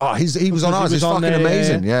on. Oh, he was on ours. He's fucking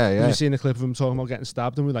amazing. Yeah. You've seen the clip of him talking about getting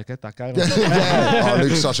stabbed, and we're like, get that guy on. Oh,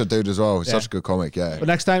 Luke's such a dude as well. He's such a good comic, But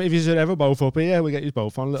next time, if you're ever both up here, we get you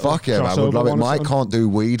both on. Fuck yeah, man. Would love it. Mike can't do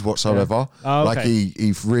weed whatsoever. Oh, okay. Like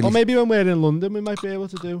he really... Or maybe when we're in London, we might be able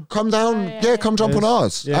to do... Come down. Come jump on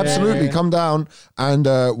ours. Absolutely. Come down, and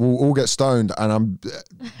we'll all get stoned. And I'm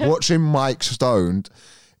watching Mike stoned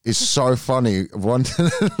is so funny. One,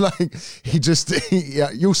 like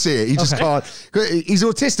you'll see it. He just can't. He's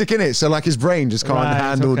autistic, innit? So like his brain just can't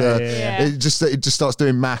handle It just starts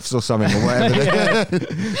doing maths or something or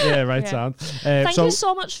whatever. Sound. Thank you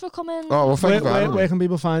so much for coming. Oh well, thank you. Where can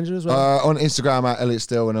people find you as well? On Instagram at Elliot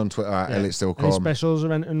Still, and on Twitter at Elliot Still.com. Any specials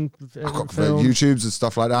or anything? YouTubes and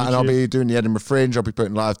stuff like that. And I'll be doing the Edinburgh Fringe. I'll be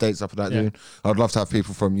putting live dates up at that. I'd love to have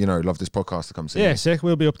people from love this podcast to come see. Yeah, sick.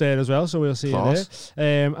 We'll be up there as well, so we'll see you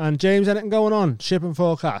there. And James, anything going on? Shipping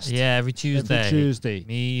forecast? Yeah, every Tuesday.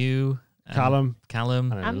 Me, you, Callum,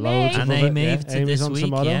 and Amy this week.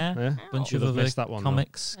 Tomorrow. Yeah. Bunch of other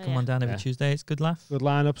comics. Come on down every Tuesday. It's good laugh. Good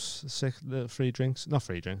lineups. Sick. Free drinks. Not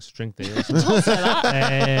free drinks. Drink deals. Don't say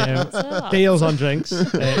that. Deals on drinks.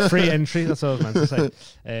 Free entry. That's all I was meant to say.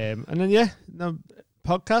 And then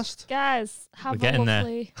podcast, guys. We're getting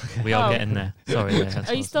lovely... there. We are getting there. Sorry.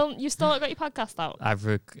 Are you still? You still got your podcast out? I've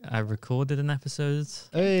recorded an episode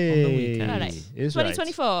on the weekend. Right.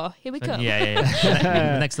 2024. Here we come.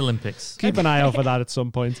 Yeah. Next Olympics. Keep an eye out for that at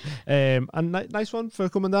some point. And nice one for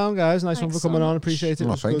coming down, guys. Thanks one for coming on. Appreciate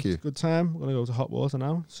it. Thank you. Good time. We're gonna go to hot water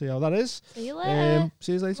now. See how that is. See you later.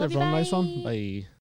 See you later, everyone. Nice one. Bye.